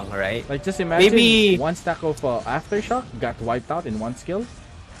strong, right? Like just imagine Maybe one stack of aftershock got wiped out in one skill.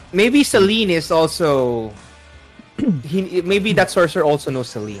 maybe Celine is also. Maybe that sorcerer also knows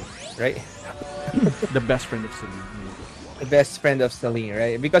Celine, right? The best friend of Celine. The best friend of Celine,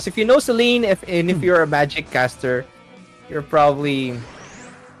 right? Because if you know Celine, if you're a magic caster, you're probably.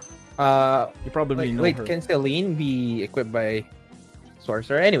 You probably know wait, her. can Celine be equipped by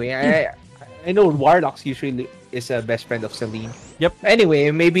sorcerer? Anyway, I know Warlocks usually is a best friend of Celine. Yep.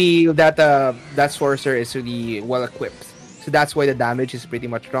 Anyway, maybe that sorcerer is really well equipped, so that's why the damage is pretty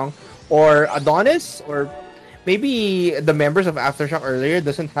much strong. Or Adonis, or maybe the members of Aftershock earlier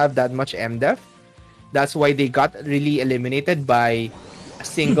doesn't have that much MDef. That's why they got really eliminated by a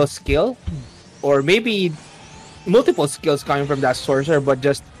single skill, or maybe multiple skills coming from that sorcerer, but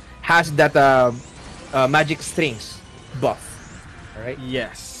just has that magic strings buff. All right.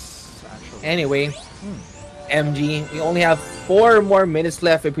 Yes. Actually. Anyway, MG, we only have 4 more minutes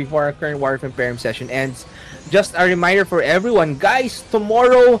left before our current War of Emperium session ends. Just a reminder for everyone, guys,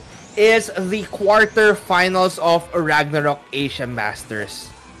 tomorrow is the quarterfinals of Ragnarok Asia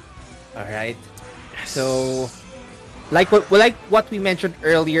Masters. All right. So, like what we mentioned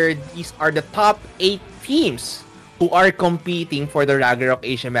earlier, these are the top 8 teams who are competing for the Ragnarok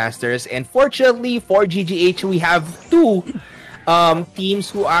Asia Masters. And fortunately for GGH, we have 2 teams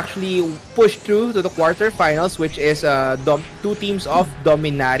who actually pushed through to the quarterfinals, which is 2 teams of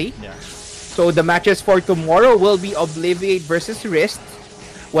Dominari. Yeah. So the matches for tomorrow will be Obliviate versus Wrist,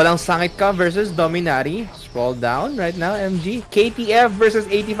 Walang Sangit Ka versus Dominari. Scroll down right now, MG. KTF versus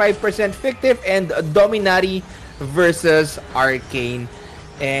 85% Fictive, and Dominari versus Arcane.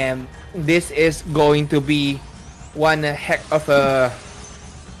 And this is going to be one heck of a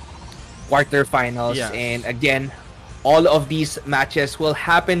quarterfinals. Yes. And again, all of these matches will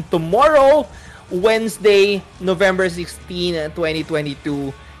happen tomorrow, Wednesday, November 16,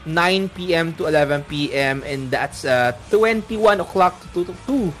 2022, 9 p.m. to 11 p.m. And that's 21 o'clock to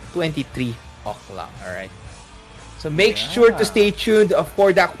 23 o'clock. All right. So make sure to stay tuned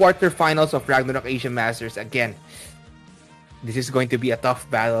for that quarterfinals of Ragnarok Asia Masters. Again, this is going to be a tough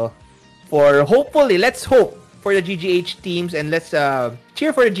battle for, hopefully, let's hope for the GGH teams, and let's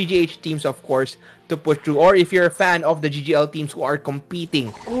cheer for the GGH teams, of course, to push through. Or if you're a fan of the GGL teams who are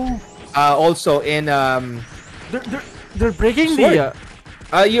competing, also in they're breaking the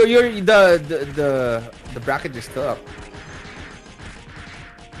you're the bracket is still up.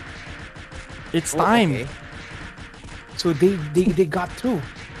 it's time. Okay. So they got through.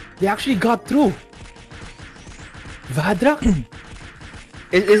 They actually got through. Vadrak?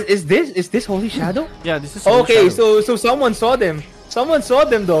 Is this Holy Shadow? Yeah, this is Okay, Shadow. so someone saw them. Someone saw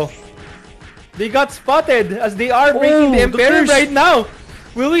them though. They got spotted as they are breaking the Emperium right now.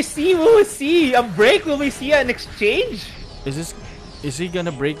 Will we see a break? Will we see an exchange? Is he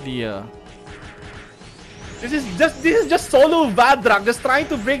gonna break the This is just solo Vadrak, just trying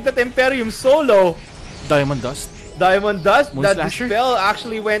to break that Emperium solo. Diamond Dust? Diamond Dust, that the Moonslasher? spell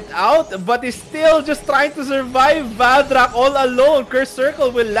actually went out, but is still just trying to survive. Vadrak all alone. Curse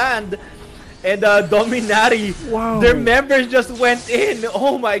Circle will land. And Dominari, Wow. their members just went in.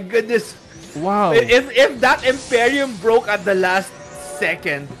 Oh my goodness. Wow. If that Emperium broke at the last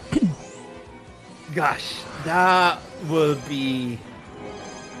second, gosh, that will be...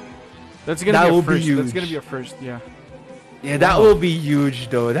 That's gonna that be will a be first. huge. That's gonna be a first, yeah. Yeah, that Wow. will be huge,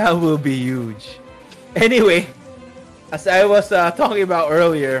 though. That will be huge. Anyway, as I was talking about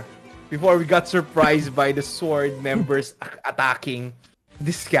earlier, before we got surprised by the Sword members attacking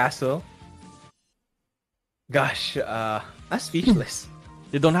this castle, gosh, I'm speechless.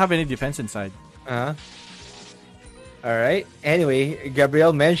 They don't have any defense inside. Uh, all right. Anyway,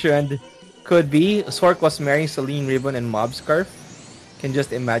 Gabriel mentioned could be Sork was marrying Celine Ribbon and Mob Scarf. Can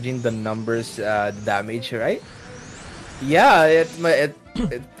just imagine the numbers, damage, right? Yeah, it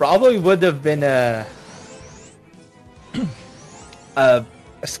probably would have been a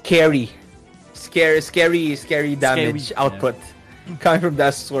scary damage Scary, output coming from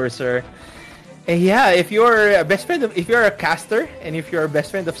that sorcerer. And yeah, if you're a best friend of, if you're a caster and if you're a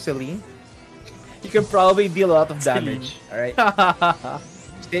best friend of Celine, you can probably deal a lot of damage. All right.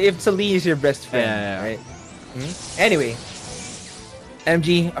 If Celine is your best friend, right? Anyway,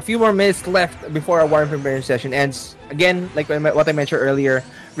 MG, a few more minutes left before our War Imperium session ends. Again, like what I mentioned earlier,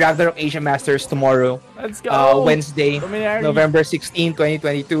 Ragnarok Asia Masters tomorrow. Let's go. Wednesday, Dominari. November 16,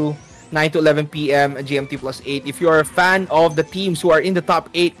 2022, 9 to 11 p.m. GMT plus 8. If you're a fan of the teams who are in the top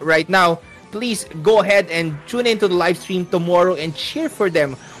 8 right now, please go ahead and tune into the live stream tomorrow and cheer for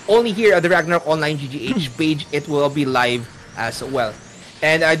them. Only here at the Ragnarok Online GGH page, it will be live as well.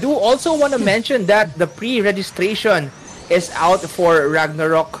 And I do also want to mention that the pre-registration is out for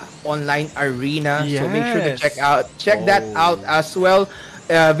Ragnarok Online Arena. So make sure to check that out as well.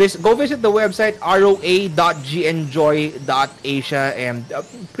 Go visit the website roa.gnjoy.asia and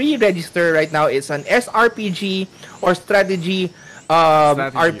pre-register right now. It's an SRPG or strategy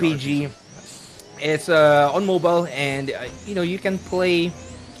RPG. It's on mobile, and you can play.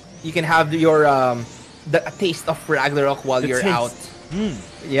 You can have your a taste of Ragnarok while you're out.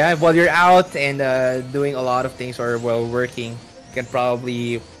 Yeah, while you're out and doing a lot of things or while working, you can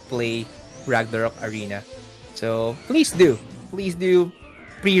probably play Ragnarok Arena. So please do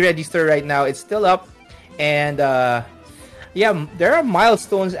pre-register right now. It's still up, and yeah, there are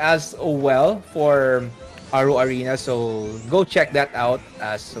milestones as well for RO Arena. So go check that out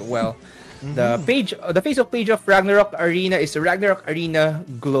as well. The Facebook page of Ragnarok Arena is Ragnarok Arena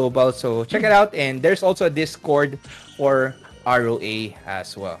Global. So check it out, and there's also a Discord for ROA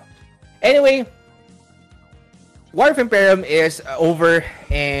as well. Anyway, War of Imperium is over,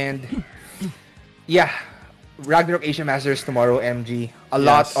 and yeah, Ragnarok Asia Masters tomorrow, MG. A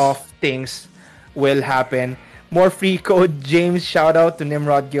lot of things will happen. More free code. James, shout out to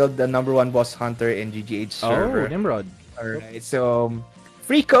Nimrod Guild, the #1 boss hunter in GGH server. Oh, Nimrod. Alright, so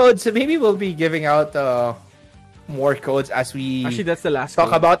free codes. Maybe we'll be giving out more codes as we Actually, that's the last talk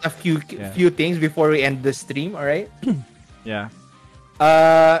code. about a few things before we end the stream. Alright. Yeah.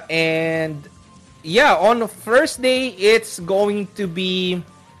 And yeah, on the first day, it's going to be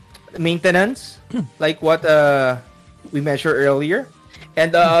maintenance, like what we mentioned earlier.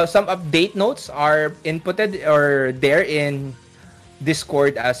 And some update notes are inputted or there in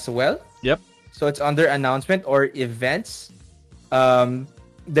Discord as well. Yep. So it's under announcement or events.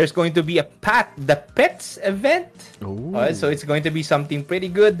 There's going to be the pets event. So it's going to be something pretty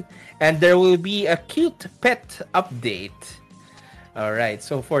good. And there will be a cute pet update. All right.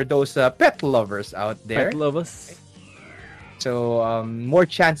 So for those pet lovers out there. Pet lovers. So more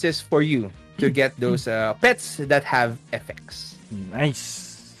chances for you to get those pets that have effects.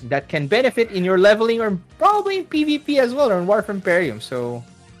 Nice. That can benefit in your leveling or probably in PvP as well or in War of Imperium. So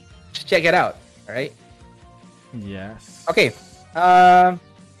just check it out. All right. Yes. Okay. Oh.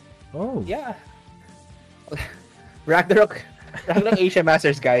 Yeah. Ragnarok Asia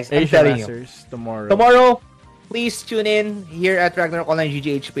Masters, guys. I'm Asia telling Masters tomorrow. Tomorrow, please tune in here at Ragnarok Online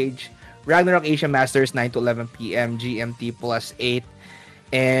GGH page. Ragnarok Asia Masters, 9 to 11 p.m. GMT plus 8.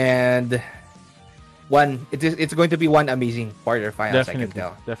 And it's going to be one amazing quarterfinals, I can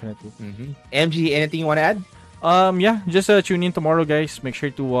tell. Definitely. MG, anything you want to add? Yeah, just tune in tomorrow, guys. Make sure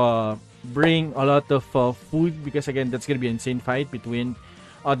to bring a lot of food because again, that's gonna be an insane fight between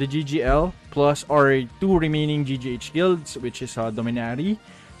the GGL plus our two remaining GGH guilds, which is Dominari.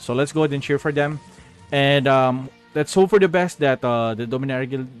 So let's go ahead and cheer for them, and let's hope for the best that the Dominari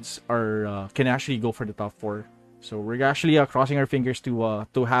guilds can actually go for the top 4. So we're actually crossing our fingers to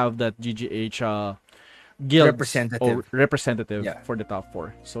have that GGH guild representative for the top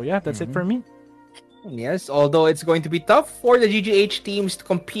 4. So yeah, that's it for me. Yes, although it's going to be tough for the GGH teams to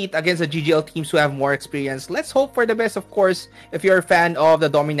compete against the GGL teams who have more experience. Let's hope for the best, of course, if you're a fan of the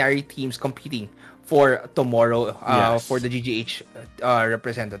Dominari teams competing for tomorrow for the GGH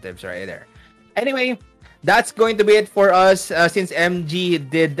representatives right there. Anyway, that's going to be it for us. Since MG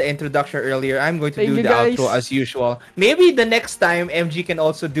did the introduction earlier, I'm going to Thank do you, the guys. outro as usual. Maybe the next time MG can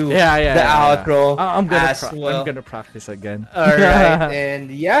also do the Yeah. outro I'm gonna as well. I'm gonna practice again. All right,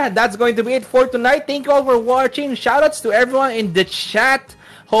 and yeah, that's going to be it for tonight. Thank you all for watching. Shoutouts to everyone in the chat.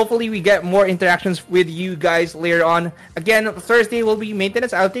 Hopefully, we get more interactions with you guys later on. Again, Thursday will be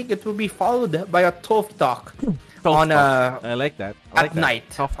maintenance. I think it will be followed by a tough talk on I like that. at night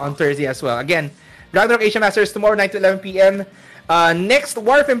on Thursday as well. Again, Ragnarok Asia Masters tomorrow 9 to 11 p.m. Next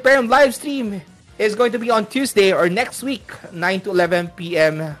Warf Imperium live stream is going to be on Tuesday or next week 9 to 11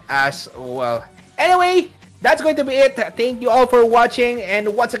 p.m. as well. Anyway, that's going to be it. Thank you all for watching.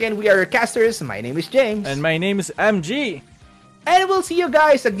 And once again, we are your casters. My name is James. And my name is MG. And we'll see you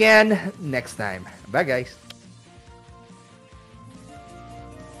guys again next time. Bye, guys.